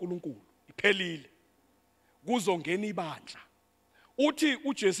ilungiswa uNkulunkulu iphelile. Kuzongena ibandla. Uthi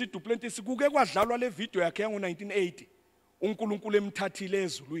uJesu Duplantis kuke kwadlalwa le video yakhe ngo1980 uNkulunkulu emthathile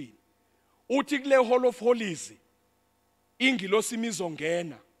ezulwini. Uthi kule Hall of Holies ingilosi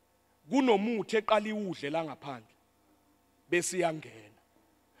imizongena kunomuthi eqali udle la ngaphandle bese iyangena.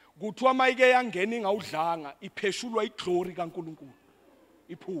 Kuthiwa mayike yangena ingawudlanga ipheshulwa iglory kaNkulunkulu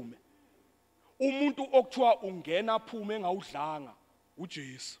iphume. Umuntu okuthiwa ungena aphume engawudlanga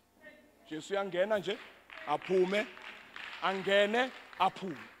uJesu. Jesu uyangena nje aphume, angene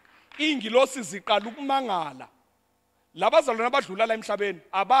aphume. ingilosi ziqala ukumangala labazalwane abadlula la emhlabeni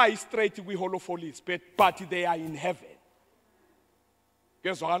abayi straight kwi-Hall of Holies but they are in heaven.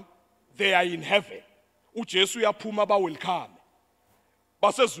 Kezwakala? They are in heaven. uJesu uyaphuma ba welcome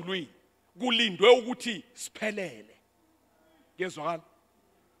basezulwini kulindwe ukuthi siphelele. Kezwakala?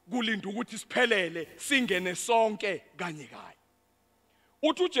 Kulindwe ukuthi siphelele singene sonke kanye kanye.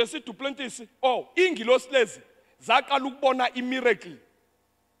 Uthi uJesu Duplantis ingilosi lezi zaqala ukubona imiracle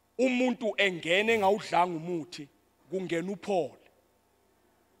umuntu engene ngawudlanga umuthi kungena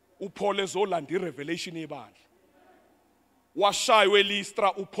uPaul ezolanda irevelation yebandla washaywe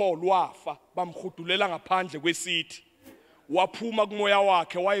eListra uPaul wafa bamhudulela ngaphandle kwesithi waphuma kumoya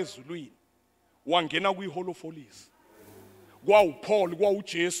wakhe wayezulwini wangena kwi-Hall of Holies kwawuPaul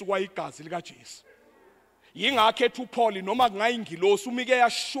kwawuJesu kwayigazi likaJesu yingakho ethi uPaul noma kungayingilosi umike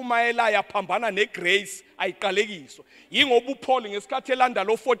yashumayela yaphambana negrace ayiqalekiswa yingoba uPaul ngesikhathi elanda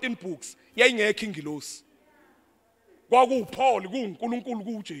lo 14 books yayingekho ingilosi kwakuPaul kuNkulunkulu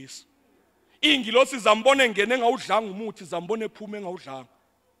kuJesu ingilosi zambone ngene ngawudlanga umuthi zambone ephume ngawudlanga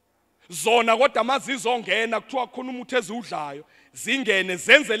zona kodwa amazizongena kuthiwa khona umuthi eziwudlayo zingene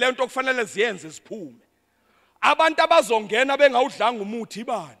zenze lento okufanele ziyenze ziphume abantu abazongena bengawudlanga umuthi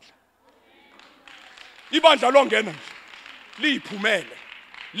ibandla longena nje liyiphumele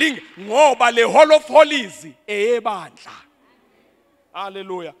ngoba le Hall of Holies eyebandla.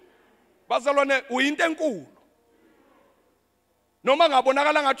 Haleluya. Bazalwane uyinto enkulu noma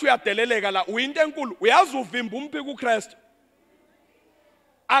ngabonakala ngathi uyadeleleka la uyinto enkulu uyazi uvimba umphiko uKristu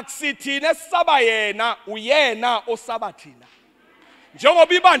akusithina esaba yena uyena osaba thina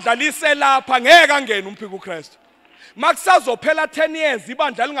njengoba ibandla liselapha ngeke angene umphiko uKristu makusazophela 10 years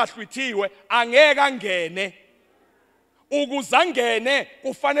ibandla lingahlwithiwe angeke angene ukuzangene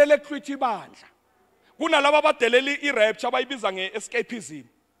kufanele kuhlwithe ibandla kunalabo abadelela irapture abayibiza ngeescapism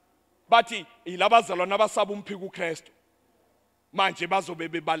bathi ilabazalwana abasaba umphiko uKristu manje bazobe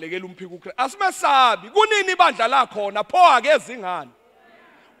bebalekela umphiko uKristu asimesabi kunini ibandla la khona pho ake zingani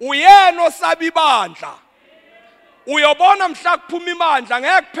uyena osaba ibandla uyobona mhla kuphuma imandla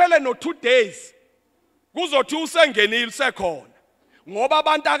ngeke kuphele no 2 days kuzothi usengenile sekhona ngoba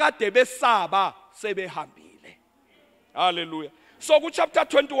abantu akade besaba sebehambile. Haleluya. So ku chapter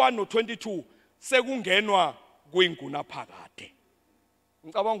 21 no 22 sekungenwa kwinguna phakade.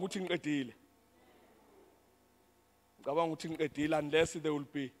 Ngicabanga ukuthi ngiqedile. Ngicabanga ukuthi ngiqedile unless there will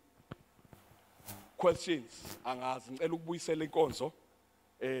be questions. Angazi ngicela ukubuyisela inkonzo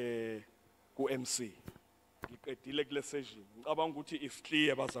ku MC. Ngiqedile kule session. Ngicabanga ukuthi is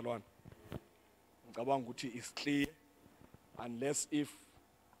clear bazalwane. Ngicabanga ukuthi is clear unless if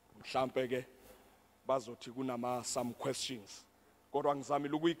mhlambe ke bazothi kunama some questions kodwa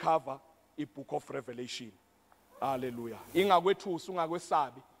ngizamile ukuyicover ibook of Revelation. Hallelujah. Ingakwethusa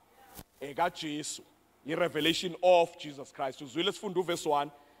ungakwesabi kaJesu i-revelation of Jesus Christ. Uzwile sifunde uverse 1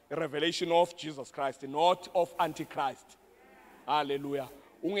 i-revelation of Jesus Christ not of Antichrist. Hallelujah.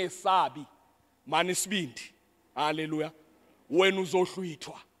 Ungesabi mani sibindi. Hallelujah. Wena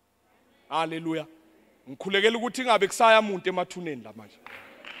uzohlwithwa. Hallelujah. Ngikhulekela ukuthi ingabe kusaya umuntu emathuneni la manje.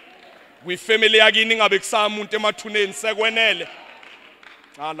 Kwifamily yakini ingabe kusaya umuntu emathuneni sekwenele.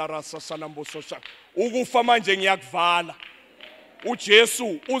 Ala rasa salamboso sha. Ukufa manje ngiyakuvala.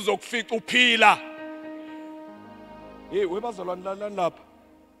 uJesu uzokufica uphila. Webazalwane lapha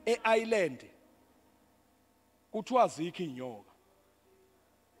eIreland kuthiwa azikho inyoka.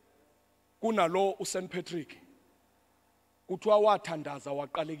 Kunalo uSt Patrick kuthiwa wathandaza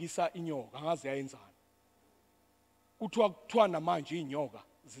waqalekisa inyoka angaze yayenzana. Kuthiwa namanje inyoka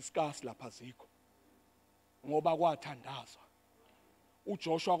zisikasi lapha zikho ngoba kwathandazwa.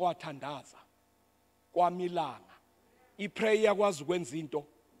 uJoshua kwathandaza kwamilanga iprayer kwazi ukwenza into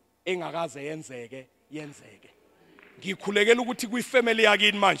engakaze yenzeke. Ngikhulekela ukuthi kwifamily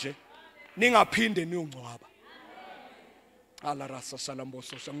yakini manje ningaphinde niyongcwaba. Ala rasa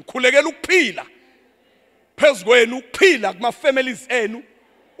salamboso ngikhulekela ukuphila phezukwenu ukuphila kuma families enu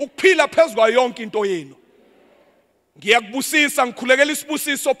ukuphila phezukwa yonke into yenu. Ngiyakubusisa ngikhulekela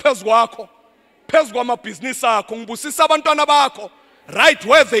isibusiso phezukwakho phezukwa amabhizinisi akho ngibusisa abantwana bakho right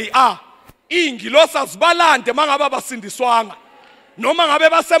where they are. Ingilosi azibalande mangabe abasindiswanga noma ngabe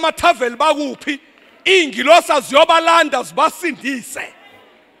basemathaveli bakuphi ingilosi aziyobalanda zibasindise.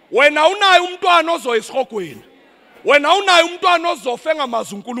 Wena unayo umntwana ozoya esihogweni. Wena unayo umntwana ozofe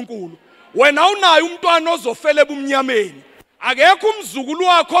ngamazi uNkulunkulu. Wena unayo umntwana ozofela ebumnyameni. Akekho umzukulu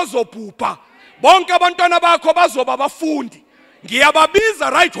wakho ozobhubha. Bonke abantwana bakho bazoba abafundi. Ngiyababiza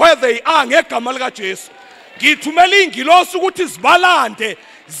right where they are ngegama lika Jesu. Ngithumela ingilosi ukuthi zibalande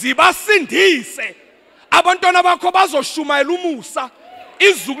zibasindise. Abantwana bakho bazoshumayela umusa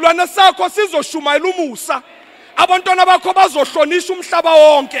izukulwane sakho sizoshumayela umusa abantwana bakho bazohlonishwa umhlaba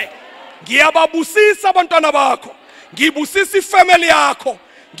wonke ngiyababusisa abantwana bakho ngibusisa ifamily yakho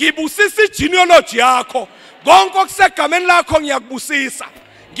ngibusisa igenealogy yakho konke okusegameni lakho ngiyakubusisa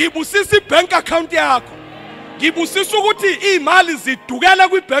ngibusisa ibank account yakho ngibusisa ukuthi imali zidukele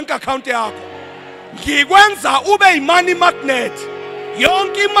kwibank account yakho ngikwenza ube imani magnet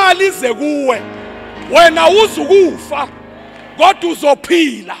yonke imali ize kuwe wena uzukufa kodwa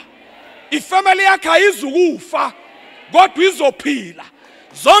uzophila ifamily yakho ayizukufa kodwa izophila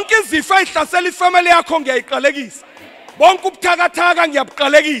zonke izifo ezihlasela ifamily yakho ngiyayiqalekisa bonke ubuthakathaka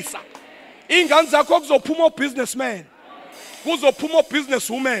ngiyabuqalekisa ingane zakho kuzophuma obusinessman kuzophuma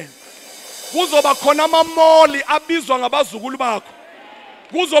obusinesswoman kuzoba khona amamoli abizwa ngabazukulu bakho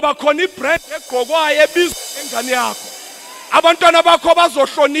kuzoba khona ibrand egqokwayo ebizwa ngengane yakho abantwana bakho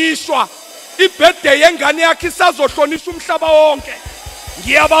bazohlonishwa ibirthday yengane yakho isazohlonishwa umhlaba wonke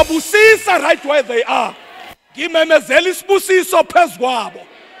ngiyababusisa right where they are ngimemezela isibusiso phezukwabo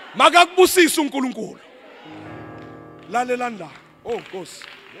makakubusisa uNkulunkulu lalelani la oh Nkosi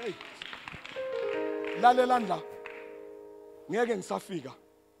hey lalelani la ngeke ngisafika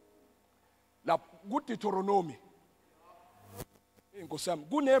la kuDeuteronomy Nkosi yami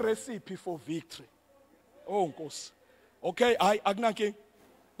kune recipe for victory oh Nkosi okay hayi akunankinga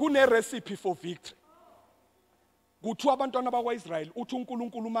kune recipe for victory kuthiwa abantwana bakwaIsrael uthi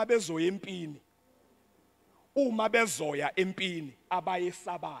uNkulunkulu uma bezoya empini uma bezoya empini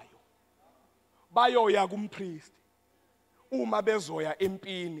abayesabayo bayoya kumpriest uma bezoya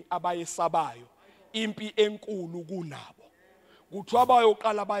empini abayesabayo impi enkulu kunabo kuthiwa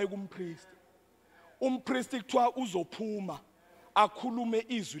bayoqala baye kumpriest umpriest kuthiwa uzophuma akhulume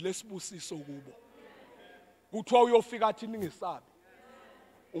izwi lesibusiso kubo kuthiwa uyofika athi ningesabi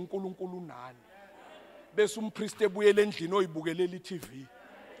uNkulunkulu nani bese umpriest ebuyele endlini oyibukelela iTV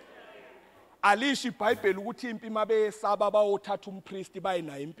alisho iBhayibheli ukuthi impi mabeyesaba bayothatha umpriest baye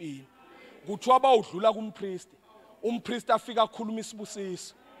naye empini kuthiwa bawudlula umpriest afika akhuluma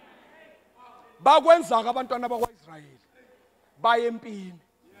isibusiso bakwenza abantwana bakwaIsrayeli baye empini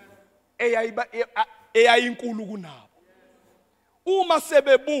eyayinkulu kunabo uma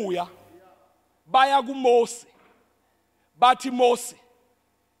sebebuya baya kuMose bathi Mose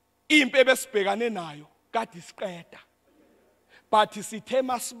impi ebesibhekane nayo kade isiqeda bathi sithe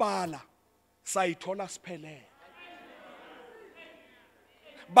masibala sayithola siphelele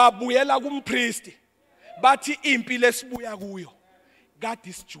babuyela kumpriest bathi impi lesibuya kuyo kade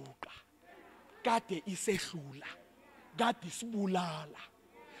isijuqa kade isehlula kade sibulala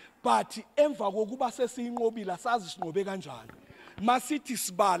bathi emva kokuba sesiyinqobile sazi sinqobe kanjani masithi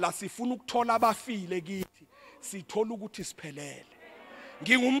sibala sifuna ukuthola abafile kithi sithola ukuthi siphelele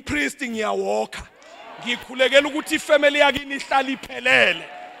ngingumpriest ngiyawokha ngikhulekela ukuthi ifamily yakini ihlala iphelele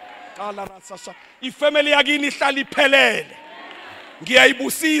qala rasasha ifamily yakini ihlala iphelele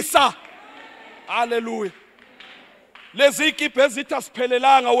ngiyayibusisa haleluya lezi ikipe ezithi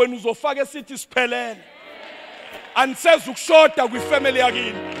asiphelelanga wena uzofaka esithi siphelele aniseza ukushoda kwifamily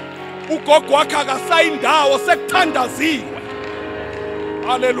yakini ugogo wakhe akasayindawo sekuthandaziwe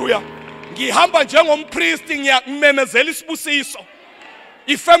haleluya ngihamba njengompriest ngiyamemezela isibusiso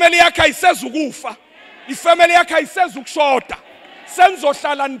ifamily yakhe ayiseza ukufa ifamily yakhe ayiseza ukushoda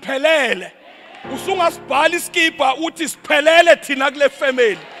senizohlala niphelele usungasibhala iskipa uthi siphelele thina kule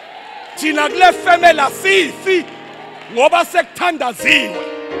family asifi ngoba sekuthandaziwe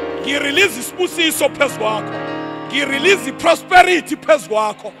ngirelease isibusiso phezukwakho ngirelease iprosperity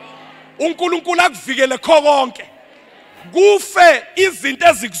phezukwakho uNkulunkulu akuvikele konke kufe izinto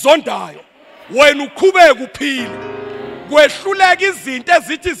ezikuzondayo wena uqhubeke uphile kwehluleka izinto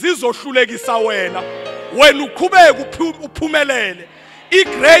ezithi zizohlulekisa wena uqhubeke uphumelele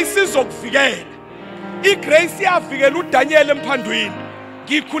igrace izokuvikela igrace iyavikela uDaniel emphandweni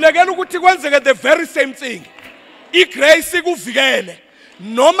ngikhulekela ukuthi kwenzeke the very same thing igrace ikuvikele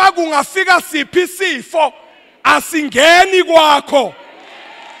noma kungafika siphi isifo asingeni kwakho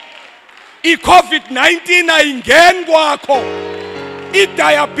iCovid-19 ayingeni kwakho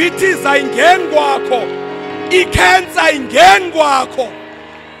idiabetes ayingeni kwakho icancer ayingeni kwakho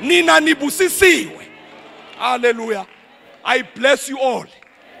nina nibusisiwe hallelujah I bless you all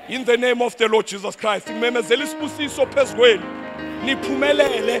in the name of the Lord Jesus Christ ngimemezela isibusiso phezukweni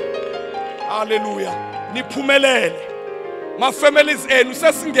niphumelele hallelujah niphumelele ma families enu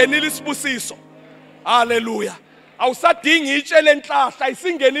sesingenile isibusiso hallelujah awusadingi itshe lenhlahla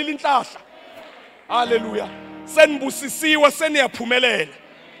isingenile inhlahla hallelujah senibusisiwe seniyaphumelela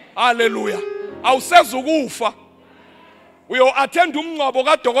hallelujah awuseza ukufa uyo attend umngcwabo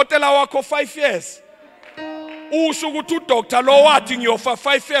kaDokotela wakho 5 years usho ukuthi uDr lo wathi ngiyofa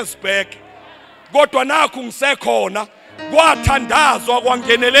 5 years back kodwa nakho ngisekhona kwathandazwa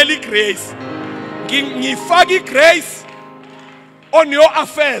kwangenelela igrace ngifaka igrace on your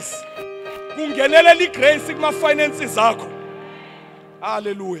affairs kungenelela igrace kuma finances zakho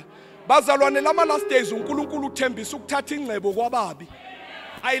haleluya bazalwane lama last days uNkulunkulu uthembisa ukuthatha ingcebo kwababi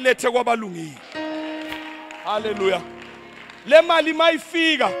ayilethe kwabalungile haleluya le mali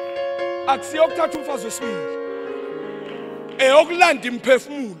mayifika akusiyo ukuthatha umfazi wesibili eyokulanda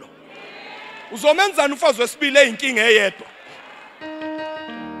imphefumulo uzomenzana umfazi wesibili eyinkinga eyedwa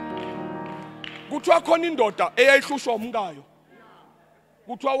kuthiwa khona indoda eyayihlushwa umkayo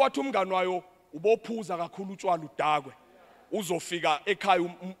kuthiwa wathi umngani wayo ubophuza kakhulu utshwala udakwe uzofika ekhaya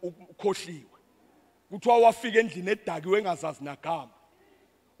ukhohliwe kuthiwa wafika endlini edakiwe engazazi nagama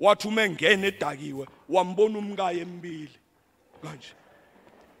wathi uma engena edakiwe wambona umkayo embili kanje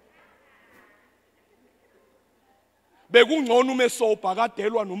bekungcono uma esobha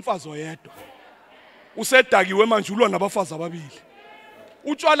kadelwa nomfazi oyedwa usedakiwe manje ulwa nabafazi ababili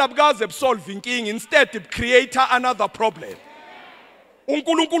utshwala bukaze busolve inkinga instead it create another problem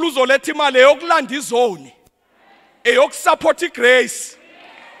uNkulunkulu uzoletha imali eyokulanda izoni eyokusupport igrace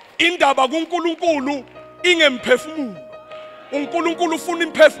indaba kuNkulunkulu ingemphefumulo uNkulunkulu ufuna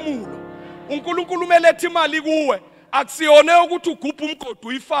imphefumulo uNkulunkulu umeletha imali kuwe akusiyone ukuthi ugubha umgodi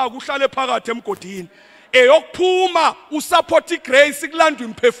uyifaka uhlale phakathi emgodini eyokuphuma usupport igrace kulandwa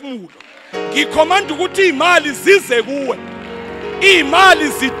imphefumulo ngikhomanda ukuthi imali zize kuwe imali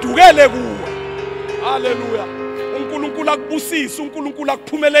zidukele kuwe haleluya uNkulunkulu akubusise uNkulunkulu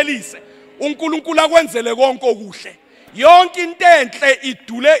akuphumelelise uNkulunkulu akwenzele konke okuhle yonke into enhle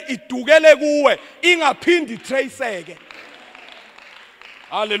idukele kuwe ingaphindi traceke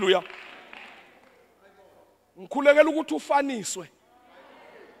haleluya ngikhulekela ukuthi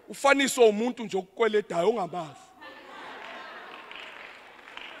ufaniswe umuntu nje okukweledayo ongamazi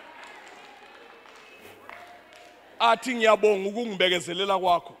athi ngiyabonga ukungibekezelela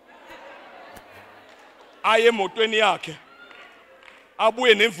kwakho aye emotweni yakhe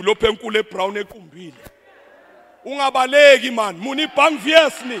abuye nenvelope enkulu ebrown equmbile ungabaleki man muni bank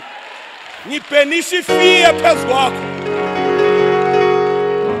viesni ngibhenisha ifie phezwakho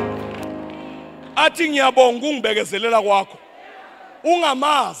athi ngiyabonga ukungibekezelela kwakho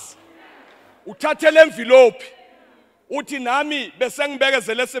ungamazi uthathe le envelope uthi nami bese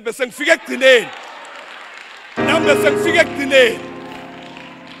ngibekezele bese ngifike egcineni nami bese ngifike egcineni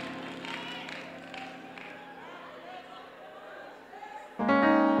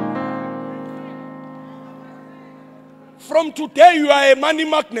from today you are a money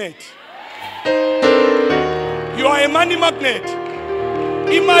magnet you are a money magnet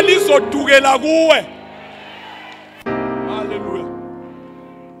imali izodukela kuwe haleluya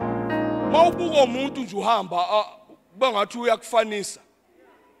mawubuka umuntu nje uhamba bangathi uyakufanisa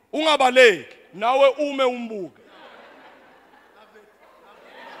ungabaleki nawe ume umbuke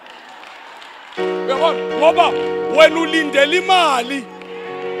ngoba wena ulindele imali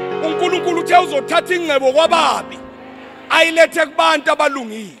uNkulunkulu uthe uzothatha ingcebo kwababi ayilethe kubantu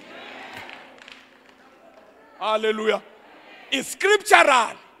abalungile haleluya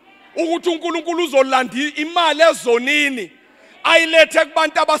iscriptural ukuthi uNkulunkulu uzolanda imali ezonini ayilethe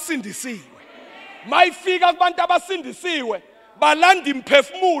kubantu abasindisiwe mayifika kubantu abasindisiwe balanda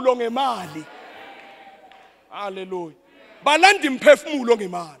imphefumulo ngemali haleluya balanda imphefumulo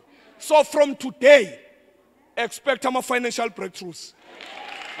ngemali so from today expect ama financial breakthroughs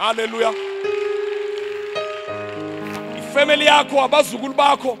haleluya ifamily yakho abazukulu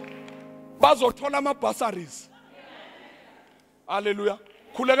bakho bazothola ama bursaries haleluya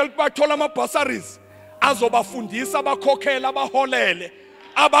khulekela ukuthi bathola ama bursaries azobafundisa abakhokhela abaholele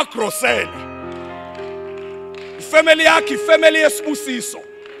abagrosele ifamily yakho ifamily yesibusiso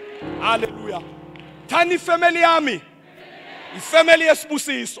haleluya thani ifamily yami ifamily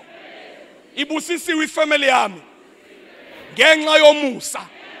yesibusiso ibusisiwe ifamily yami ngenxa yomusa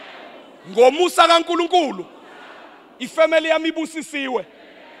ngomusa kaNkulunkulu ifamily yami ibusisiwe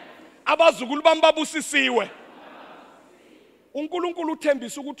abazukulu bami babusisiwe uNkulunkulu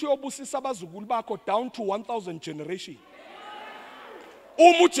uthembisa ukuthi uyobusisa abazukulu bakho down to 1000 generation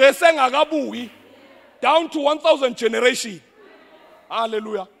uJesu engakabuyi down to 1000 generation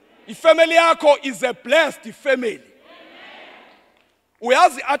haleluya ifamily yakho is a blessed family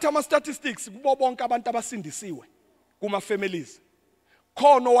uyazi athi ama statistics kubo bonke abantu abasindisiwe kuma families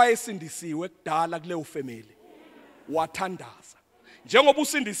khona wayesindisiwe kudala kuleyo family wathandaza njengoba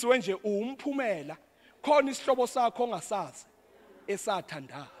usindisiwe nje umphumela khona isihlobo sakho ongasazi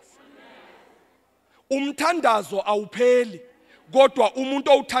esathandaza umthandazo awupheli kodwa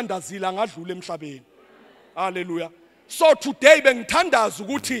umuntu owuthandazile angadlula emhlabeni Hallelujah. So today bengithandaza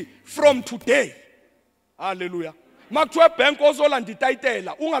ukuthi from today. Hallelujah. Makuthiwe bank ozolanda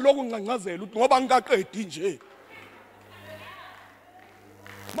itayitela ungaloku uncancazela ukuthi ngoba ngikaqedi nje.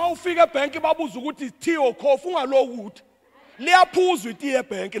 Mawufika ebank babuza ukuthi tea or coffee ungaloku ukuthi liyaphuzwa iti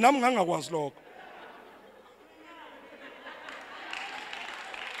ebank nami ngangakwazi lokho.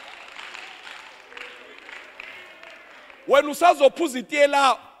 Wena usazophuza iti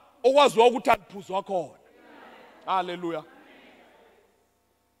la okwaziwa ukuthi aliphuzwa khona. Hallelujah.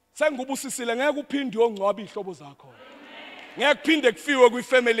 Sengubusisile ngeke uphinde uyongcwaba ihlobo zakho. Ngeke kuphinde kufiwe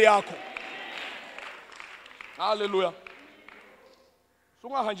kwifamily yakho. Hallelujah.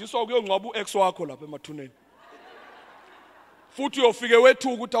 Sungahanjiswa ukuyongcwaba uex wakho lapha emathuneni. Futhi uyofike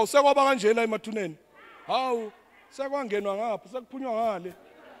wethu ukuthi awusekwaba kanjena emathuneni. Hawu, sekwangenwa ngapha, sekuphunywa ngale.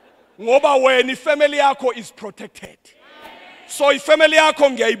 Ngoba wena ifamily yakho is protected. So ifamily yakho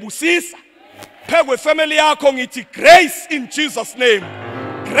ngiyayibusisa. Phekwe family yakho ngithi grace in Jesus name.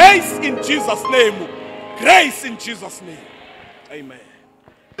 Grace in Jesus name. Grace in Jesus name. Amen.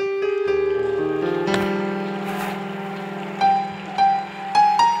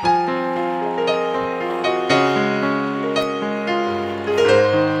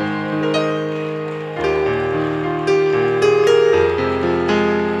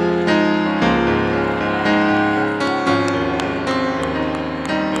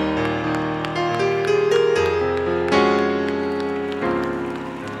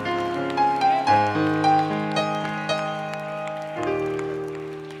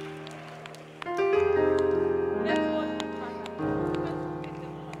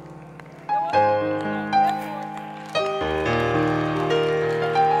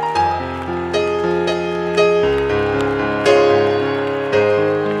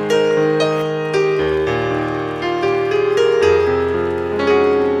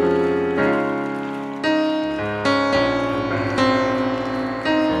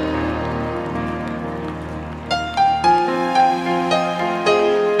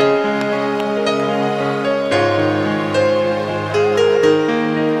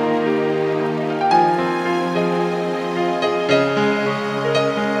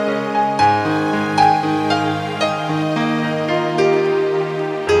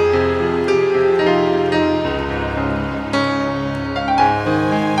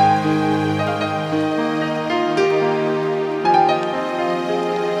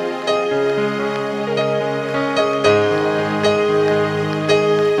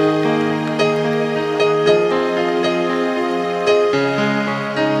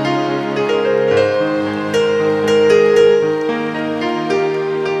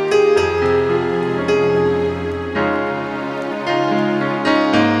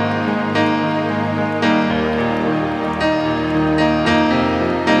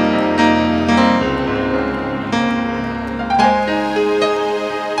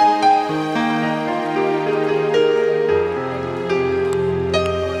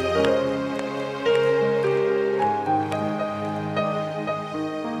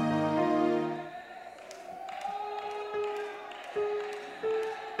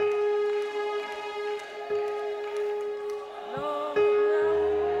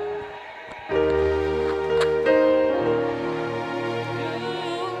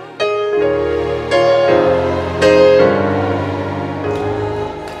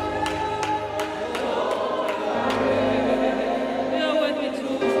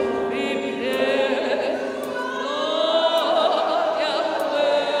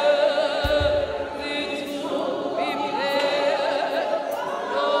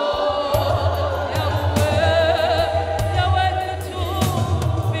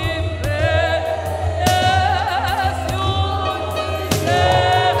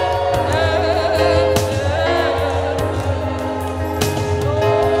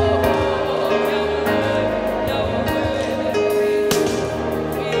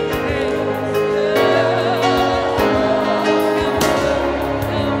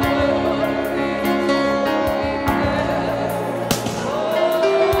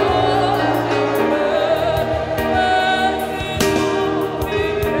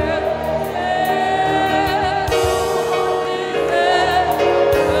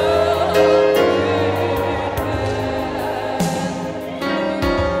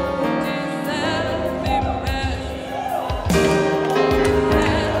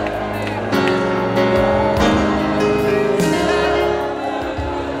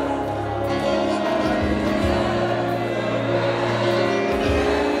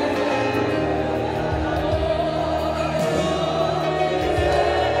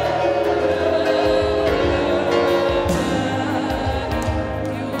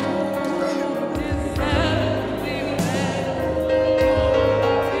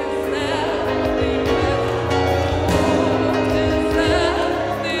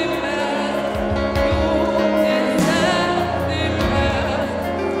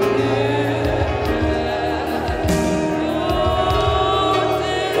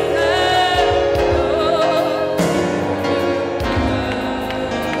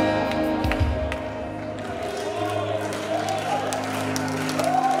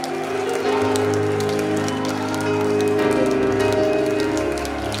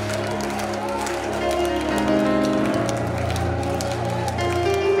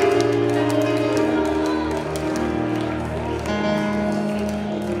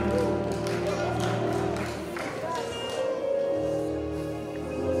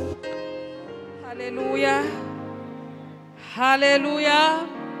 Hallelujah. Hallelujah.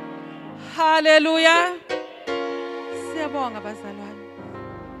 Hallelujah. Siyabonga bazalwane.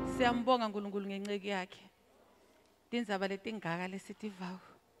 Siyambonga uNkulunkulu ngenceke yakhe. Tindzaba letingaka lesitivayo.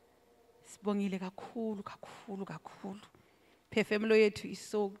 Sibongile kakhulu kakhulu kakhulu. Phefemulo yethu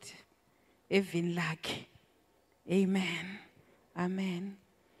isoaked evini lakhe. Amen. Amen.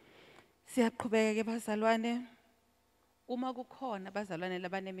 Siyaqhubeka ke bazalwane. Uma kukhona bazalwane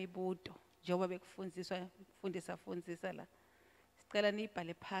labanemibuto njengoba bekufundisa la. Sicela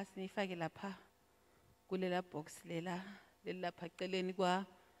niyibhale phasi niyifake lapha kulela box lela lapha eceleni kwa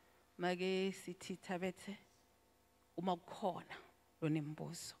make sithi thabethe uma kukhona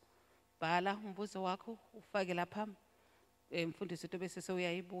lonembuzo. Bhala umbuzo wakho ufake lapha mfundisi uTobe bese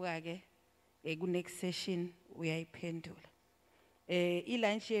uyayibuka ke ku next session uyayiphendula.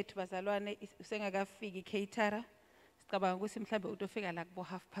 Ilunch yethu bazalwane usengakafiki caterer. Sicabanga ukuthi mhlambe utofika la kubo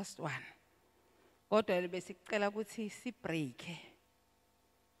 1:30. Kodwa besicela ukuthi si break.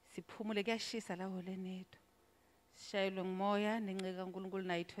 Siphumule kuyashisa la holeneto. Sishayelwe ngumoya nenceka kaNkulunkulu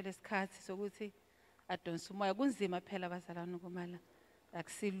nayithola isikhathi sokuthi adonsa umoya kunzima phela bazalwane kumala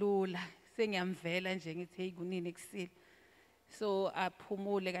akusilula sengiyamvela nje ngithi hey kunini ekusile. So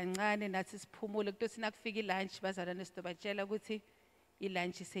aphumule kancane nathi siphumule kuthi nakufika ilunch bazalwane sitobatshela ukuthi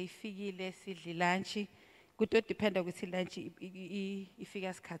ilunch seyifikile sidle lunch. Kuto depend ukuthi lunch ifika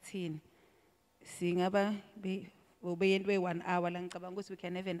isikhathini. Singaba obeyentwe 1 hour la ngicabanga ukuthi we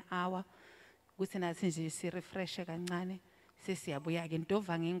can have an hour ukuthi nathi nje si refresh kancane sesiyabuya ke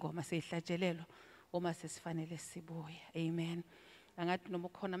ntova ngengoma seyihlatshelelwa uma sesifanele sibuye. Amen. Angathi noma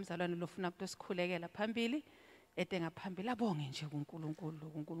ukhona umzalwane lofuna ukutosikhulekela phambili ngaphambili abonge nje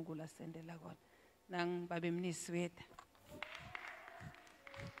kuNkulunkulu asendela kona. Nangibabe mnisi wethu.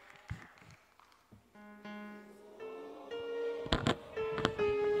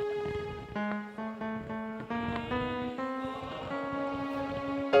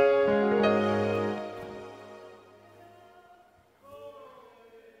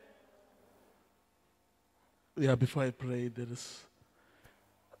 Yeah, before I pray, there's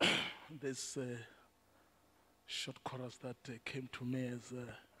this short chorus that came to me as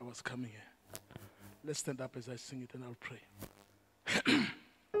I was coming here. Let's stand up as I sing it and I'll pray.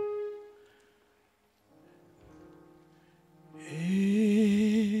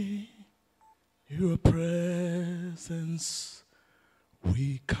 In your presence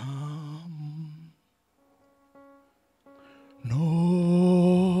we come,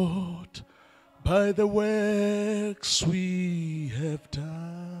 not by the works we have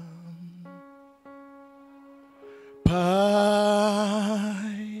done, by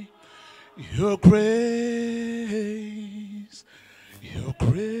your grace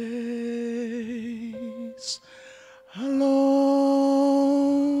alone.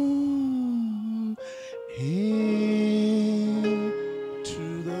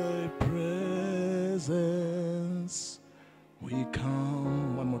 Into thy presence we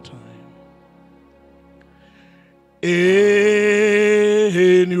come. One more time.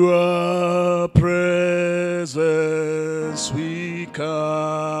 In your presence we come.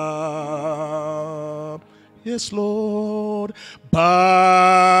 Yes, Lord.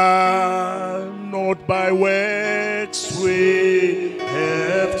 Not by works we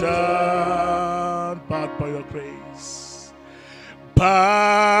have done, but by your grace. By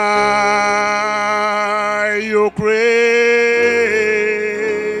your grace,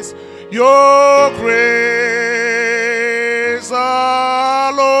 your grace alone.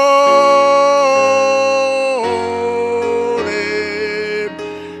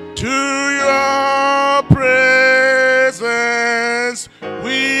 To your presence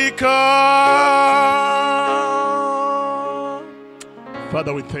we come.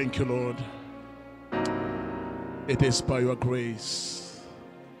 Father, we thank you, Lord. It is by your grace.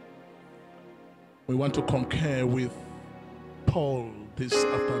 We want to concur with Paul this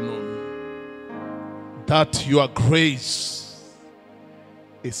afternoon that your grace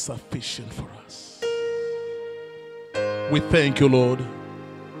is sufficient for us. We thank you, Lord.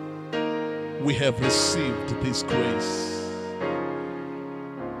 We have received this grace.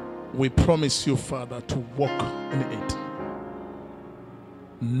 We promise you, Father, to walk in it.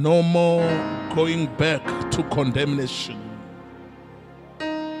 No more going back to condemnation.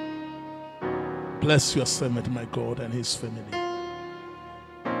 Bless your servant, my God, and his family.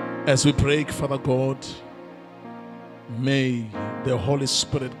 As we pray, Father God, may the Holy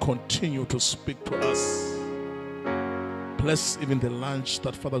Spirit continue to speak to us. Bless even the lunch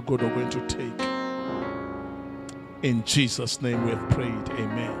that, Father God, we're going to take. In Jesus' name we have prayed.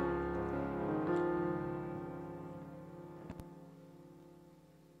 Amen.